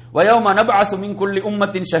சொல்கிறது. வயௌம நப்அஸு மின் குல்லி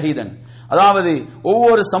உம்மத்தின் ஷஹீதன், அதாவது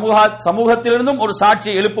ஒவ்வொரு சமூகத்திலிருந்தும் ஒரு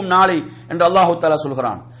சாட்சியை எழுப்பும் நாளை என்று அல்லாஹு தஆலா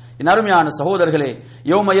சொல்கிறான். என் அருமையான சகோதரர்களே,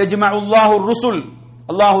 யௌம யஜ்மஉல்லாஹு ருசுல்,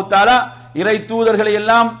 அல்லாஹு தஆலா இறை தூதர்களை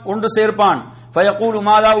எல்லாம் ஒன்று சேர்ப்பான். ஃபயகூலு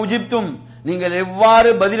மாதா உஜிப்தும், நீங்கள் எவ்வாறு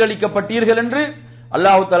பதிலளிக்கப்பட்டீர்கள் என்று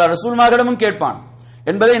அல்லாஹு தஆலா ரசூல்மார்களிடமும் கேட்பான்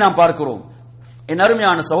என்பதை நாம் பார்க்கிறோம். என்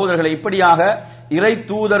அருமையான சகோதரர்களை, இப்படியாக இறை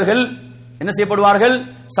தூதர்கள் என்ன செய்யப்படுவார்கள்,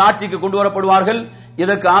 சாட்சிக்கு கொண்டு வரப்படுவார்கள்.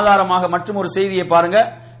 இதற்கு ஆதாரமாக மற்றும் ஒரு செய்தியை பாருங்க.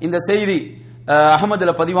 இந்த செய்தி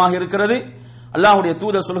அஹ்மதுல பதிவாக இருக்கிறது. அல்லாஹ்வுடைய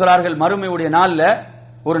தூதர் சொல்கிறார்கள், மறுமையுடைய நாள்ல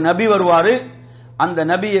ஒரு நபி வருவாரு. அந்த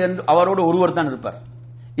நபி அவரோடு ஒருவர் தான் இருப்பார்.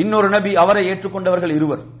 இன்னொரு நபி அவரை ஏற்றுக்கொண்டவர்கள்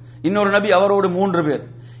 2, இன்னொரு நபி அவரோடு 3 பேர்.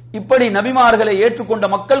 இப்படி நபிமார்களை ஏற்றுக்கொண்ட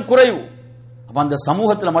மக்கள் குறைவு. அப்ப அந்த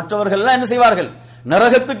சமூகத்தில் மற்றவர்கள் எல்லாம் என்ன செய்வார்கள்,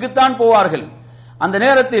 நரகத்துக்குத்தான் போவார்கள். அந்த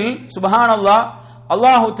நேரத்தில் சுப்ஹானல்லாஹ்,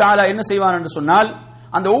 அல்லாஹு தஆலா என்ன செய்வான் என்று சொன்னால்,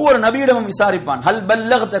 அந்த ஒவ்வொரு நபியிடமும் விசாரிப்பான். ஹல்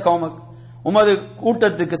பல்லகத கௌமக், உமது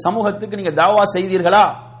கூட்டத்துக்கு சமூகத்துக்கு நீங்க தாவா செய்தீர்களா?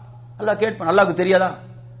 அல்லாஹ் கேட்பான். அல்லாஹ்வுக்கு தெரியாதா?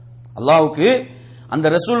 அல்லாஹ்வுக்கு அந்த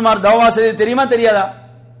ரசூல்மார் தாவா செய்து தெரியுமா தெரியாதா?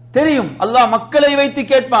 தெரியும். அல்லாஹ் மக்களை வைத்து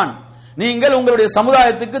கேட்பான், நீங்கள் உங்களுடைய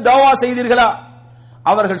சமுதாயத்துக்கு தாவா செய்தீர்களா?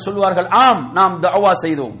 அவர்கள் சொல்வார்கள், ஆம், நாம் தாவா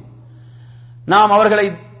செய்தோம், நாம் அவர்களை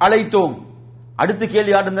அழைத்தோம். அடுத்த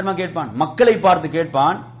கேள்வி யாரும் தெரியுமா கேட்பான், மக்களை பார்த்து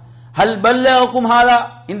கேட்பான், ஹல் பல்லகும் ஹாதா,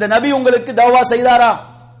 இந்த நபி உங்களுக்கு தாவா செய்தாரா?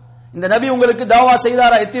 இந்த நபி உங்களுக்கு தாவா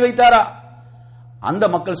செய்தாரா, எத்தி வைத்தாரா? அந்த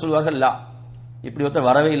மக்கள் சொல்வார்கள், லா, இப்படி ஒருத்தர்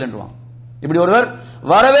வரவே இல்லை என்றுவான். இப்படி ஒருவர்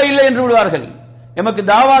வரவே இல்லை என்று விடுவார்கள், எமக்கு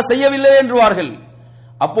தாவா செய்யவில்லை என்றுவார்கள்.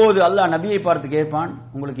 அப்போது அல்லாஹ் நபியை பார்த்து கேட்பான்,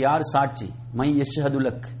 உங்களுக்கு யார் சாட்சி? மை யஷ்ஹது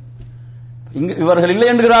லக், இவர்கள் இல்லை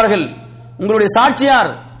என்கிறார்கள், உங்களுடைய சாட்சி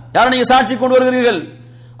யார்? யார் நீங்க சாட்சி கொண்டு வருகிறீர்கள்?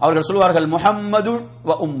 அவர்கள் சொல்வார்கள், முஹம்மது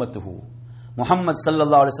வ உம்மத்துஹு, முஹம்மது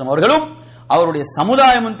ஸல்லல்லாஹு அலைஹி வஸல்லம் அவர்களும் அவருடைய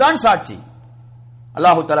சமுதாயமும் தான் சாட்சி.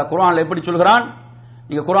 அல்லாஹ் தஆலா குர்ஆன்ல எப்படி சொல்கிறான்,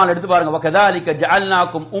 நீங்க குர்ஆன் எடுத்து பாருங்க. வகதாலிக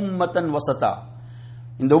ஜஅல்னாக்கும் உம்மத்தன் வஸதா,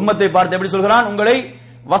 இந்த உம்மத்தை பார்த்து எப்படி சொல்கிறான், உங்களை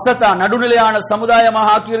வஸதா, நடுநிலையான சமுதாயமாக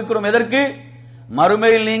ஆக்கி இருக்கிறோம். எதற்கு?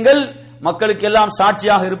 மறுமையில் நீங்கள் மக்களுக்கு எல்லாம்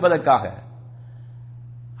சாட்சியாக இருப்பதற்காக.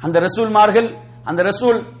 அந்த ரசூல்மார்கள், அந்த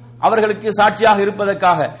ரசூல் அவர்களுக்கு சாட்சியாக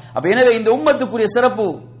இருப்பதற்காக. அப்ப எனவே இந்த உம்மத்துக்குரிய சிறப்பு,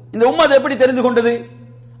 இந்த உம்மத் எப்படி தெரிந்து கொண்டது?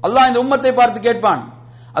 அல்லாஹ் இந்த உம்மத்தை பார்த்து கேட்பான்.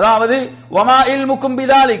 அதாவது வமா இல்முக்கும்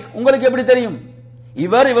பிதாலிக், உங்களுக்கு எப்படி தெரியும்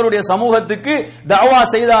இவருடைய சமூகத்துக்கு தஅவா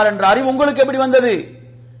செய்தார் என்ற அறிவு உங்களுக்கு எப்படி வந்தது?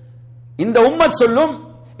 இந்த உம்மத் சொல்லும்,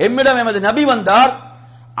 எம்மிடம் எமது நபி வந்தார்,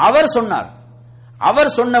 அவர் சொன்னார், அவர்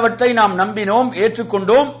சொன்னவற்றை நாம் நம்பினோம்,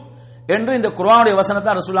 ஏற்றுக்கொண்டோம் என்று இந்த குர்ஆனுடைய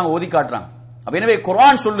வசனத்தை ரசூலுல்லாஹ் ஓதி காட்டுறாங்க. அப்ப எனவே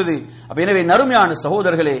குர்ஆன் சொல்லுது. அப்ப எனவே நறுமையான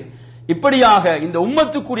சகோதரர்களே, இப்படியாக இந்த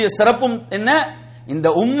உம்மத்துக்குரிய சிறப்பும் என்ன, இந்த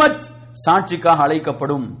உம்மத் சாட்சிக்காக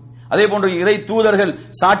அழைக்கப்படும். அதே போன்று இறை தூதர்கள்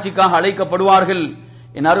சாட்சிக்காக அழைக்கப்படுவார்கள்.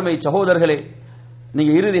 என் அருமை சகோதரர்களே,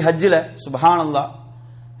 நீங்க இறுதி ஹஜ்ஜில சுப்ஹானல்லாஹ்,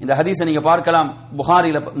 இந்த ஹதீஸை நீங்க பார்க்கலாம்.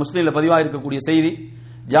 புகாரில முஸ்லிம்ல பதிவாக இருக்கக்கூடிய செய்தி,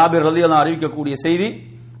 ஜாபிர் ரலியல்லாஹு அறிவிக்கக்கூடிய செய்தி.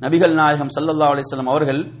 நபிகள் நாயகம் ஸல்லல்லாஹு அலைஹி வஸல்லம்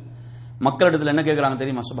அவர்கள் மக்களிடத்தில் என்ன கேட்கிறாங்க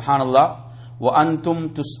தெரியுமா? சுப்ஹானல்லாஹ், வ அன்தும்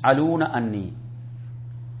துஸ்அலூன அன்னி,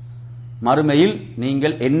 மறுமையில்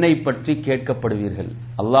நீங்கள் என்னை பற்றி கேட்கப்படுவீர்கள்.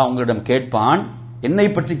 அல்லாஹ் உங்களிடம் கேட்பான், என்னை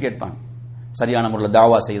பற்றி கேட்பான். சரியான முறையில்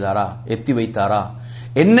தாவா செய்தாரா, எத்தி வைத்தாரா,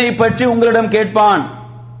 என்னை பற்றி உங்களிடம் கேட்பான்.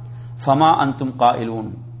 ஃபமா அன்தும் காயிலூன்,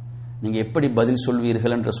 நீங்க எப்படி பதில்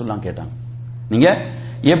சொல்வீர்கள் என்று ரசூலுல்லாஹ் கேட்டாங்க. நீங்க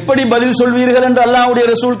எப்படி பதில் சொல்வீர்கள் என்று அல்லாஹ்வுடைய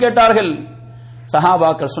ரசூல் கேட்டார்கள்.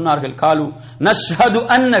 சஹாபாக்கள் சொன்னார்கள், காலு நஷ்ஹது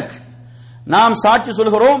அன்னக், நாம் சாட்சி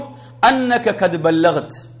சொல்கிறோம், அன்னக கத்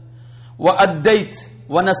பல்லகத் வ அத்தைத்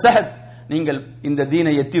வ நஸஹத், நீங்கள் இந்த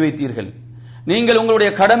தீனை எத்தி வைத்தீர்கள், நீங்கள் உங்களுடைய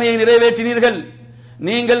கடமையை நிறைவேற்றினீர்கள்,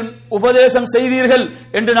 நீங்கள் உபதேசம் செய்தீர்கள்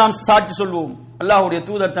என்று நாம் சாட்சி சொல்வோம். அல்லாஹ்வுடைய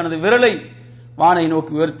தூதர் தனது விரலை வானை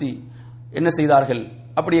நோக்கி உயர்த்தி என்ன செய்தார்கள்?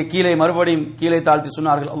 அப்படியே கீழே மறுபடியும் கீழே தாழ்த்தி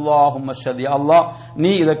சொன்னார்கள், அல்லாஹும்ம ஷஹத், யா அல்லாஹ்,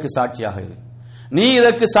 நீ இதற்கு சாட்சியாக இரு, நீ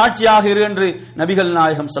இதற்கு சாட்சியாக இரு என்று நபிகள்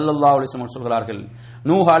நாயகம் ஸல்லல்லாஹு அலைஹி வஸல்லம் சொல்கிறார்கள்.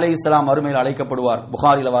 நூஹ் அலைஹிஸ்ஸலாம் மறுமையில் அழைக்கப்படுவார்.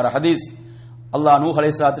 புகாரில வர ஹதீஸ், அல்லாஹ் நூஹ்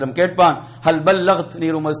அலைஹிஸ்ஸலாத்திடம் கேட்பான், ஹல் பல்லகத்,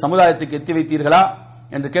 நீர் உமது சமுதாயத்துக்கு எத்தி வைத்தீர்களா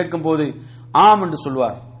என்று கேட்கும் போது ஆம் என்று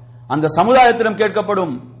சொல்வார். அந்த சமுதாயத்திடம்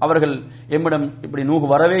கேட்கப்படும், அவர்கள் எம்மிடம் இப்படி நூஹ்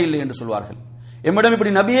வரவே இல்லை என்று சொல்வார்கள், எம்மிடம்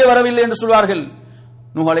இப்படி நபியே வரவில்லை என்று சொல்வார்கள்.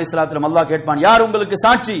 நூஹ் அலைஹிஸ்ஸலாத்திடம் அல்லாஹ் கேட்பான், யார் உங்களுக்கு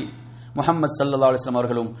சாட்சி? முஹம்மது ஸல்லல்லாஹு அலைஹி வஸல்லம்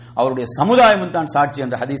அவர்களும் அவருடைய சமுதாயமும் தான் சாட்சி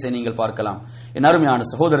என்ற ஹதீஸை நீங்கள் பார்க்கலாம். என் அருமையான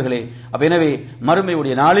சகோதரர்களே, அப்ப எனவே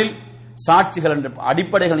மறுமையுடைய நாளில் சாட்சிகள் என்ற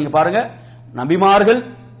அடிப்படைகள் நீங்க பாருங்க, நபிமார்கள்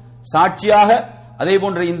சாட்சியாக, அதே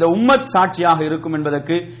போன்ற இந்த உம்மத் சாட்சியாக இருக்கும்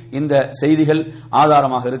என்பதற்கு இந்த செய்திகள்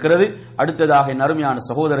ஆதாரமாக இருக்கிறது. அடுத்ததாக என் அருமையான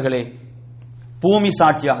சகோதரர்களே, பூமி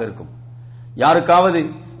சாட்சியாக இருக்கும். யாருக்காவது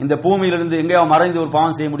இந்த பூமியிலிருந்து எங்கேயாவது மறைந்து ஒரு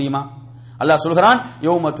பாவம் செய்ய முடியுமா? அல்லாஹ் சொல்கிறான்,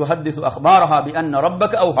 யௌம துஹத்திஸு அக்பாரஹா பிஅன்ன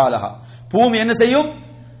ரப்பக அவ்ஹாலஹா. பூமி என்ன செய்யும்?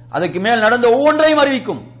 அதுக்கு மேல் நடந்த ஒவ்வொன்றையும்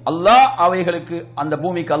அறிவிக்கும். அல்லாஹ் அவைகளுக்கு, அந்த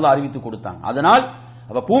பூமிக்கு அல்லாஹ் அறிவித்து கொடுத்தான். அதனால்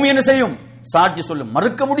அப்ப பூமி என்ன செய்யும்? சாட்சி சொல்லும்.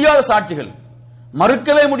 மறுக்க முடியாத சாட்சிகள்,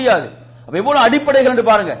 மறுக்கவே முடியாது. அப்ப எவ்வளவு அடிப்படைகள் என்று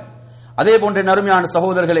பாருங்க. அதே போன்ற நறுமையான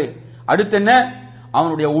சகோதரர்களே, அடுத்து என்ன?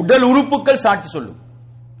 அவனுடைய உடல் உறுப்புகள் சாட்சி சொல்லும்.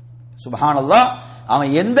 சுப்ஹானல்லாஹ், அவன்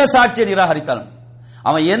எந்த சாட்சியை நிராகரித்தாலும்,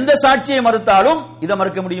 அவன் எந்த சாட்சியை மறுத்தாலும் இதை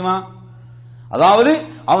மறுக்க முடியுமா? அதாவது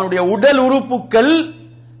அவனுடைய உடல் உறுப்புகள்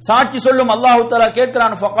சாட்சி சொல்லும். அல்லாஹ் தஆலா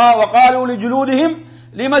கேட்கிறான், வகாலு லிஜுலூதிஹிம்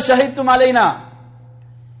லிம ஷஹித்தும் அலைனா.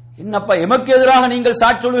 என்னப்பா எமக்கு எதிராக நீங்கள்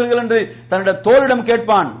சாட்சி சொல்கிறீர்கள் என்று தன்னுடைய தோளிடம்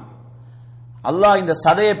கேட்பான். அல்லாஹ் இந்த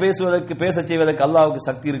சதையை பேச செய்வதற்கு அல்லாஹ்வுக்கு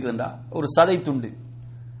சக்தி இருக்குதுண்டா? ஒரு சதை துண்டு,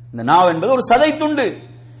 இந்த நாவ் என்பது ஒரு சதை துண்டு.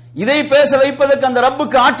 இதை பேச வைப்பதற்கு அந்த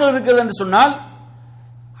ரப்புக்கு ஆற்றல் இருக்கிறது என்று சொன்னால்,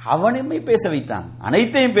 அவன் எம்மை பேச வைத்தான்.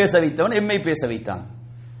 அனைத்தையும் பேச வைத்தவன் எம்மை பேச வைத்தான்.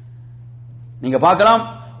 நீங்க பார்க்கலாம்,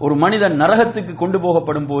 ஒரு மனிதன் நரகத்துக்கு கொண்டு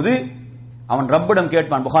போகப்படும் போது அவன் ரப்பிடம்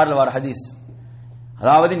கேட்பான். புகாரில் வர ஹதீஸ்,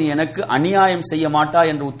 அதாவது நீ எனக்கு அநியாயம் செய்ய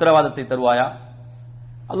மாட்டாய் என்ற உத்தரவாதத்தை தருவாயா?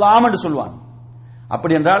 அல்லாஹ் ஆம் என்று சொல்வான்.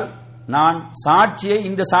 அப்படி என்றால் நான் சாட்சியை,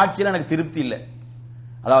 இந்த சாட்சியில் எனக்கு திருப்தி இல்லை.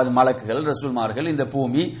 அதாவது மலக்குகள், ரசூல்மார்கள், இந்த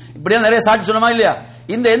பூமி, இப்படியா நிறைய சாட்சி சொல்லமா இல்லையா?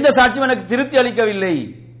 இந்த எந்த சாட்சியும் எனக்கு திருப்தி அளிக்கவில்லை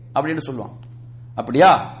அப்படின்னு சொல்லுவான்.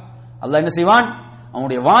 அப்படியா? அல்லாஹ் என்ன செய்வான்?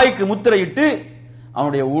 அவனுடைய வாய்க்கு முத்திரையிட்டு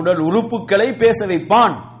அவனுடைய உடல் உறுப்புகளை பேச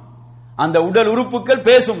வைப்பான். அந்த உடல் உறுப்புகள்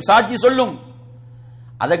பேசும், சாட்சி சொல்லும்.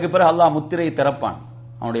 அதற்கு பிறகு அல்லாஹ் முத்திரையை திறப்பான்.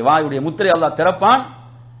 அவனுடைய வாயுடைய முத்திரை அல்லாஹ் திறப்பான்.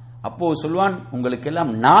 அப்போ சொல்வான், உங்களுக்கு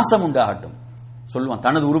எல்லாம் நாசம் உண்டாகட்டும் சொல்லுவான்.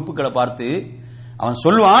 தனது உறுப்புகளை பார்த்து அவன்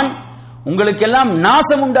சொல்வான், உங்களுக்கெல்லாம்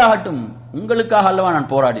நாசம் உண்டாகட்டும், உங்களுக்காக அல்லவா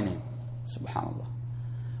நான் போராடினேன், சுப்ஹானல்லாஹ்,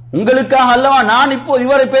 உங்களுக்காக அல்லவா நான் இப்போ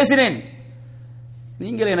இதுவரை பேசினேன்,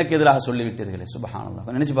 நீங்கள் எனக்கு எதிராக சொல்லிவிட்டீர்களே,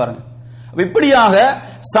 சுப்ஹானல்லாஹ். நினைச்சு பாருங்க. இப்படியாக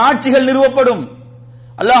சாட்சிகள் நிறுவப்படும்.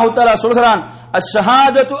 அல்லாஹ் தஆலா சொல்கிறான்,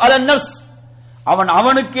 அஷ்ஷஹாதத்து அலன் நஃப்ஸ், அவன்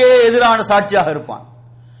அவனுக்கே எதிரான சாட்சியாக இருப்பான்.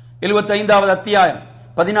 75வது அத்தியாயம்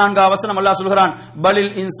 14வது வசனம் அல்லாஹ் சொல்கிறான்,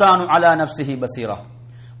 பலில் இன்சானு அலா நஃப்ஸிஹி பஸீரா,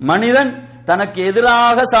 மனிதன் தனக்கு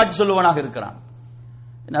எதிராக சாட்சி சொல்லுவனாக இருக்கிறான்.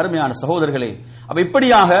 அருமையான சகோதரர்களே, அப்ப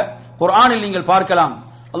இப்படியாக குர்ஆனில் நீங்கள் பார்க்கலாம்.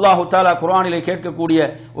 அல்லாஹ் தஆலா குர்ஆனிலே கேட்கக்கூடிய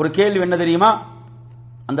ஒரு கேள்வி என்ன தெரியுமா?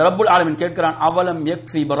 அந்த ரப்புல் ஆலமீன் கேட்கிறான், அவலம்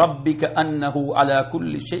யக்ஃபி பிரப்பிக அன்னஹு அலா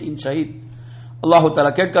குல்லி ஷைஇன் ஷஹீத். அல்லாஹ்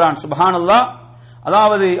தஆலா கேட்கிறான், சுப்ஹானல்லாஹ்,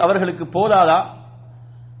 அதாவது அவர்களுக்கு போதாதா,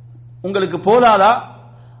 உங்களுக்கு போதாதா,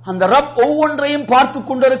 அந்த ரப் ஒவ்வொன்றையும் பார்த்து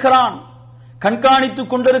கொண்டிருக்கிறான்,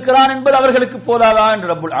 கண்காணித்துக் கொண்டிருக்கிறான் என்பது அவர்களுக்கு போதாதா என்று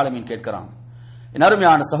ரப்புல் ஆலமீன் கேட்கிறான். என்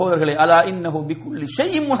அருமையான சகோதரர்களே, அலா இன்னஹு பிகுல்லி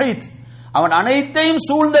ஷைஇன் முஹீத், அவன் அனைத்தையும்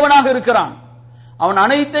சூழ்ந்தவனாக இருக்கிறான், அவன்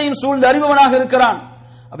அனைத்தையும் சூழ்ந்து அறிபவனாக இருக்கிறான்.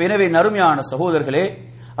 அப்ப எனவே அருமையான சகோதரர்களே,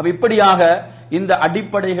 அப்ப இப்படியாக இந்த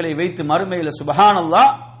அடிப்படைகளை வைத்து மறுமையில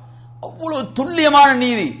சுப்ஹானல்லாஹ் அவ்வளவு துல்லியமான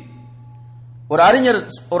நீதி. ஒரு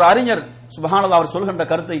அறிஞர் சுப்ஹானல்லாஹ் அவர் சொல்கின்ற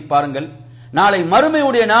கருத்தை பாருங்கள். நாளை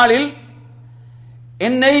மறுமையுடைய நாளில்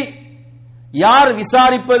என்னை யார்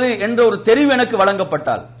விசாரிப்பது என்ற ஒரு தெரிவு எனக்கு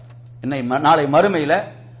வழங்கப்பட்டால், என்னை நாளை மறுமையில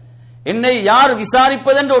என்னை யார்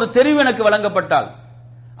விசாரிப்பது என்ற ஒரு தெரிவு எனக்கு வழங்கப்பட்டால்,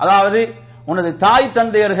 அதாவது உனது தாய்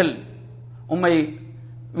தந்தையர்கள் உம்மை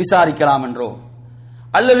விசாரிக்கலாம் என்றோ,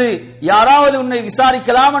 அல்லது யாராவது உன்னை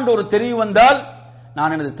விசாரிக்கலாம் என்ற ஒரு தெரிவு வந்தால்,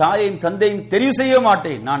 நான் எனது தாயையும் தந்தையும் தெரிவு செய்ய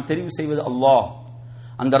மாட்டேன். நான் தெரிவு செய்வது அல்லாஹ்,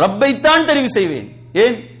 அந்த ரப்பைத்தான் தெரிவு செய்வேன்.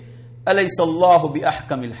 ஏன்? அலைஸல்லாஹு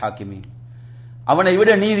பிஅஹ்கமில் ஹாக்கிமீன், அவனை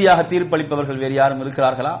விட நீதியாக தீர்ப்பளிப்பவர்கள் வேறு யாரும்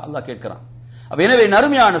இருக்கிறார்களா? அல்லாஹ் கேட்கிறான். அப்ப எனவே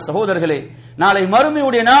அருமையான சகோதரர்களே, நாளை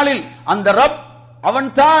மறுமையுடைய நாளில் அந்த ரப்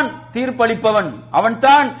அவன்தான் தீர்ப்பளிப்பவன்,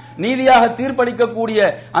 அவன்தான் நீதியாக தீர்ப்பளிக்கக்கூடிய,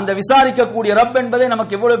 அந்த விசாரிக்கக்கூடிய ரப் என்பதை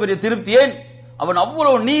நமக்கு எவ்வளவு பெரிய திருப்தி. ஏன்? அவன்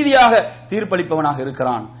அவ்வளவு நீதியாக தீர்ப்பளிப்பவனாக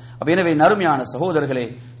இருக்கிறான். அப்ப எனவே அருமையான சகோதரர்களே,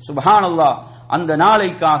 சுப்ஹானல்லாஹ், அந்த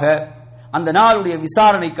நாளைக்காக, அந்த நாளுடைய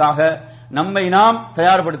விசாரணைக்காக நம்மை நாம்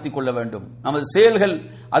தயார்படுத்திக் கொள்ள வேண்டும். நமது செயல்கள்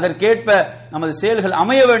அதற்கேற்ப நமது செயல்கள்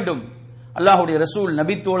அமைய வேண்டும். அல்லாஹ்வுடைய ரசூல்,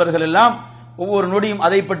 நபி தோழர்கள் எல்லாம் ஒவ்வொரு நொடியும்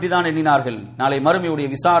அதை பற்றி தான் எண்ணினார்கள், நாளை மறுமையுடைய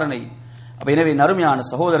விசாரணை. அப்ப எனவே அருமையான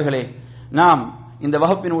சகோதரர்களே, நாம் இந்த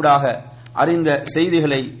வகுப்பினூடாக அறிந்த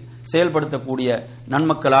செய்திகளை செயல்படுத்தக்கூடிய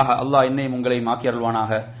நன்மக்களாக அல்லாஹ் என்னையும் உங்களையும் ஆக்கி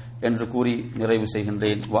அருள்வானாக என்று கூறி நிறைவு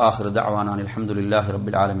செய்கின்றேன். வ ஆகிரு தஅவானா அல்ஹம்துலில்லாஹி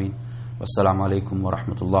ரப்பில் ஆலமீன். வஸ்ஸலாமு அலைக்கும்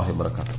வரஹ்மத்துல்லாஹி வபரகாத்துஹு.